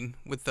scene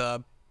with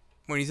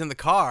when he's in the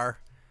car,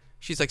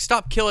 she's like,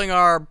 stop killing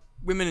our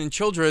women and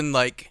children.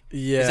 Like,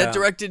 is that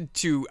directed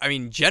to, I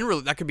mean,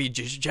 that could be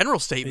just a general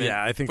statement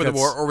for the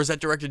war, or was that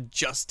directed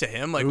just to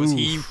him? Like,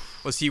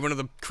 was he one of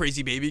the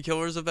crazy baby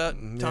killers of that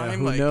time?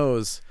 Who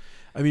knows?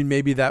 I mean,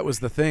 maybe that was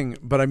the thing,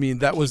 but I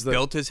mean, he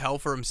built his hell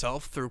for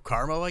himself through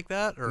karma like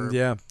that, or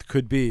yeah,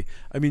 could be.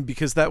 I mean,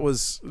 because that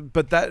was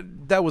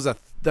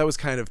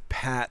kind of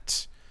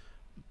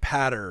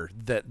patter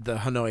that the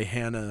Hanoi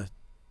Hannah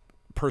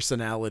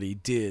personality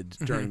did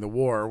during the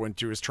war when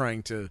she was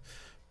trying to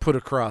put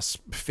across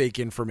fake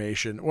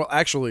information. Well,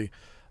 actually,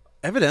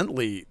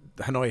 evidently,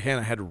 Hanoi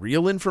Hannah had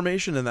real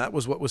information, and that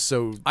was what was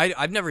so.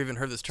 I've never even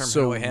heard this term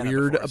so Hanoi Hannah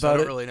weird before, about so I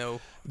don't it. really know.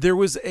 There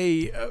was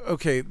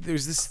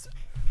there's this.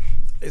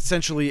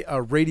 Essentially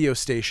a radio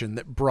station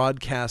that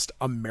broadcast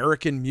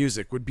American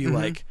music, would be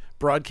like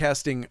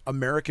broadcasting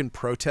American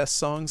protest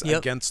songs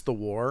against the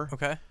war.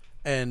 Okay.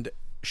 And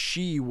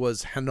she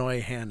was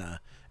Hanoi Hannah,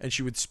 and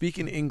she would speak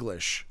in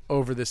English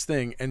over this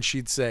thing, and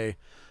she'd say,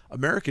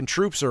 American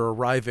troops are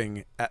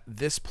arriving at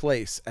this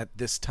place at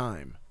this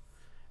time.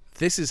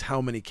 This is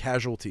how many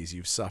casualties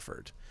you've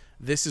suffered.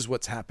 This is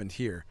what's happened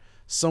here.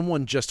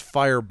 Someone just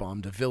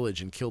firebombed a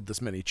village and killed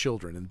this many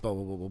children, and blah,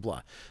 blah, blah, blah,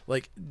 blah.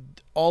 Like,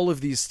 all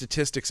of these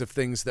statistics of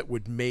things that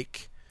would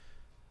make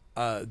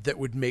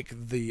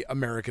the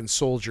American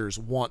soldiers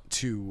want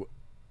to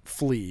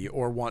flee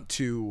or want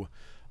to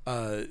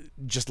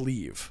just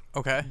leave.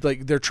 Okay.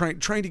 Like, they're trying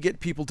to get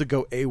people to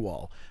go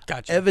AWOL.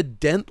 Gotcha.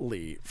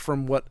 Evidently,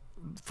 from what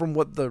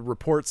the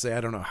reports say,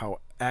 I don't know how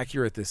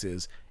accurate this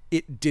is,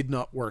 it did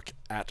not work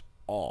at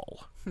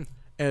all.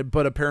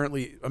 But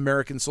apparently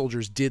American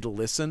soldiers did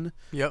listen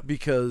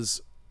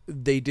because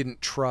they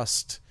didn't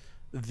trust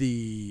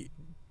the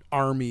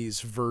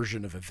Army's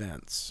version of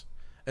events.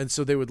 And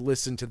so they would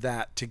listen to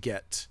that to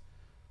get,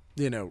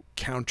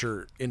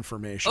 counter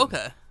information.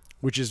 Okay.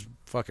 which is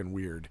fucking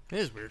weird. It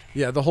is weird.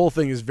 Yeah, the whole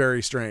thing is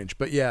very strange.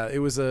 But yeah, it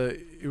was a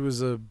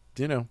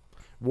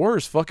war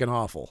is fucking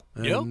awful,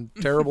 and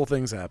terrible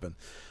things happen.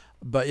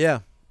 But yeah,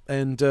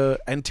 and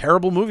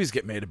terrible movies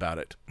get made about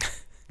it.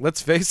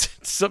 Let's face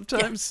it,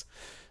 sometimes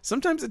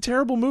a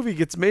terrible movie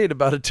gets made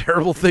about a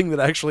terrible thing that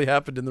actually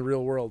happened in the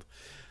real world.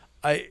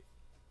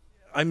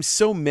 I'm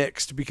so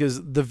mixed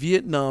because the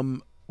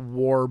Vietnam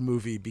War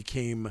movie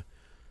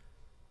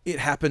it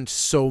happened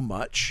so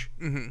much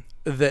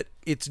that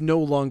it's no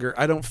longer,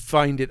 I don't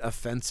find it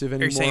offensive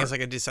anymore. You're saying it's like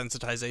a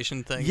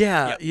desensitization thing?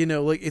 Yeah,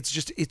 like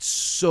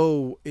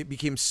it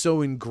became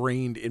so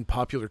ingrained in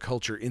popular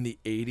culture in the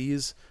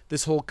 80s,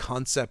 this whole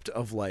concept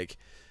of like,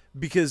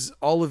 because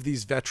all of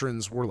these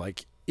veterans were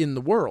like in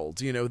the world,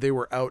 they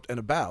were out and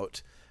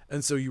about.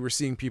 And so you were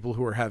seeing people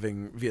who were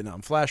having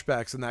Vietnam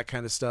flashbacks and that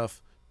kind of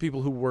stuff.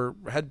 People who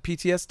had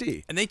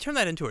PTSD. And they turned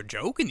that into a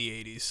joke in the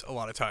 80s a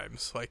lot of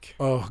times. Like,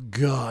 oh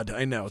God,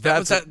 I know. That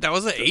was an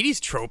 80s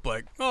trope,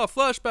 like, oh,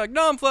 flashback,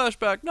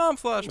 non-flashback.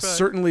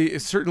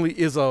 It certainly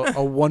is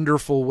a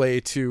wonderful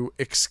way to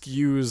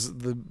excuse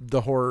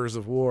the horrors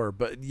of war.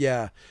 But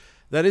yeah,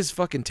 that is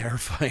fucking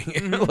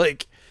terrifying.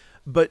 Like,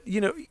 but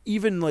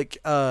even like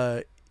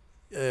fucking,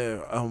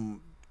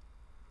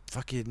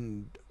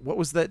 what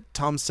was that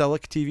Tom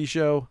Selleck TV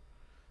show?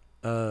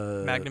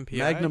 Magnum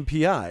P.I. Magnum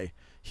P.I.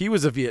 He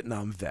was a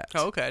Vietnam vet.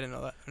 Oh, okay, I didn't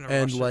know that.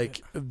 And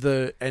like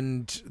the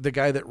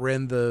guy that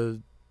ran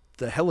the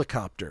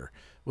helicopter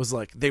was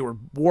like, they were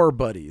war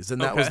buddies,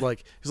 and that was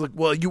like, he's like,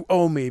 well, you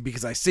owe me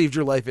because I saved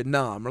your life at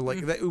Nam, or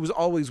like that. It was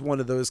always one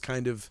of those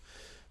kind of.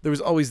 There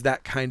was always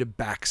that kind of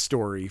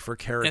backstory for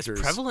characters. And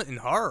it's prevalent in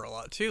horror a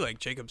lot too, like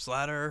Jacob's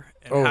Ladder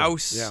and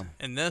House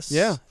and this.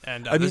 Yeah,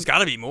 and there's got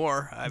to be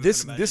more.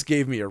 This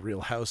gave me a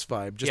Real House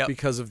vibe just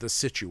because of the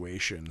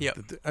situation.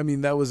 Yep. I mean,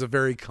 that was a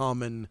very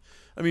common.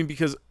 I mean,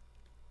 because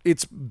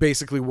it's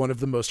basically one of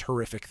the most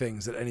horrific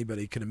things that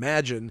anybody can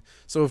imagine.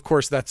 So of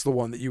course that's the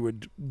one that you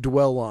would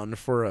dwell on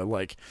for a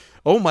like,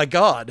 oh my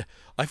God,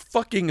 I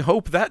fucking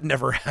hope that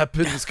never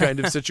happens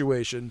kind of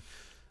situation.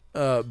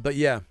 But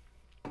yeah,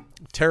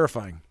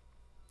 terrifying.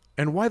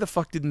 And why the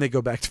fuck didn't they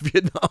go back to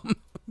Vietnam?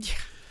 Yeah.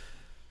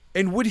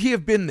 And would he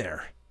have been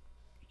there?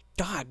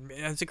 God,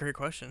 man, that's a great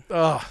question.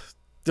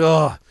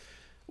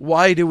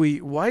 Why do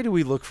we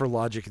look for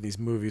logic in these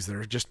movies that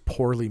are just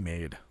poorly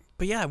made?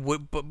 But yeah,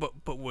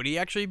 but would he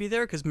actually be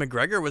there? Because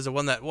McGregor was the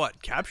one that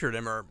captured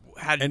him or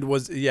had, and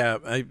was I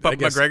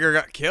guess McGregor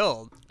got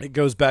killed. It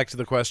goes back to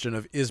the question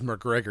of, is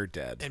McGregor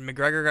dead? And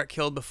McGregor got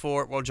killed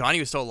before. Well,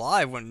 Johnny was still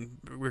alive when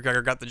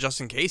McGregor got the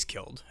just in case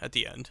killed at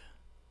the end.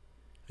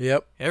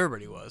 Yep,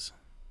 everybody was.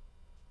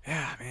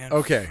 Yeah, man.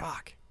 Okay.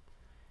 Fuck.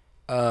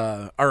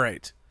 All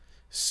right.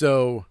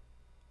 So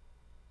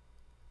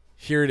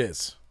here it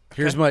is.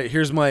 Here's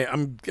my.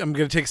 I'm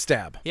gonna take a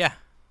stab. Yeah.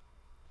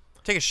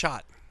 Take a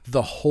shot.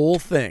 The whole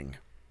thing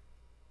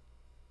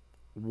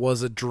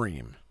was a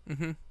dream.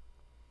 Mm-hmm.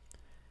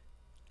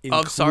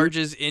 Of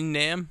Sarge's in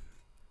Nam?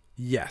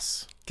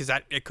 Yes. Because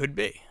it could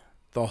be.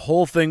 The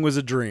whole thing was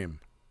a dream,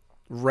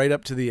 right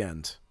up to the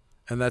end.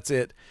 And that's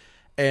it.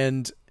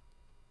 And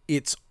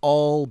it's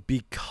all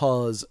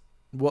because,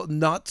 well,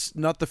 not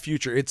the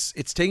future. It's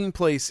taking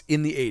place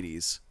in the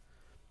 80s.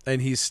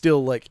 And he's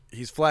still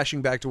he's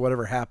flashing back to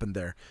whatever happened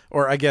there.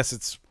 Or I guess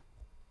it's...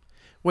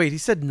 Wait, he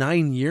said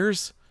 9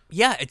 years?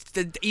 Yeah,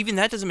 even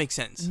that doesn't make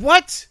sense.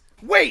 What?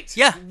 Wait.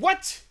 Yeah.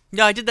 What?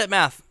 Yeah, I did that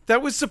math.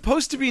 That was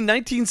supposed to be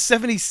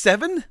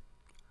 1977?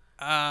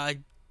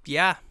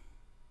 Yeah.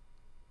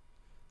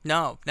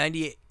 No,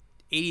 98,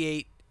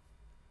 88,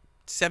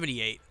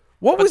 78.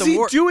 What was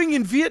he doing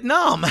in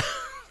Vietnam?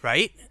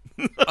 Right?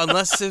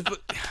 Unless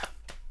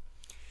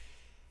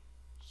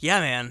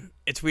yeah, man,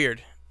 it's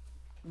weird.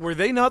 Were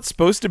they not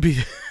supposed to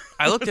be?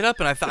 I looked it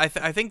up, and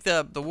I think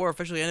the war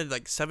officially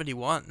ended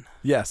 71.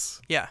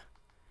 Yes. Yeah.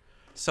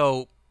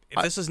 So,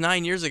 if this was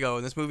 9 years ago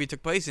and this movie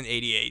took place in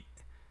 88,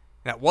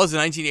 that was a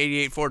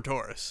 1988 Ford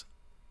Taurus.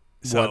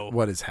 So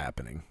what is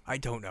happening? I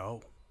don't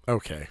know.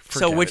 Okay.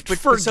 So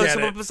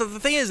the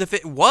thing is, if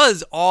it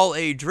was all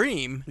a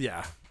dream,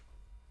 yeah,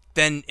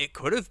 then it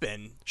could have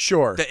been.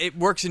 Sure. That it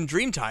works in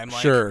dream time.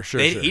 Sure.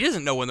 He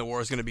doesn't know when the war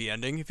is going to be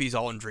ending if he's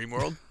all in dream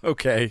world.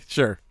 Okay,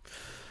 sure.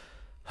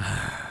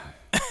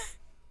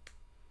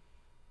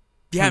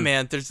 Yeah,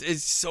 man.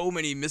 There's so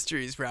many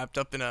mysteries wrapped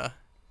up in a.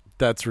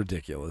 That's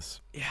ridiculous.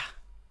 Yeah.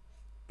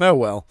 Oh,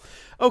 well.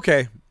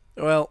 Okay.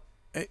 Well,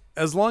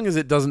 as long as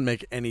it doesn't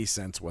make any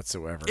sense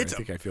whatsoever, I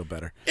think I feel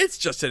better. It's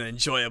just an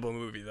enjoyable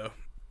movie, though.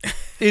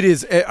 It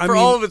is. I mean,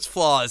 all of its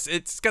flaws,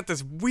 it's got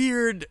this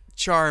weird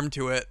charm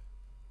to it.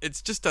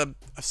 It's just a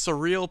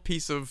surreal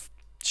piece of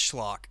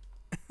schlock.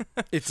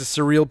 It's a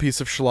surreal piece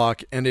of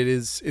schlock, and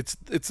it's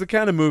the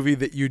kind of movie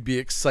that you'd be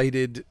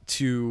excited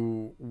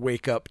to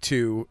wake up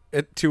to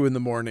at 2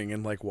 a.m.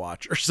 and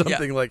watch or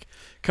something. Like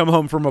come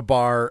home from a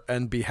bar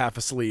and be half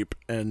asleep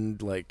and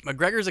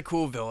McGregor's a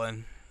cool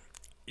villain.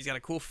 He's got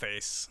a cool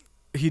face.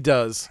 He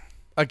does.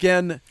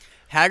 Again,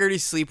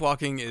 Haggerty's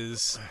sleepwalking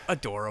is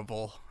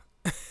adorable.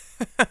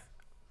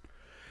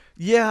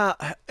 Yeah.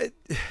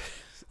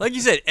 Like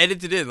you said,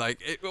 edited in,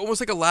 like almost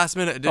like a last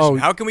minute addition. Oh.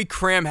 How can we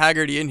cram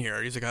Haggerty in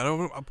here? He's like, I don't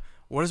know.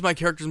 What is my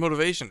character's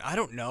motivation? I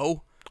don't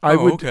know.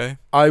 Okay.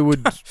 I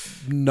would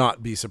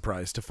not be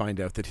surprised to find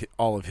out that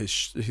all of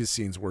his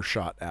scenes were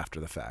shot after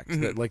the fact.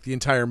 Mm-hmm. That like the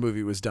entire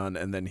movie was done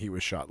and then he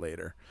was shot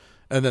later,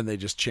 and then they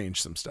just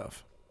changed some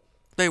stuff.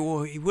 He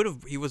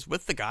was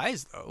with the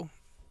guys though,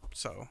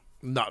 so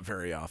Not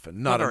very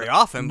often. Not very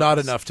often, Not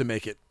but enough to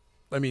make it.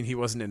 I mean, he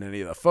wasn't in any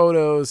of the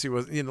photos. He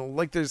was,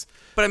 like there's.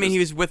 But I mean, he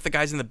was with the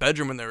guys in the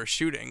bedroom when they were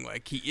shooting.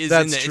 Like he is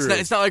That's in there. true.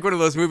 It's not like one of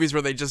those movies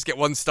where they just get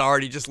one star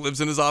and he just lives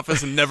in his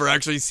office and never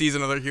actually sees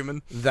another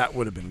human. That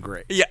would have been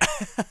great. Yeah.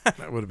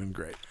 That would have been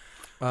great.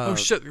 Oh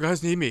shit! The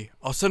guys need me.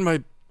 I'll send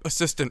my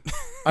assistant.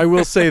 I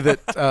will say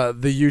that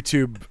the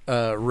YouTube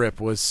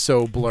rip was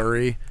so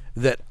blurry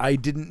that I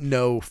didn't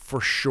know for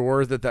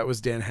sure that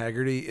was Dan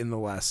Haggerty in the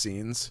last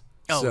scenes.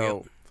 Oh, so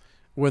yeah.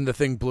 when the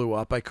thing blew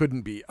up, I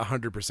couldn't be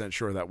 100%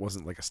 sure that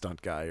wasn't like a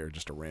stunt guy or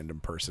just a random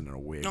person in a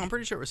wig. No, I'm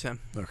pretty sure it was him.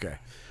 Okay.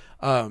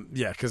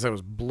 Yeah, because that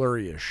was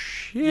blurry as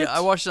shit. Yeah,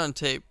 I watched it on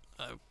tape.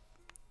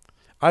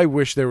 I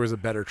wish there was a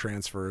better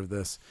transfer of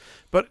this.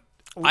 But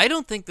I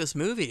don't think this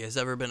movie has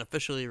ever been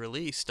officially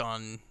released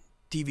on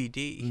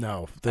DVD.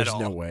 no, there's all.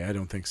 no way. I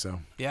don't think so.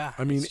 Yeah,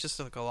 I mean- it's just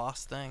like a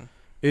lost thing.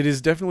 It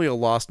is definitely a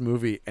lost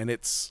movie, and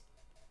it's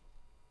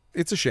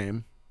a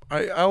shame.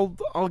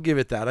 I'll give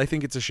it that. I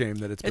think it's a shame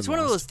that it's been It's one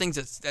of lost. those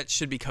things that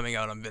should be coming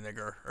out on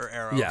Vinegar or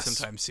Arrow Yes,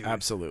 sometime soon.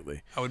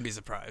 absolutely. I wouldn't be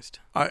surprised.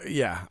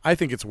 Yeah, I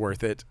think it's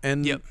worth it.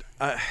 And Yep.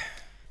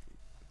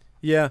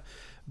 yeah,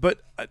 but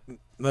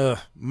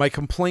my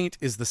complaint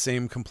is the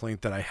same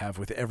complaint that I have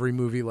with every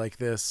movie like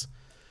this.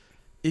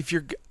 If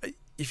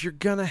you're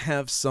gonna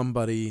have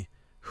somebody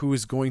who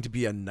is going to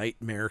be a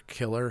nightmare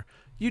killer,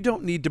 you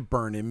don't need to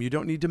burn him. You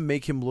don't need to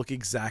make him look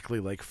exactly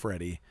like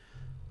Freddy.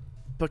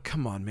 But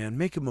come on, man,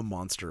 make him a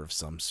monster of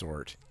some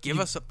sort. Give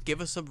us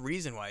a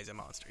reason why he's a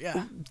monster.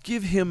 Yeah.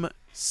 Give him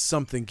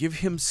something. Give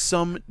him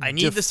some. I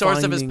need the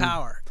source of his defining-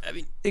 power. I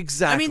mean,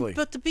 Exactly.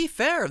 but to be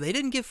fair, they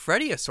didn't give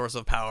Freddy a source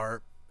of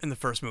power in the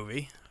first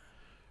movie.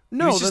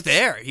 No, he was just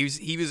that's- there.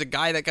 He was a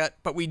guy that got,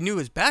 but we knew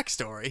his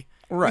backstory.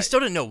 We Right. still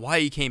didn't know why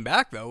he came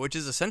back though, which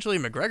is essentially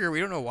McGregor. We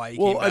don't know why he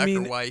Well, came I back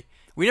mean- or why.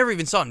 We never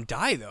even saw him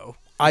die though,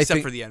 I except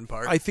think- for the end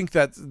part. I think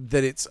that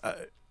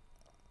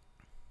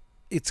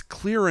it's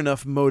clear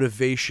enough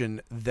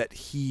motivation that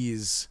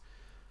he's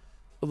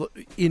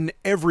in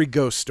every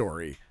ghost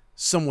story.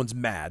 Someone's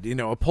mad,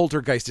 a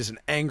poltergeist is an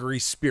angry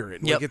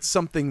spirit. Yep. Like it's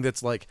something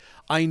that's like,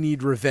 I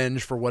need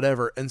revenge for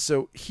whatever. And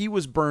so he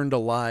was burned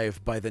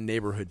alive by the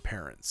neighborhood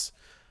parents.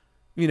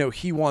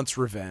 He wants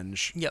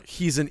revenge. Yep.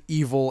 He's an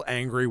evil,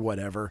 angry,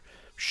 whatever.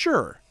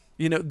 Sure.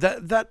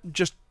 That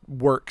just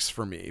works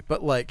for me.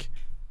 But like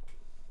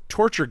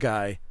torture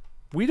guy,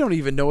 we don't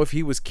even know if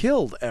he was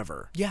killed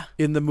ever. Yeah.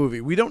 In the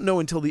movie. We don't know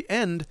until the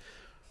end.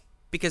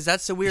 because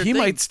that's the weird He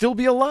thing. might still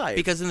be alive.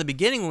 Because in the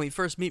beginning, when we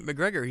first meet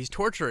McGregor, he's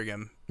torturing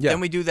him. Yeah. Then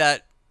we do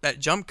that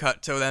jump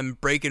cut to them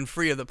breaking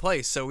free of the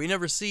place. So we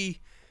never see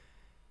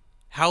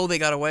how they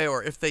got away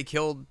or if they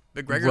killed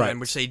McGregor Right. then,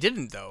 which they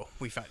didn't, though.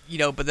 We found,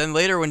 but then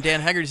later when Dan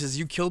Haggerty says,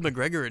 you killed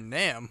McGregor and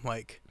Nam,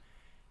 like,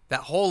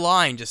 that whole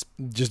line just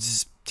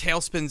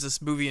tailspins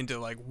this movie into,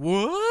 like,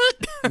 what?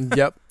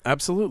 Yep,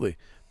 absolutely.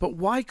 But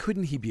why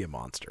couldn't he be a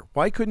monster?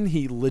 Why couldn't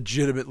he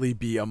legitimately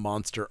be a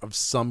monster of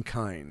some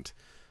kind?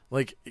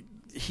 Like,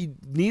 he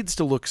needs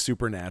to look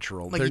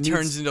supernatural. Like, he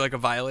turns into, like, a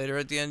violator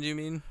at the end, you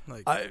mean?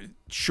 Like,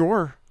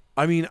 Sure.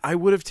 I mean, I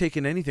would have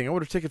taken anything. I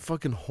would have taken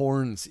fucking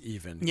horns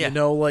even. Yeah.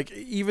 Like,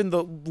 even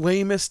the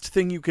lamest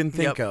thing you can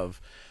think Yep.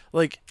 of.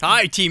 Like,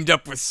 I teamed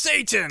up with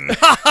Satan!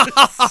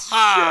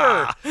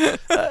 sure.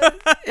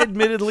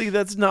 Admittedly,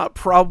 that's not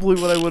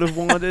probably what I would have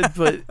wanted,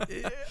 but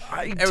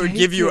It would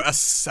give you a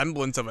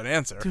semblance of an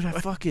answer. Dude, I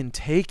fucking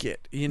take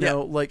it. Yeah.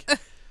 Like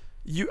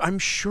I'm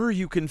sure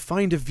you can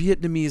find a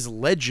Vietnamese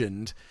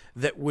legend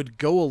that would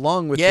go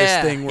along with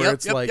Yeah. this thing where Yep,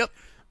 it's yep, like, yep.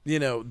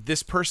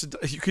 This person.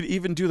 You could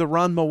even do the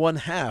Ranma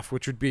 1/2,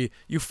 which would be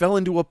you fell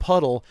into a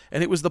puddle,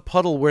 and it was the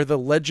puddle where the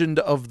legend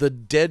of the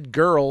dead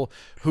girl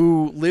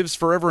who lives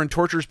forever and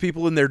tortures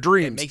people in their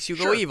dreams makes you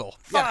go Sure, evil.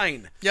 Yeah.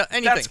 Fine. Yeah,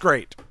 anything. That's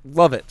great.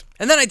 Love it.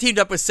 And then I teamed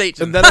up with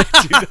Satan. And then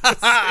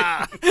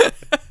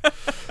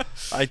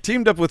I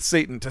teamed up with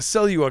Satan to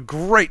sell you a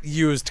great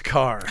used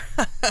car.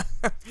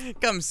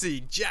 Come see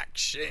Jack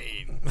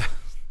Shane.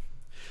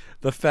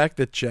 The fact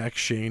that Jack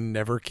Shane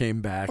never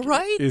came back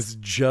Right? is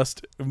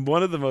just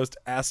one of the most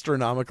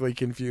astronomically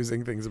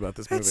confusing things about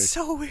this movie. That's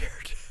so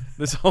weird.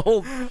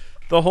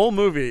 The whole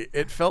movie,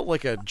 it felt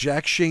like a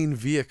Jack Shane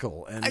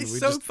vehicle, and I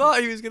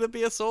thought he was gonna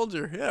be a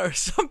soldier, yeah, or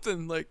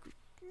something like.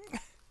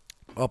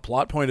 a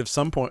plot point of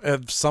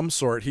some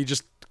sort. He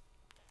just,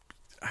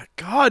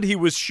 God, he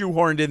was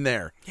shoehorned in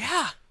there.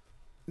 Yeah.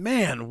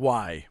 Man,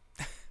 why?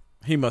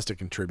 He must have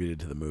contributed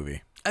to the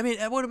movie. I mean,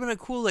 it would have been a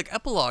cool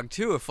epilogue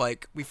too if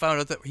we found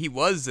out that he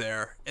was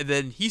there, and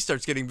then he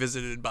starts getting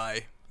visited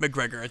by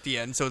McGregor at the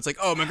end. So it's like,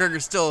 oh,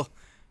 McGregor's still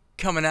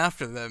coming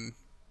after them.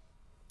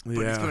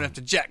 But he's coming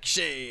after Jack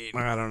Shane.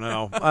 I don't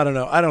know.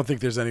 I don't think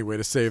there's any way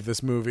to save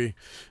this movie.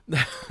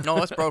 No,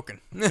 it's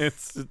broken.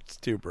 It's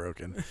too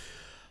broken.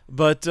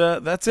 But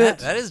that's it.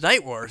 That is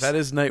Night Wars. That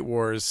is Night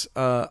Wars.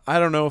 I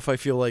don't know if I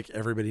feel like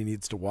everybody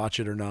needs to watch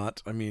it or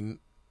not. I mean,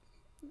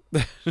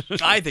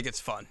 I think it's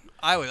fun.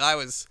 I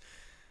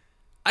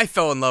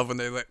fell in love when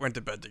they went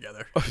to bed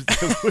together.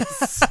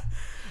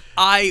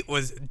 I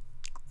was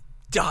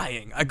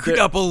dying. I could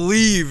not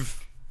believe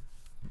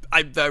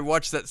I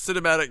watched that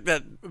cinematic,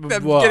 that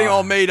getting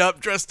all made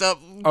up, dressed up,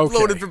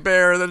 loaded for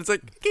bear, and then it's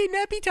like, okay,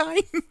 nappy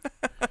time.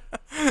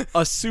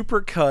 A super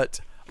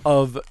cut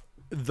of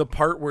the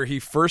part where he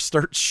first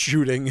starts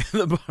shooting,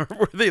 the part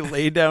where they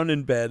lay down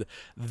in bed,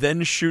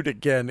 then shoot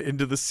again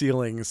into the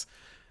ceilings.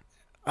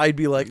 I'd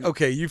be like,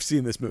 okay, you've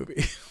seen this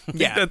movie.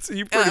 Yeah,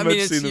 you've pretty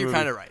much seen the movie. You're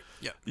kind of right.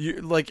 Yeah,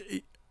 you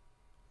like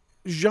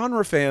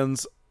genre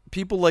fans.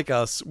 People like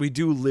us, we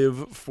do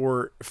live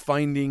for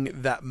finding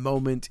that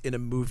moment in a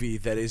movie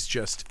that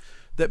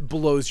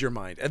blows your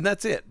mind, and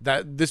that's it.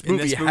 This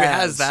movie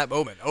has that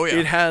moment. Oh yeah,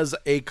 it has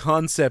a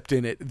concept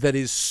in it that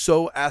is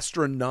so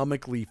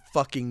astronomically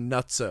fucking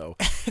nutso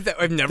that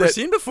I've never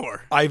seen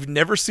before. I've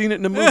never seen it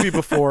in a movie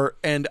before,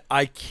 and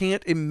I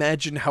can't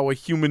imagine how a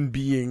human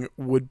being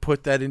would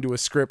put that into a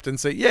script and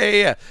say,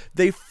 yeah.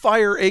 They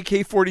fire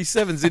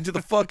AK-47s into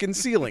the fucking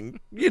ceiling,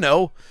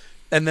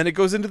 and then it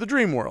goes into the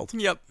dream world.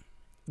 Yep.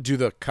 Do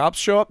the cops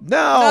show up?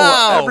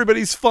 No.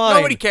 Everybody's fine.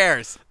 Nobody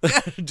cares.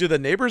 Do the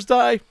neighbors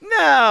die?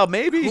 No,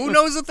 maybe. Who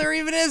knows if there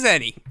even is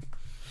any?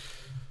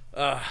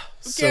 Who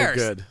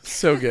cares?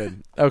 So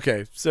good.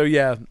 Okay, so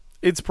yeah,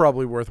 it's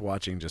probably worth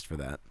watching just for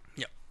that.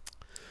 Yep.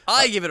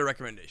 I give it a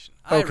recommendation.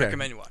 I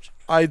recommend you watch it.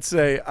 I'd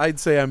say I'm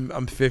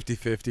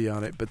 50-50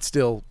 on it, but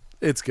still,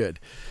 it's good.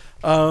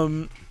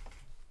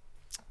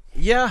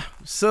 Yeah,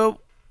 so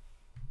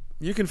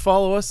you can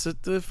follow us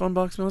at the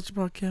Funbox Monster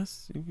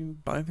Podcast. You can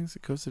buy things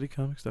at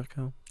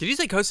CoastCityComics.com. Did you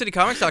say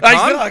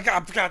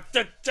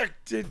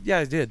CoastCityComics.com? Yeah,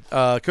 I did.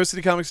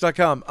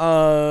 CoastCityComics.com.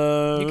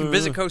 You can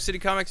visit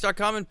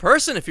CoastCityComics.com in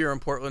person if you're in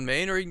Portland,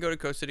 Maine, or you can go to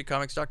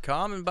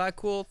CoastCityComics.com and buy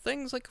cool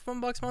things like a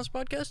Funbox Monster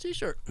Podcast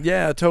t-shirt.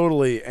 Yeah,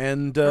 totally.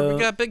 And we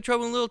got Big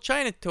Trouble in Little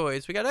China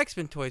toys. We got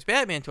X-Men toys,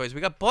 Batman toys. We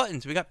got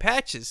buttons. We got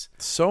patches.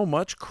 So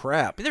much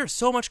crap. There's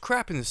so much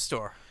crap in this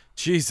store.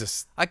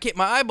 Jesus.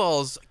 My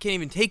eyeballs can't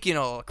even take in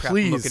all the crap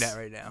I'm looking at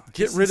right now.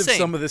 Get rid of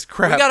some of this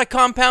crap. We got a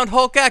compound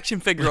Hulk action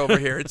figure over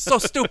here. It's so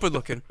stupid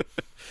looking.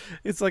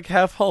 It's like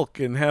half Hulk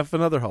and half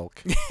another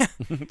Hulk.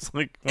 It's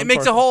like it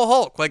makes a whole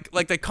Hulk,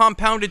 like they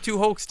compounded two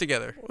Hulks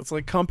together. It's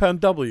like Compound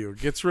W.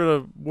 Gets rid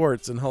of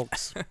warts and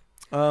Hulks.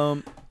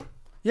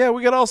 Yeah,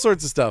 we got all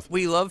sorts of stuff.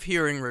 We love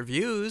hearing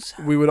reviews.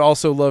 We would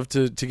also love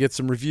to get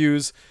some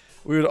reviews.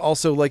 We would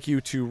also like you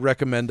to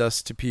recommend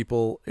us to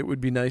people. It would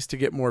be nice to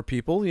get more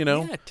people,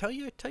 Yeah, tell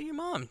your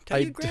mom, tell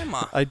your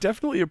grandma. I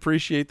definitely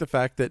appreciate the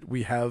fact that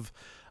we have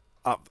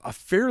a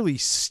fairly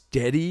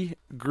steady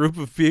group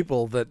of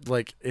people that,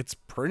 like, it's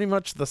pretty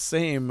much the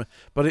same,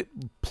 but it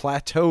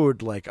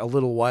plateaued, like, a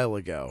little while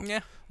ago. Yeah.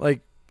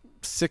 Like,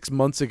 6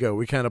 months ago,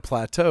 we kind of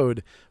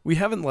plateaued. We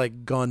haven't,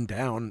 like, gone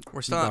down.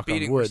 We're still not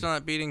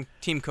beating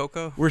Team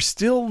Coco. We're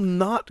still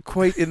not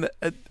quite in the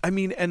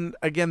and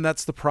again,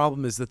 that's the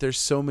problem, is that there's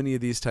so many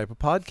of these type of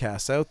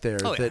podcasts out there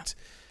that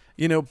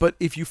but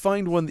if you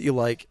find one that you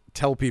like,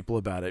 tell people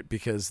about it,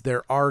 because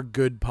there are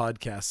good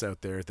podcasts out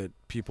there that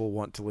people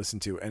want to listen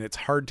to, and it's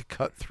hard to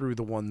cut through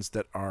the ones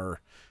that are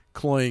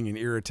cloying and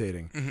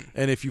irritating. Mm-hmm.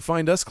 And if you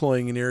find us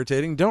cloying and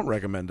irritating, don't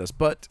recommend us.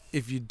 But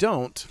if you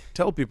don't,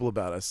 tell people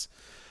about us.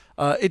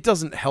 It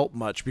doesn't help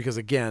much because,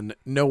 again,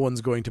 no one's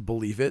going to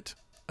believe it.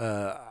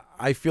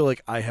 I feel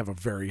like I have a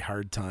very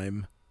hard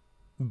time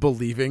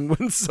believing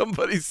when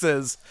somebody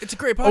says, it's a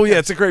great podcast. Oh, yeah,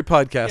 it's a great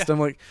podcast. Yeah. I'm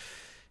like,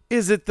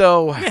 is it,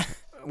 though? Yeah.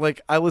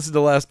 Like, I listened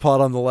to Last Pod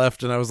on the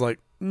Left, and I was like,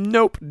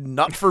 nope,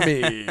 not for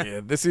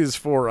me. This is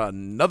for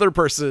another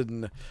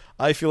person.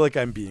 I feel like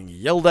I'm being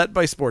yelled at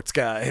by sports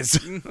guys.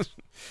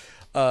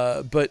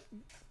 But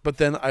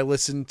then I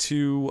listened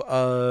to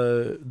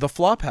the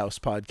Flophouse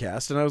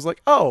podcast, and I was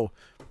like, oh,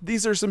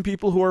 these are some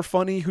people who are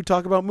funny, who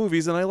talk about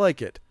movies, and I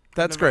like it.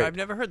 That's great. I've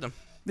never heard them.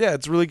 Yeah,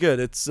 it's really good.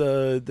 It's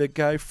the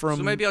guy from...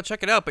 So maybe I'll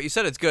check it out, but you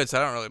said it's good, so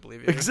I don't really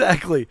believe you.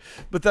 Exactly.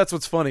 But that's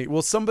what's funny.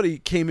 Well, somebody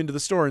came into the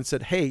store and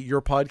said, hey,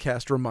 your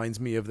podcast reminds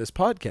me of this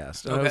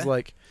podcast. And I was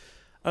like,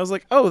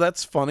 oh,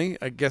 that's funny.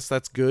 I guess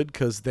that's good,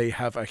 because they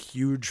have a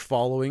huge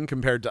following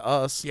compared to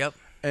us. Yep.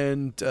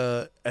 And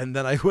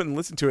then I went and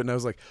listened to it, and I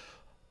was like,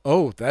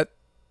 oh, that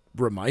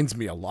reminds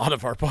me a lot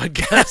of our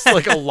podcast,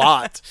 like a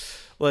lot.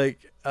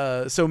 Like,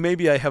 so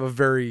maybe I have a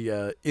very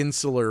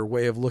insular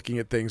way of looking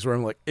at things where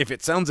I'm like, if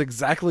it sounds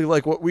exactly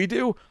like what we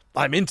do,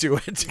 I'm into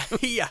it.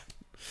 Yeah.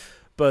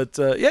 But,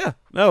 yeah,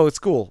 no, it's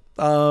cool.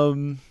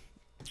 And,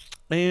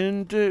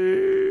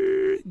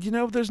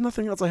 there's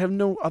nothing else. I have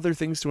no other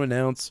things to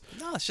announce.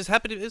 No, it's just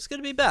happy. It's good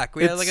to be back.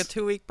 We had like a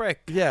 2-week break.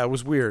 Yeah, it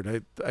was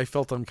weird. I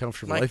felt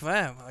uncomfortable. Like,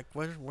 wow, like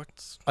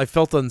what's... I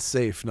felt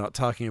unsafe not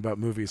talking about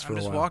movies for a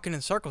while. I'm just walking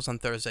in circles on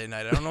Thursday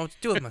night. I don't know what to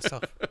do with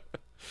myself.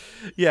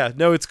 Yeah,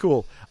 no, it's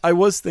cool. I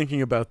was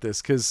thinking about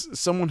this because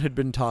someone had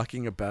been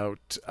talking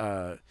about.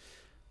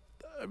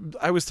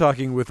 I was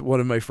talking with one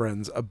of my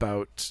friends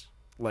about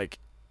like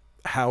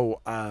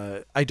how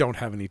I don't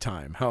have any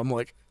time. How I'm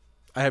like,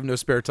 I have no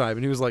spare time,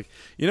 and he was like,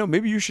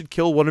 maybe you should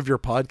kill one of your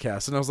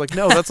podcasts. And I was like,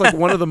 no, that's like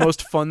one of the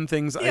most fun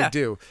things I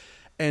do.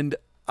 And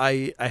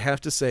I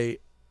have to say,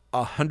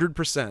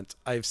 100%.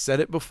 I've said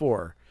it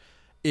before.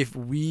 If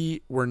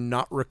we were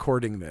not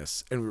recording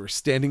this and we were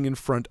standing in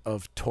front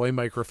of toy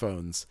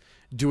microphones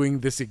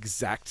doing this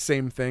exact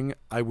same thing,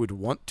 I would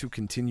want to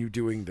continue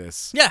doing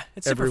this. Yeah,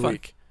 it's every super fun.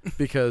 week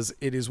because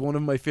it is one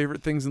of my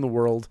favorite things in the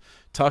world.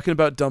 Talking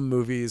about dumb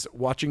movies,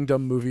 watching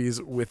dumb movies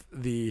with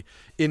the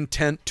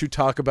intent to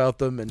talk about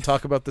them and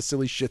talk about the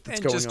silly shit that's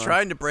going on. And just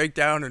trying to break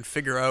down and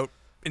figure out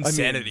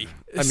insanity.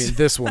 I mean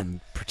this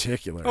one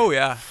particular. Oh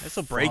yeah, this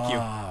will break you.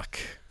 Fuck.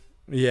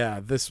 Yeah,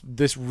 this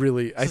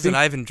really. This is an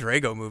Ivan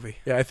Drago movie.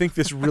 Yeah, I think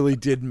this really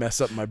did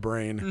mess up my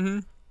brain. Mm-hmm.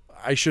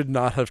 I should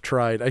not have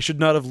tried. I should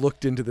not have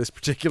looked into this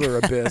particular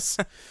abyss.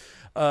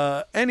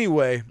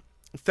 Anyway,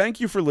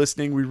 thank you for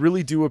listening. We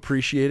really do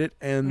appreciate it,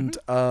 and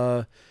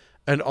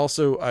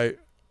also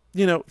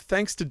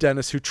thanks to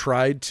Dennis who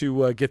tried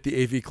to get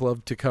the AV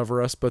Club to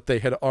cover us, but they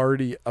had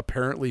already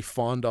apparently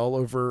fawned all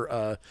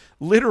over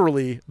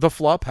literally the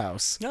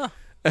Flophouse. Yeah,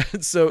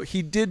 and so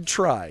he did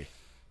try.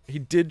 He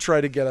did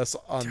try to get us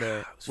on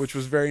there, which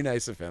was very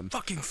nice of him.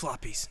 Fucking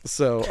floppies.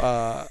 So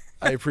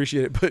I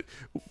appreciate it. But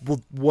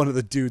one of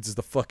the dudes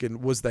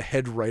was the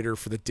head writer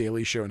for The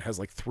Daily Show and has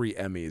like 3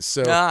 Emmys.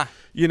 So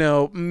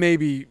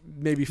maybe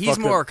he's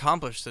more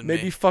accomplished than me.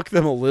 Maybe fuck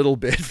them a little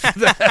bit for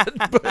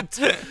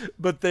that.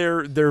 but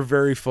they're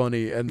very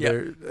funny and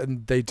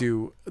they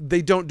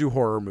don't do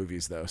horror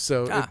movies though.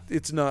 So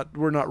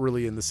we're not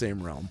really in the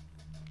same realm.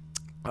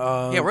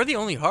 We're the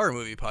only horror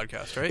movie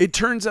podcast, right? It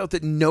turns out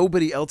that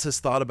nobody else has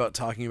thought about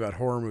talking about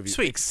horror movies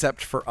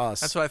except for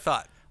us. That's what I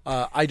thought.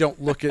 I don't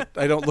look at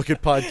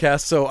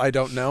podcasts, so I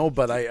don't know,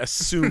 but I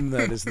assume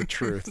that is the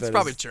truth. That's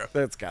probably true.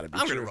 That's got to be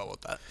true. I'm going to roll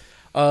with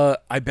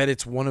that. I bet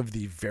it's one of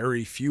the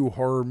very few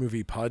horror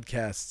movie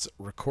podcasts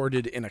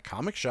recorded in a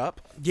comic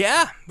shop.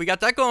 Yeah, we got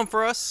that going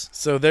for us.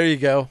 So there you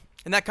go.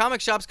 And that comic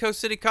shop's Coast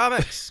City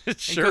Comics. It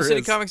sure is.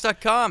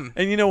 CoastCityComics.com.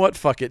 And you know what?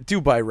 Fuck it. Do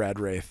buy Rad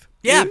Wraith.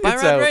 Yeah, buy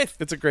Rad Wraith.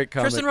 It's a great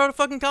comic. Kristen wrote a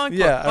fucking comic book.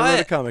 Yeah, I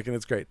wrote a comic and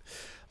it's great.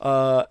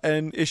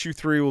 And issue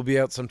 3 will be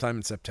out sometime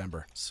in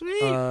September.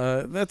 Sweet.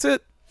 That's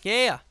it.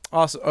 Yeah.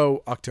 Awesome.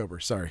 Oh, October.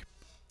 Sorry.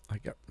 I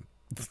got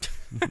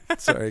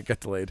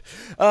delayed.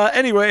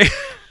 Anyway,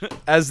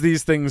 as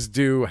these things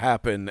do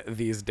happen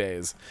these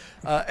days.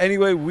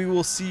 Anyway, we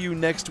will see you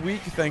next week.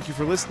 Thank you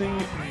for listening.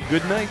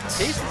 Good night.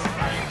 Peace.